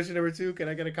one. Question number 2, can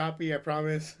I get a copy? I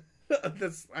promise.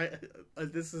 This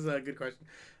is a good question.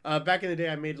 Back in the day,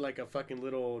 I made like a fucking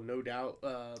little No Doubt,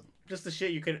 just the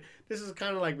shit you could. This is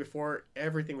kind of like before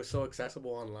everything was so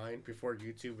accessible online, before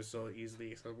YouTube was so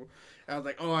easily accessible. I was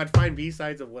like, oh, I'd find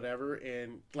B-sides of whatever,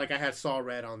 and like I had Saw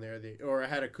Red on there, or I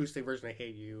had acoustic version of Hey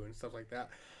You and stuff like that.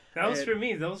 That was for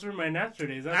me. Those were my Napster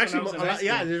days. That's Actually, when I was in high school.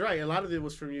 yeah, that's right. A lot of it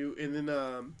was from you, and then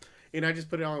and I just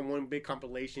put it on one big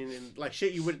compilation, and like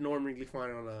shit you wouldn't normally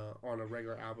find on a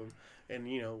regular album, and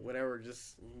whatever,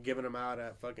 just giving them out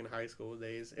at fucking high school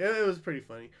days. It was pretty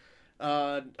funny.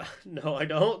 No, I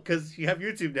don't, because you have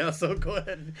YouTube now. So go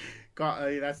ahead.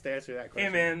 That's the answer to that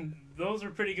question. Hey man, those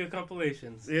were pretty good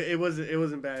compilations. It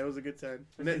wasn't bad. It was a good time.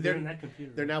 They're in that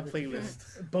computer. They're now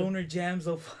playlists. Boner jams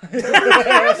of.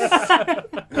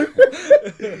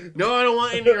 No, I don't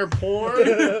want any of your porn.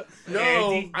 No,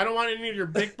 Andy. I don't want any of your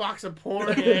big box of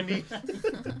porn, Andy.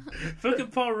 Fucking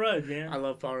Paul Rudd, man. I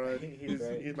love Paul Rudd.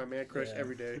 Great. He's my man crush Yeah.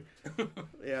 every day.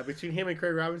 Yeah, between him and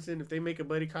Craig Robinson, if they make a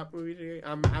buddy cop movie today,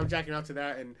 I'm jacking out to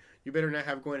that, and you better not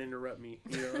have Gwen interrupt me.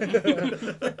 What's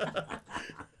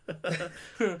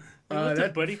a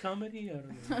that- buddy comedy? I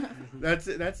don't know.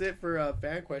 That's it for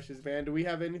fan questions, man. Do we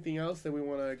have anything else that we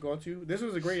want to go to? This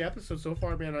was a great episode so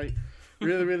far, man. I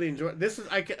really enjoyed this.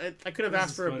 I could have This asked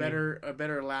is for funny. a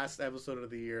better last episode of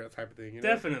the year type of thing.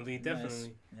 Definitely. Nice.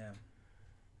 Yeah.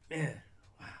 Man,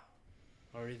 wow.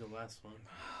 Already the last one.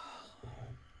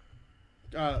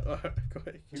 Go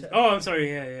ahead. Oh, I'm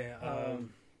sorry. Yeah.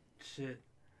 Shit.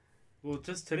 Well,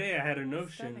 just today I had a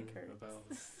notion Stomach hurts. about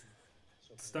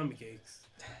stomach aches.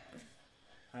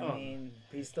 I Oh. mean,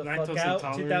 peace the Lactose fuck out.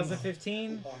 intolerance.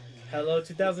 2015. Hello,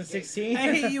 2016. I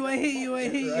hate you.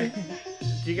 Right?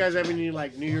 Do you guys have any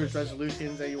like New Year's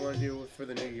resolutions that you want to do for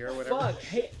the new year or whatever? Fuck.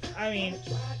 Hey, I mean,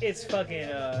 it's fucking,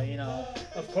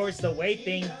 of course, the weight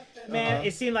thing. Man, Uh-huh.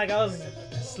 it seemed like I was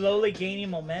slowly gaining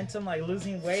momentum, like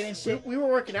losing weight and shit. We were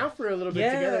working out for a little bit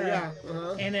Yeah. together. Yeah.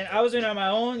 Uh-huh. And then I was doing on my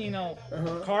own,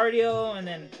 Uh-huh. cardio and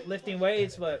then lifting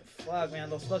weights. But fuck,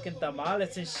 man, those fucking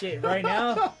tamales and shit right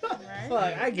now. Right?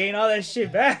 Fuck, I gained all that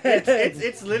shit back.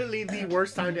 It's literally the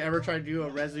worst time to ever try to do a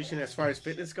resolution as far as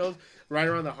fitness goes. Right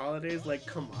around the holidays, like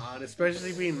come on,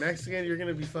 especially being Mexican, you're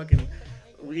gonna be fucking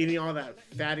eating all that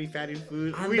fatty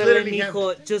food. We literally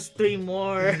have just 3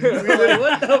 more. literally-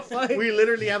 what the fuck? we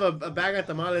literally have a bag of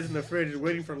tamales in the fridge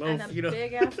waiting for And loaf. a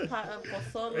big ass pot of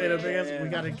pozole. And a big ass, Yeah. we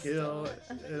gotta kill.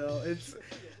 It's.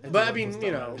 But I mean,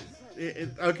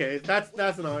 okay, that's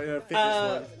not a fitness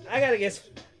one. I gotta guess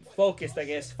focused.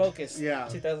 Focus. Yeah.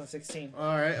 2016.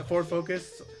 All right, a Ford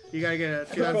Focus. You gotta get a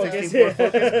Focus. 2016 Ford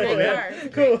Focus. Great Cool, man. car.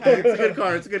 Cool. Great car. It's a good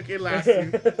car. It's a good. It lasts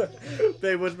you.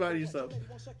 Dave, what's about yourself?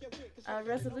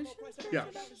 Resolutions for Yeah.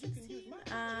 2016?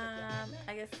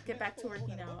 I guess get back to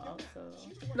working out also.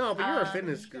 No, but you're a Um,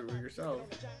 fitness guru yourself.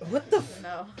 What the?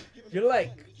 No. You're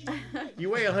like. You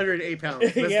weigh 108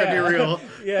 pounds. Let's Yeah. be real.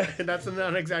 Yeah. That's not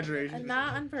an exaggeration.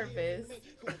 Not on purpose,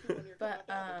 but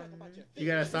You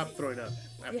gotta stop throwing up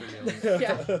after meals.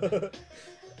 yeah.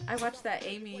 I watched that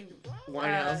Amy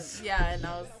Winehouse. yeah, and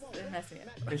I was messing it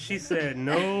up. And she said,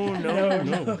 no.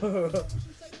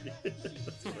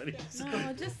 That's funny.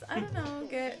 No, just I don't know,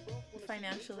 get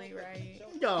financially right.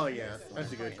 Oh yeah,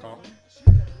 that's a good call.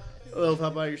 Well, how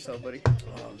about yourself, buddy?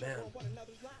 Oh, man.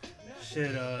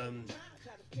 Shit,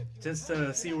 just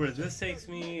to see where this takes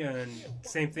me, and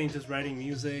same thing, just writing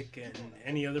music and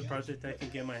any other project I can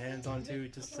get my hands onto,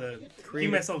 just to keep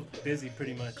Creative- myself busy,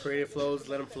 pretty much. Creative flows,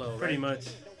 let them flow. Pretty right? much.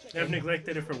 I've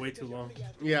neglected it for way too long,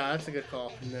 Yeah, that's a good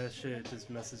call. and that shit just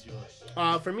messes you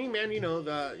up. For me, man,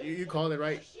 you called it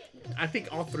right. I think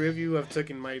all three of you have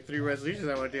taken my 3 resolutions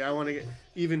I want to do. I want to get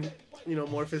even,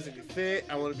 more physically fit.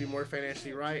 I want to be more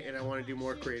financially right, and I want to do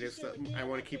more creative stuff. I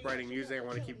want to keep writing music. I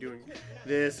want to keep doing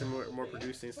this and more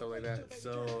producing and stuff like that.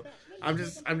 So I'm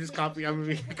just copying. I'm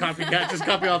gonna be copycat. Just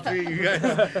copy all 3 of you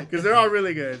guys because they're all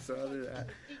really good. So I'll do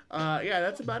that. Yeah,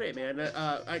 that's about it, man.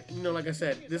 Like I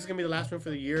said, this is gonna be the last one for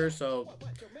the year, so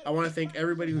I want to thank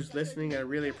everybody who's listening. I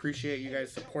really appreciate you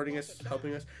guys supporting us,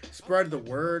 helping us spread the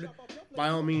word. By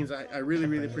all means, I really,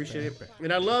 really appreciate it,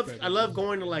 and I love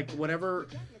going to like whatever.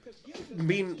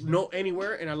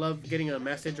 Anywhere, and I love getting a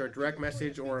message or a direct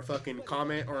message or a fucking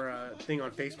comment or a thing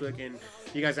on Facebook and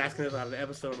you guys asking us about an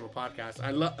episode on the podcast.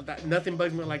 I love that. Nothing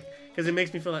bugs me because it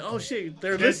makes me feel like, oh shit,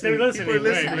 they're listening. People are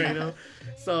listening, right.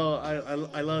 So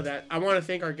I love that. I want to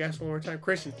thank our guests one more time.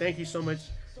 Christian, thank you so much.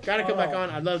 Gotta come back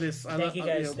on. I love this. Thank you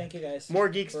guys. Thank you guys. More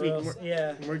geek speak.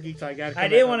 Yeah. More geek talk. I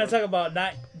did want to talk about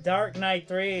Dark Knight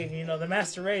 3. The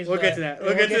Master Race. We'll get to that.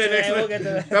 We'll get to that next one.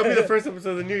 That'll be the first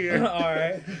episode of the new year. All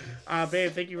right.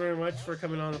 Babe, thank you very much for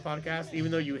coming on the podcast,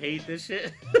 even though you hate this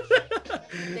shit.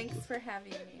 Thanks for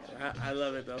having me. I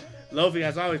love it, though. Lofi,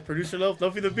 as always, producer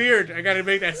Lofi the beard. I got to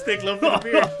make that stick, Lofi the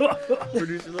beard.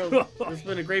 Producer Lofi. It's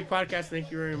been a great podcast.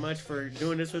 Thank you very much for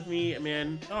doing this with me,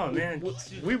 man. Oh, man.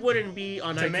 We wouldn't be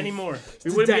on To iTunes. many more.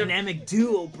 We wouldn't Dynamic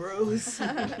duo, bros.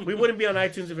 we wouldn't be on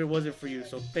iTunes if it wasn't for you.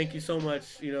 So thank you so much.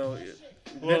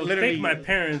 Well, literally, thank my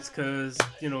parents because,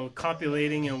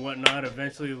 copulating and whatnot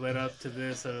eventually led up to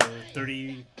this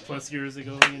 30 plus years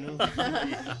ago,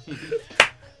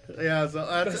 Yeah, so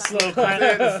that's Slow clap.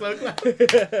 the slow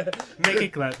clap. Make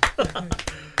it clap.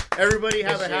 Everybody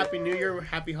have a happy new year,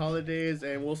 happy holidays,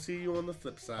 and we'll see you on the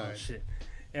flip side. Oh, shit.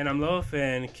 And I'm Loaf,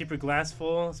 and keep your glass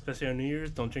full, especially on New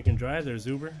Year's. Don't drink and drive. There's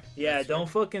Uber. Yeah, don't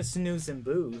fucking snooze and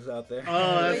booze out there.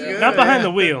 Oh, that's good. Not behind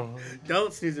the wheel.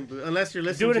 Don't snooze and booze unless you're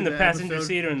listening. Do it in to the passenger episode,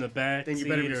 seat or in the back Then you seat.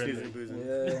 better be or in snoozing and boozing.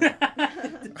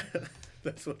 Yeah.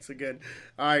 That's what's so good.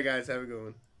 All right, guys, have a good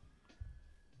one.